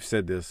are. We've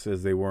said this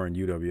as they were in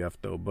UWF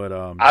though. But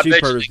I bet you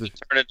they could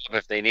turn it up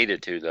if they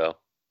needed to though.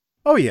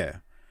 Oh yeah,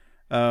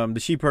 the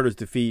sheep herders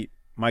defeat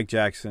Mike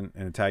Jackson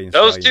and Italian.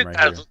 Those two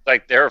guys look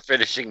like their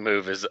finishing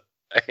move is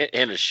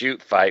in a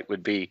shoot fight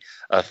would be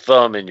a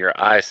thumb in your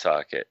eye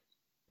socket.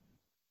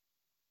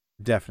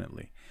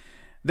 Definitely,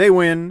 they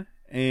win.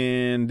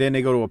 And then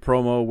they go to a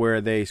promo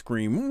where they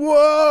scream,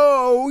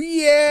 "Whoa,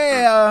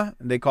 yeah!"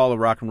 And they call the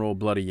Rock and Roll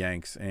Bloody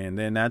Yanks, and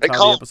then that's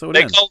how the episode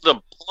ends. They called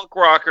them punk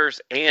rockers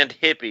and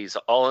hippies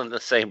all in the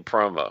same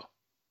promo.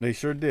 They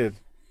sure did.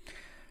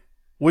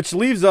 Which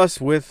leaves us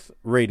with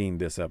rating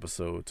this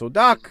episode. So,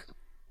 Doc,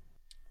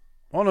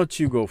 Why don't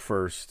you go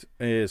first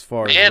as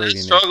far as Man, I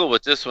rating struggle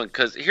with this one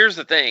because here's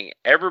the thing.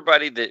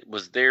 Everybody that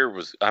was there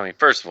was, I mean,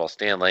 first of all,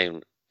 Stan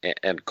Lane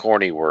and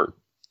Corny were,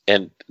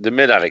 and the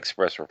Midnight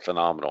Express were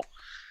phenomenal.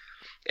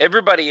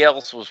 Everybody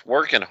else was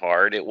working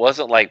hard. It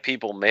wasn't like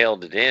people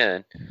mailed it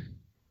in.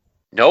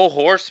 No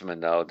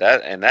Horseman, though.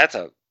 That's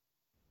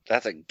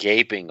a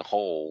gaping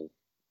hole,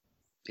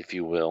 if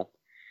you will.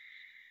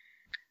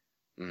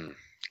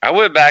 I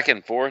went back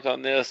and forth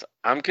on this.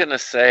 I'm going to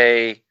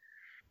say,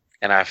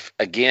 and I,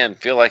 again,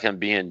 feel like I'm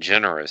being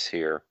generous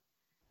here,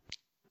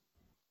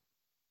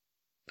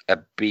 a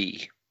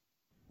B.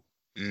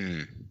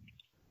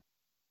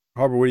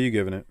 Harper, what are you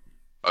giving it?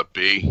 A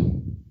B.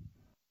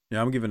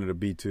 Yeah, I'm giving it a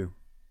B, too.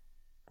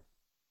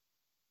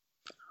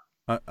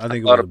 I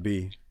think it was a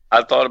B.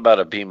 I thought about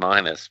a B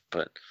minus,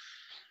 but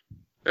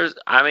it was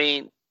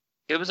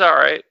all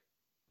right.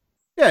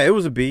 Yeah, it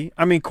was a B.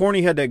 I mean,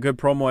 Corny had that good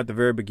promo at the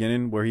very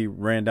beginning where he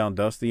ran down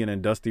Dusty, and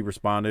then Dusty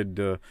responded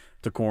to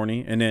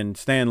Corny, and then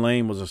Stan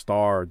Lane was a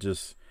star.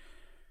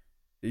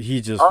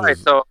 All right,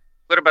 so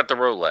what about the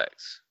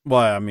Rolex?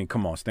 Well, I mean,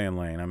 come on, Stan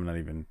Lane. I'm not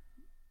even.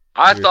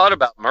 I thought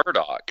about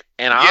Murdoch,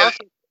 and I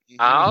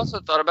also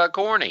thought about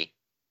Corny.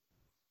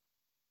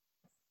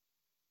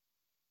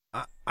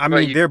 I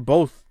mean, they're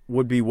both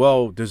would be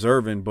well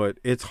deserving, but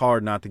it's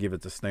hard not to give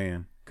it to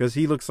Stan because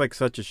he looks like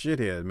such a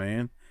shithead,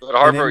 man. But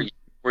Harper,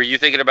 were you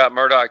thinking about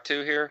Murdoch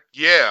too here?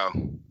 Yeah.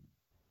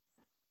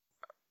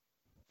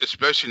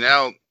 Especially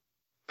now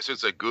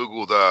since I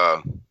Googled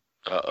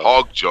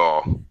hog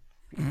jaw.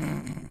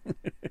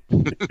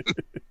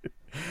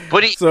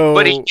 But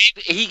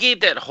he gave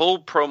that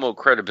whole promo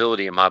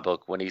credibility in my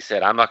book when he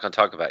said, "I'm not going to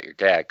talk about your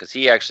dad," because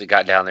he actually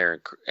got down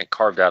there and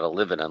carved out a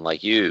living,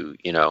 unlike you.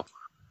 You know,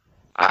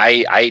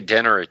 I ate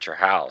dinner at your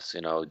house.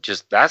 You know,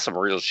 just that's some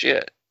real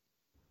shit.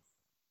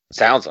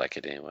 Sounds like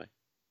it anyway.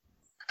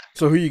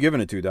 So who are you giving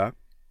it to, Doc?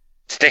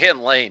 Stan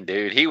Lane,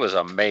 dude, he was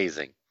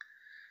amazing.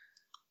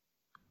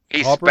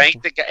 He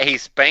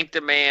spanked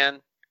the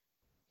man.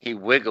 He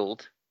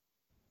wiggled,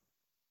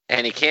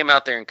 and he came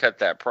out there and cut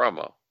that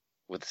promo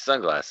with the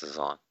sunglasses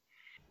on.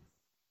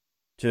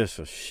 Just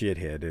a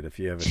shithead, dude. If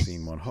you ever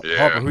seen one,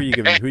 Harper, who you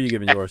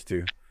giving yours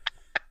to?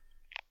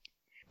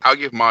 I'll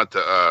give mine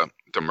to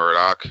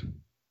Murdoch.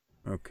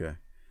 Okay,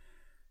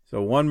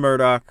 so 1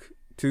 Murdoch,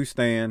 2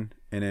 Stan,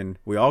 and then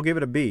we all give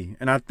it a B,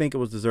 and I think it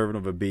was deserving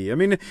of a B. I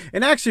mean,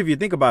 and actually, if you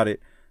think about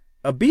it,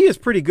 a B is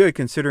pretty good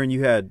considering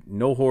you had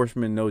no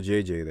Horseman, no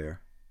JJ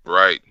there.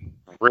 Right.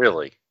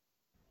 Really?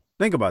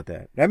 Think about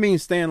that. That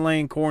means Stan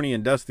Lane, Corny,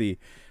 and Dusty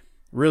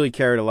really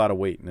carried a lot of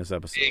weight in this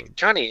episode.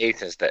 Johnny Ace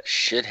has that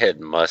shithead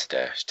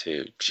mustache,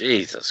 too.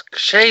 Jesus.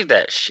 Shave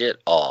that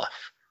shit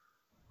off.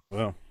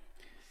 Well,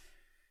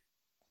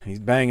 he's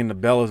banging the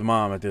Bella's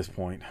mom at this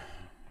point.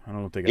 I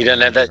don't think he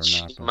doesn't have that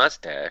shit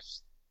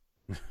mustache.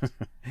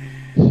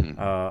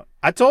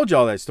 I told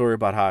y'all that story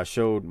about how I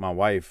showed my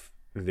wife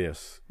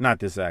this, not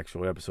this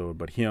actual episode,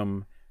 but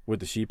him with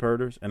the sheep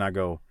herders, and I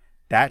go,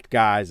 that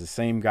guy's the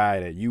same guy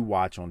that you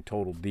watch on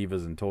Total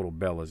Divas and Total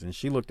Bellas. And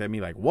she looked at me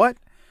like, what?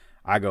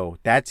 I go,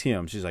 that's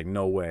him. She's like,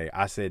 no way.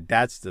 I said,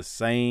 that's the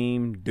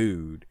same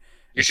dude.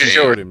 You should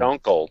show her Stone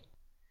Cold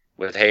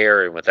with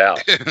hair and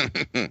without.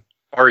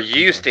 Or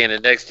you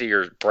standing next to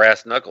your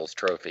brass knuckles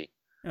trophy.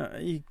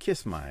 You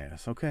kiss my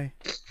ass, okay?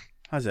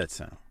 How's that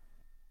sound?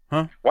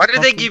 Huh? Why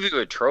did they give you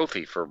a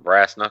trophy for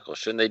brass knuckles?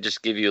 Shouldn't they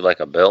just give you like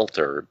a belt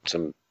or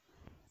some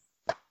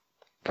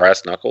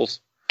brass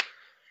knuckles?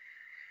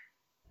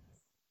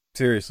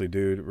 Seriously,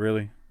 dude,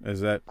 really?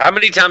 Is that? How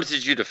many times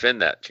did you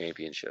defend that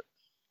championship?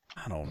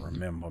 I don't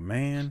remember,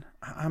 man.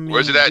 I mean,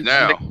 where's it at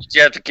now? Did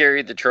you have to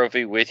carry the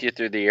trophy with you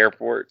through the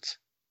airports?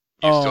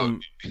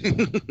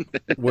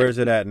 Where's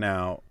it at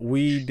now?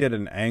 We did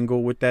an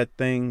angle with that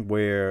thing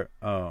where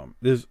I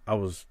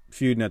was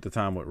feuding at the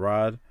time with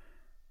Rod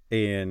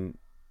and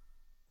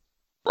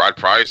Rod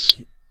Price.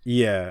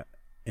 Yeah,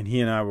 and he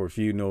and I were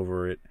feuding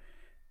over it,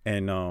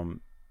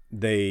 and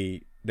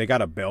they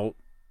got a belt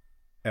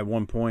at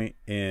one point,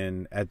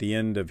 and at the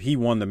end of he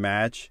won the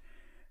match,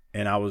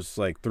 and I was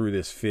like through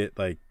this fit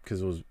like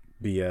because it was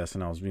BS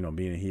and I was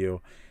being a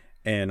heel,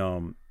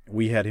 and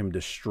we had him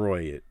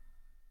destroy it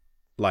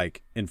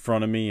like in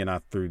front of me, and I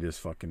threw this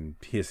fucking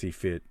hissy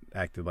fit,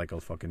 acted like a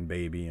fucking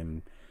baby,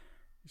 and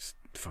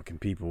fucking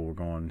people were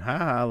going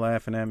ha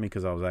laughing at me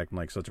because I was acting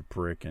like such a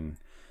prick, and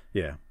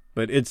yeah,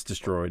 but it's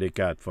destroyed. It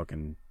got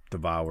fucking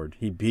devoured.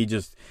 He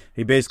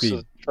basically so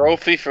the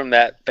trophy from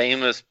that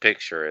famous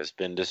picture has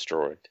been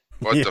destroyed.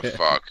 What the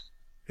fuck?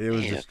 It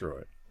was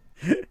destroyed.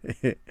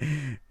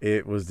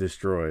 It was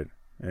destroyed.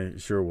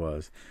 It sure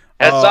was.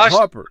 Has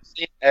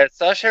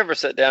Sasha ever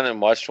sat down and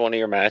watched one of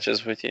your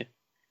matches with you?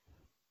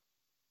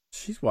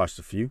 She's watched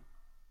a few.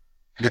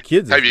 The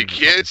kids have you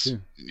kids?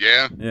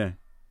 Yeah.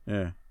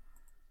 Yeah.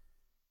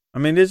 I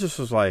mean, it just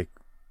was like,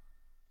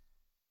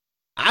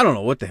 I don't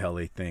know what the hell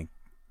they think.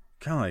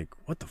 Kind of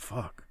like, what the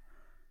fuck?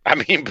 I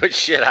mean, but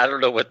shit, I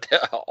don't know what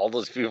all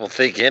those people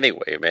think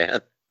anyway,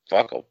 man.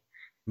 Fuck them.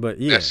 But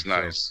yeah, that's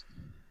nice.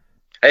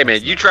 Hey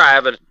man, you try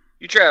having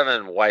You try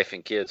having a wife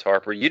and kids,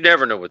 Harper. You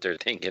never know what they're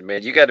thinking,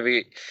 man. You got to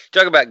be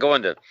talk about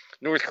going to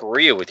North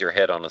Korea with your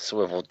head on a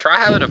swivel. Try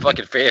having a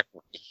fucking family.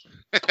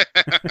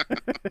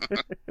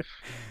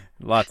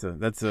 That's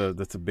a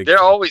big.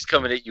 They're always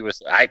coming at you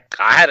with. I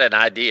had an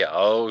idea.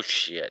 Oh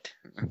shit,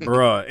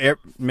 bruh,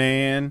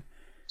 man.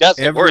 That's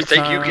the worst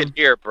thing you can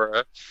hear,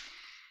 bruh.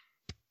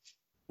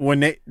 When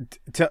they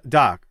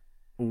Doc,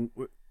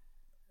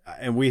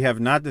 and we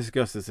have not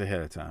discussed this ahead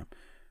of time.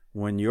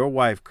 When your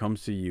wife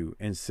comes to you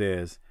and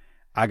says,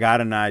 I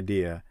got an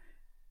idea,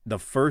 the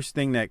first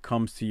thing that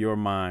comes to your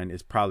mind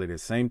is probably the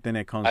same thing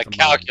that comes to mind.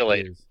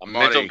 A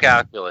mental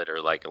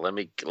calculator. Like, let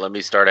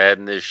me start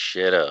adding this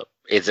shit up.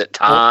 Is it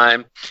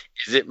time?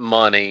 Is it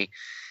money?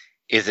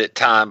 Is it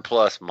time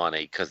plus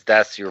money? Because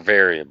that's your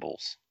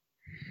variables.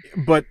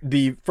 But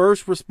the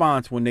first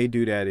response when they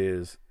do that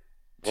is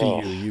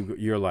to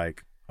you're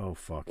like, oh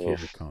fuck, here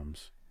it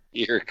comes.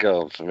 Here it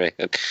comes, man.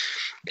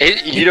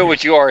 You know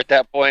what you are at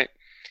that point?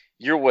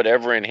 You're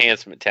whatever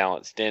enhancement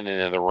talent standing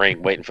in the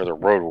ring waiting for the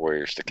Road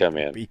Warriors to come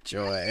in. Beat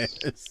your ass.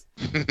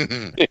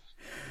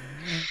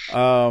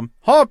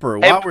 Harper,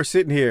 while we're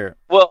sitting here.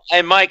 Well,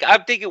 and Mike,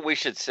 I'm thinking we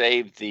should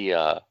save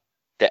the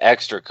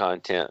extra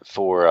content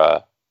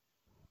for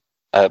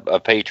a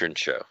patron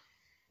show.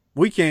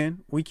 We can.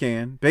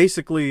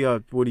 Basically,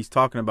 what he's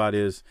talking about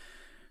is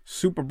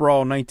Super Brawl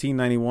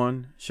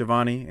 1991.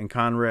 Shivani and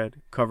Conrad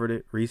covered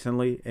it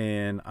recently,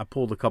 and I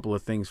pulled a couple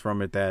of things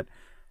from it that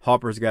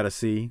Harper's got to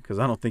see, because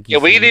I don't think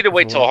he's we need to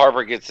wait till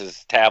Harper gets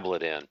his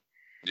tablet in.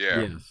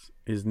 Yeah. Yes,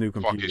 his new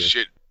computer. Fucking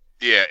shit.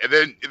 Yeah, and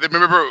then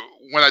remember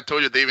when I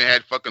told you they even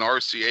had fucking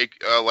RCA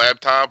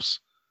laptops?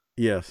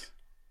 Yes.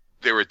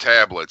 They were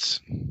tablets.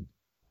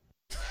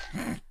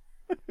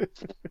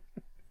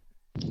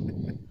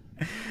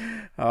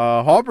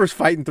 Harper's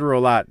fighting through a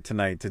lot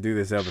tonight to do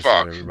this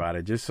episode,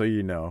 everybody, just so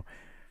you know.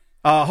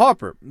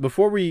 Harper,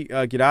 before we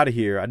get out of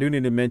here, I do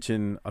need to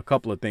mention a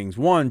couple of things.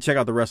 One, check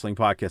out the Wrestling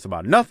Podcast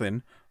About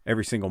Nothing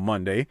every single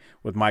Monday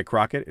with Mike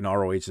Crockett and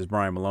ROH's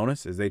Brian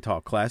Malonis as they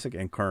talk classic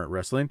and current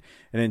wrestling.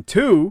 And then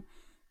two,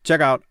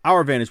 check out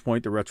Our Vantage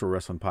Point, the Retro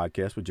Wrestling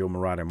Podcast with Joe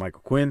Murata and Michael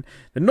Quinn,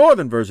 the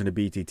northern version of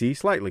BTT,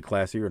 slightly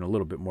classier and a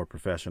little bit more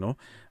professional.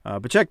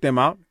 But check them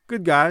out.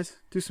 Good guys,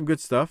 do some good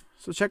stuff.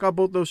 So check out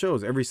both those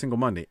shows every single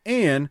Monday.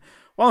 And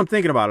while I'm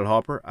thinking about it,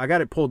 Harper, I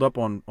got it pulled up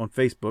on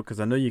Facebook because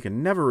I know you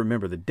can never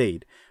remember the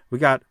date. We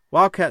got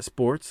Wildcat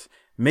Sports,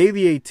 May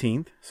the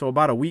 18th, so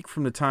about a week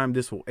from the time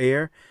this will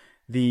air.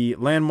 The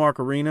Landmark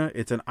Arena,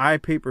 it's an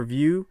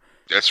iPay-per-view.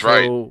 That's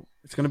right. So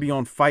it's going to be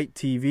on Fight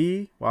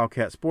TV,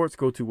 Wildcat Sports.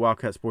 Go to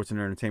Wildcat Sports and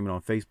Entertainment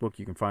on Facebook.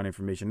 You can find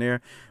information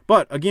there.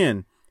 But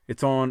again,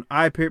 it's on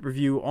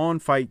iPay-per-view on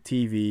Fight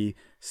TV,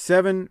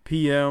 7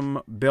 p.m.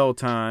 bell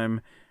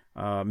time,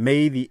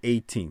 May the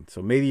 18th.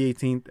 So May the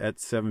 18th at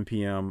 7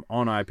 p.m.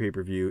 on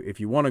iPay-per-view. If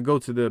you want to go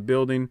to the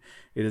building,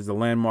 it is the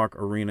Landmark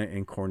Arena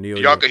in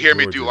Cornelia, y'all can hear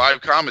Georgia. me do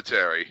live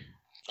commentary.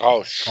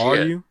 Oh, shit. Are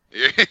you?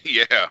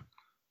 Yeah.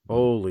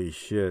 Holy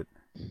shit.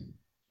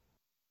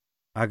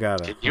 I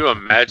got it. Can you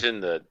imagine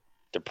the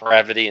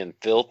depravity and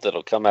filth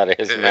that'll come out of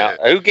his mouth?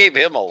 Who gave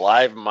him a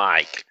live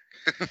mic?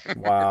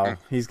 Wow.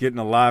 He's getting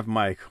a live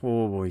mic.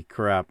 Holy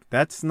crap.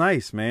 That's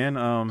nice, man.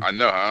 I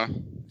know, huh?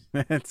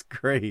 That's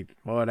great.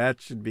 Boy,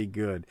 that should be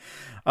good.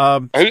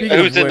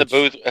 Who's in the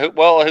booth?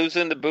 Who's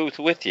in the booth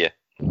with you?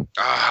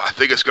 I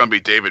think it's going to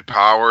be David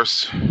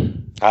Powers.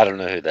 I don't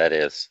know who that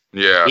is.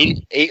 Yeah.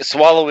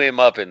 Swallow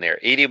him up in there.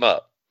 Eat him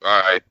up. All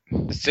right.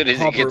 As soon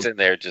as he gets in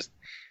there, just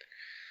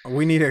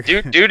we need a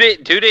do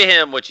to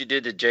him what you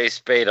did to Jay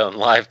Spade on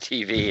live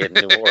TV in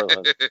New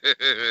Orleans.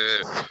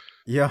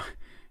 Yeah,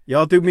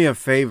 y'all do me a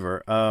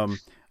favor. I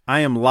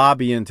am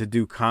lobbying to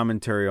do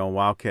commentary on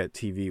Wildcat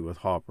TV with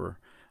Harper.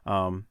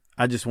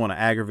 I just want to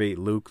aggravate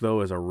Luke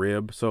though as a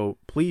rib. So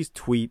please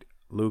tweet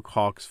Luke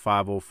Hawks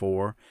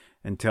 504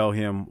 and tell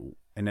him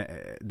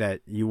that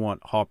you want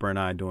Harper and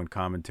I doing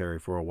commentary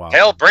for a while.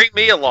 Hell, bring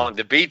me along.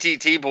 The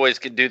BTT boys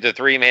can do the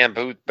 3-man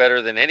booth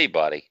better than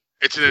anybody.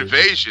 It's an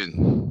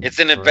invasion. It's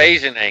an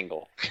invasion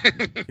angle.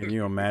 Can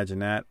you imagine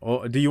that?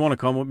 Oh, do you want to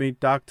come with me,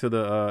 Doc, to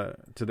the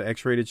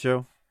X-rated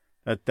show?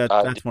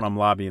 That's when I'm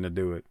lobbying to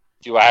do it.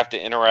 Do I have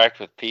to interact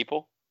with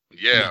people?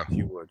 Yeah.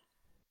 You would.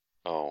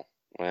 Oh,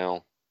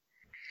 well.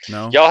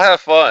 No. Y'all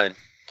have fun.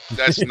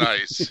 That's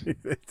nice.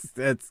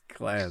 That's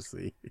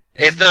classy.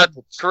 It's not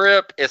the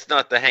trip. It's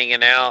not the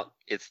hanging out.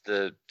 It's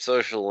the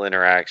social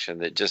interaction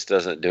that just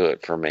doesn't do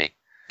it for me.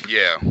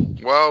 Yeah.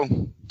 Well,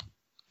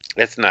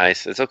 it's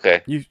nice. It's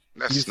okay.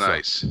 That's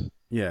nice.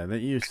 Yeah,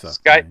 that you suck.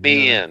 Skype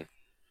me in.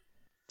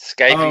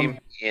 Skype me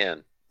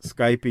in.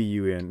 Skype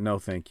you in. No,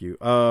 thank you.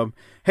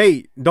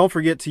 Hey, don't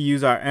forget to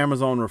use our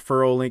Amazon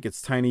referral link.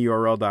 It's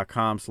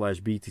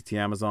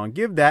tinyurl.com/bttamazon.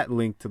 Give that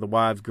link to the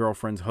wives,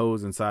 girlfriends,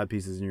 hoes, and side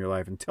pieces in your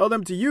life and tell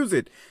them to use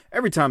it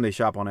every time they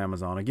shop on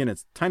Amazon. Again,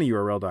 it's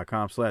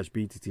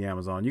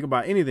tinyurl.com/bttamazon. You can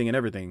buy anything and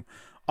everything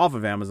off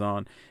of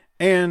Amazon,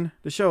 and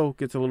the show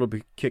gets a little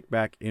bit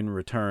kickback in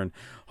return.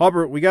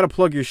 Harper, we got to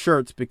plug your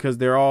shirts because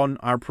they're on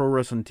our Pro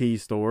Wrestling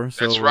Tees store.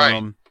 So, that's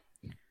right.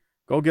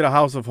 go get a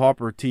House of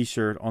Harper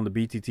t-shirt on the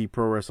BTT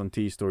Pro Wrestling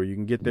Tee store. You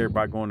can get there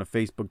by going to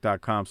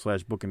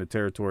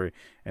facebook.com/bookintheterritory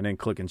and then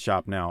clicking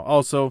shop now.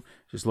 Also,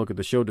 just look at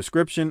the show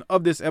description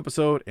of this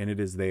episode and it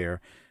is there.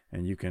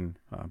 And you can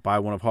buy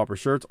one of Harper's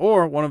shirts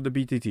or one of the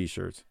BTT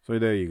shirts. So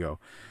there you go.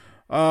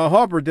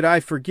 Harper, did I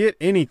forget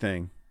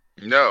anything?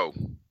 No.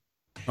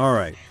 All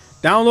right.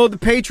 Download the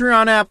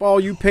Patreon app, all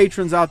you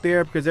patrons out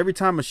there, because every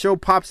time a show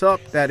pops up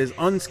that is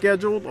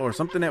unscheduled or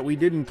something that we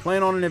didn't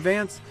plan on in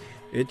advance,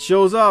 it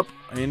shows up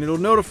and it'll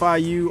notify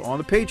you on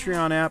the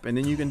Patreon app, and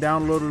then you can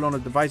download it on a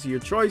device of your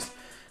choice.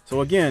 So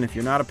again, if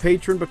you're not a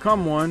patron,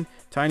 become one.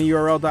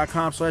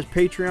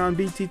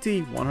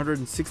 tinyurl.com/PatreonBTT.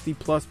 160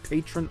 plus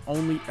patron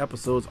only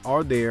episodes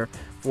are there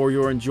for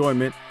your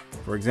enjoyment.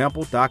 For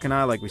example, Doc and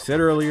I, like we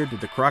said earlier,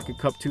 did the Crockett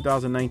Cup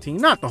 2019.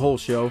 Not the whole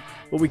show,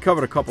 but we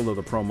covered a couple of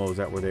the promos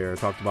that were there.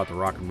 Talked about the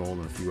rock and roll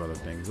and a few other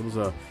things. It was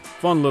a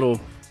fun little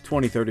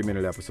 20-30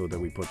 minute episode that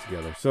we put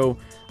together. So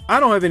I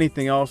don't have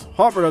anything else.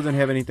 Harper doesn't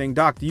have anything.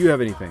 Doc, do you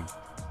have anything?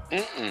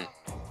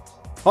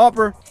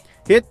 Harper,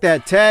 hit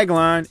that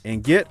tagline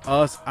and get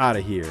us out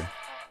of here.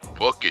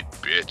 Book it,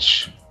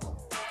 bitch.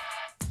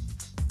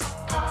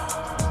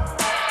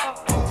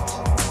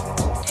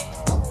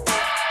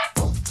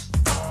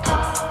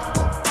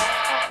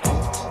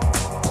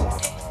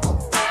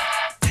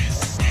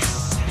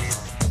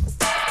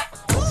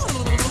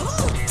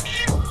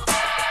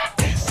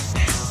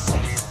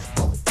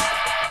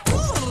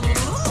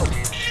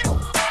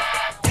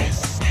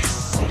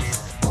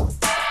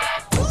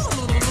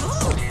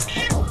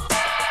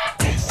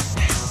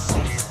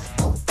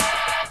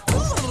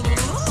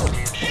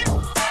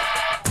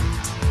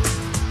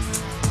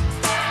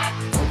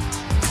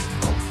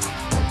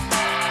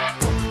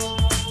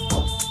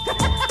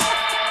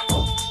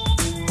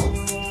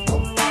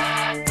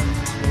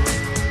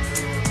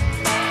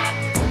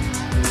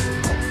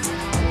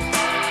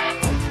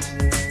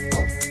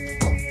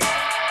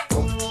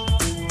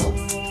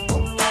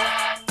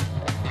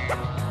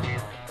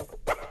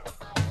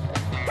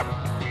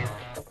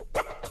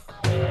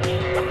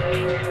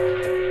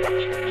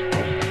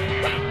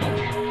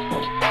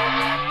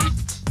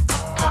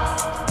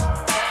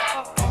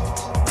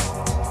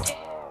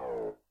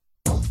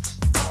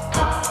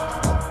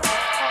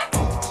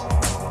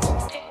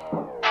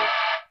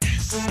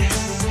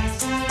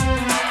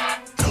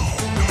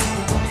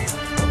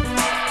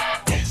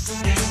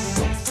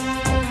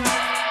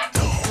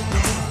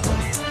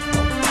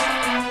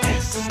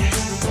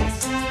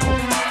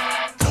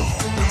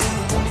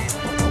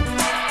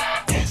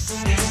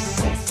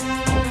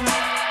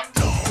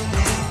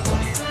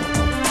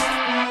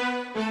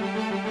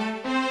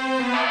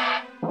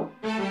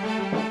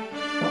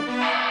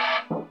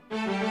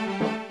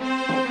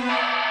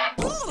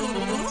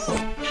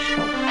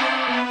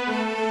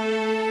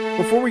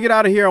 Before we get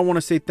out of here, I want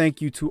to say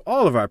thank you to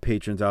all of our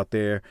patrons out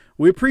there.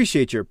 We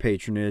appreciate your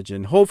patronage,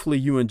 and hopefully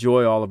you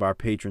enjoy all of our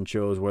patron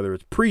shows, whether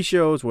it's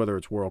pre-shows, whether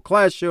it's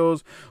world-class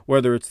shows,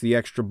 whether it's the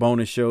extra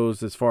bonus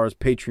shows as far as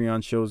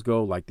Patreon shows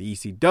go, like the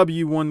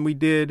ECW one we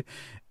did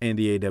and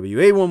the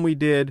AWA one we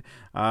did.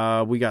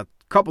 We got a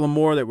couple of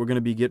more that we're going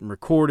to be getting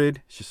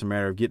recorded. It's just a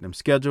matter of getting them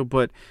scheduled.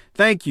 But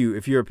thank you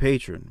if you're a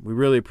patron. We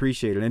really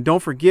appreciate it. And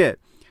don't forget,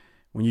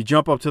 when you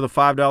jump up to the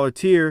 $5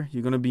 tier,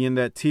 you're going to be in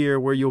that tier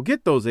where you'll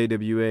get those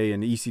AWA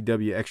and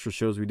ECW extra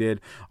shows we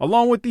did,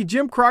 along with the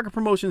Jim Crockett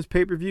Promotions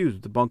pay-per-views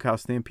with the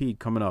Bunkhouse Stampede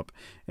coming up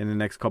in the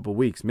next couple of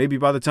weeks. Maybe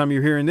by the time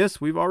you're hearing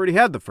this, we've already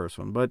had the first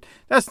one, but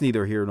that's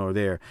neither here nor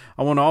there.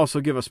 I want to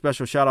also give a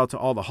special shout-out to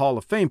all the Hall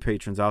of Fame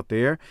patrons out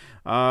there.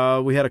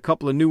 We had a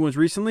couple of new ones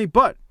recently,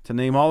 but to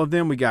name all of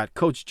them, we got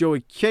Coach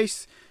Joey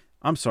Chase,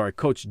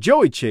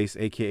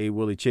 a.k.a.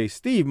 Willie Chase,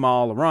 Steve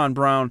Mall, Ron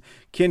Brown,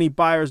 Kenny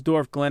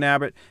Byersdorf, Glenn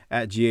Abbott,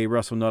 at GA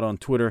WrestleNut on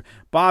Twitter,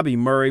 Bobby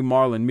Murray,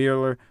 Marlon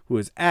Mueller, who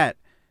is at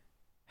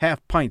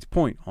Half Pints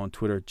Point on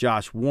Twitter,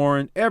 Josh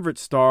Warren, Everett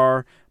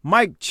Starr,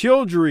 Mike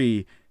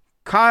Childry,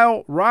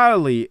 Kyle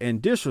Riley,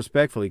 and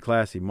disrespectfully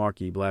classy Mark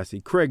E.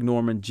 Blassie, Craig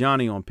Norman,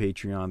 Johnny on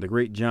Patreon, the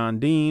great John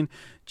Dean,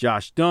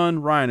 Josh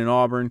Dunn, Ryan in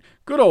Auburn,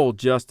 good old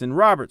Justin,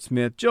 Robert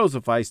Smith,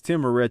 Joseph Ice,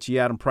 Tim Morecci,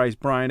 Adam Price,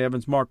 Brian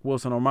Evans, Mark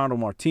Wilson, Armando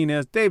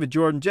Martinez, David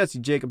Jordan, Jesse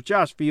Jacob,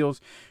 Josh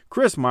Fields,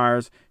 Chris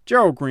Myers,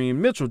 Gerald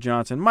Green, Mitchell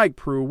Johnson, Mike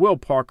Prue, Will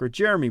Parker,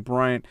 Jeremy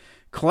Bryant,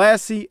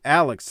 Classy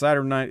Alex,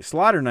 Slider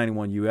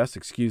 91 US,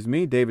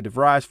 David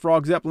DeVries,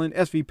 Frog Zeppelin,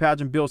 SV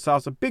Pageant, Bill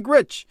Salsa, Big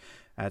Rich,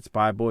 at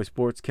Spyboy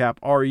Sports Cap,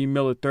 R.E.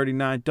 Miller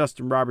 39,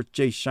 Dustin Roberts,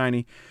 Jay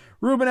Shiny,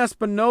 Ruben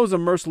Espinoza,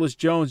 Merciless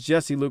Jones,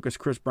 Jesse Lucas,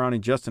 Chris Browning,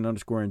 Justin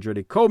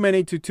 _Andretti, Coleman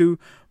 822,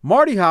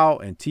 Marty Howell,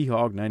 and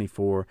T-Hog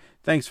 94.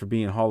 Thanks for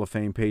being Hall of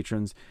Fame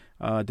patrons.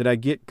 Did I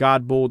get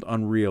Godbold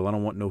Unreal? I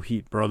don't want no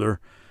heat, brother.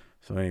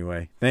 So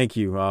anyway, thank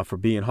you for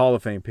being Hall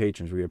of Fame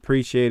patrons. We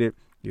appreciate it.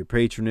 Your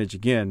patronage,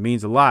 again,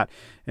 means a lot.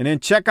 And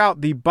then check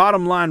out the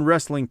Bottom Line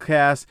Wrestling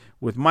cast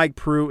with Mike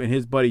Prue and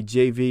his buddy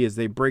JV as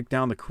they break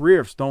down the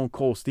career of Stone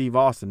Cold Steve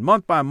Austin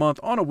month by month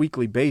on a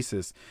weekly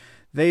basis.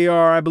 They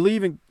are, I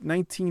believe, in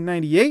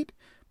 1998,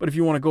 But if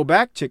you want to go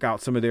back, check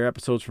out some of their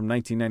episodes from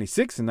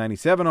 1996 and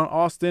 97 on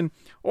Austin,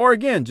 or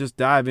again, just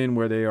dive in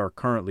where they are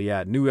currently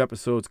at. New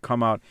episodes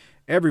come out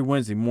every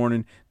Wednesday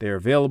morning. They're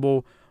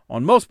available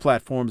on most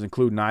platforms,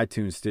 including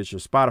iTunes, Stitcher,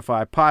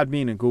 Spotify,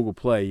 Podbean, and Google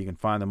Play. You can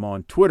find them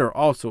on Twitter,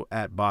 also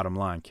at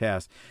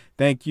BottomLineCast.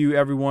 Thank you,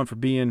 everyone, for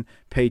being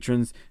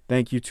patrons.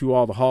 Thank you to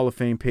all the Hall of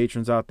Fame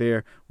patrons out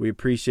there. We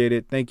appreciate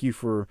it. Thank you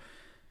for,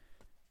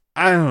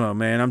 I don't know,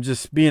 man. I'm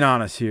just being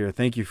honest here.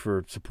 Thank you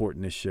for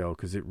supporting this show,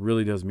 because it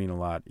really does mean a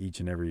lot each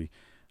and every,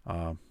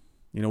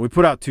 we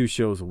put out 2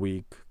 shows a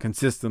week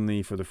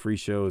consistently for the free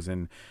shows,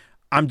 and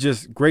I'm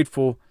just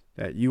grateful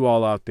that you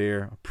all out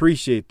there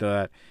appreciate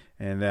that,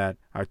 and that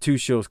our 2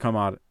 shows come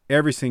out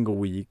every single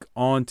week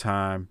on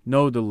time,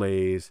 no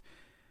delays.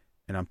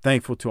 And I'm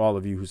thankful to all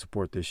of you who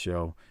support this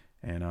show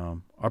and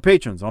our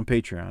patrons on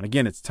Patreon.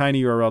 Again, it's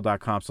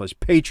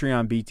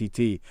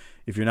tinyurl.com/PatreonBTT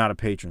if you're not a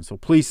patron. So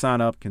please sign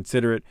up,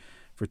 consider it.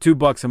 For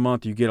 $2 a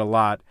month, you get a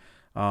lot.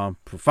 For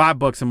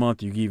 $5 a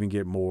month, you even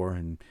get more.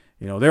 And,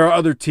 there are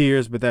other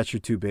tiers, but that's your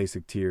 2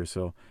 basic tiers.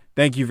 So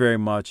thank you very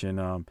much.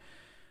 And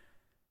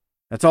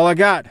that's all I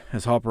got,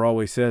 as Harper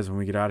always says when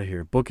we get out of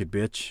here. Book it,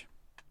 bitch.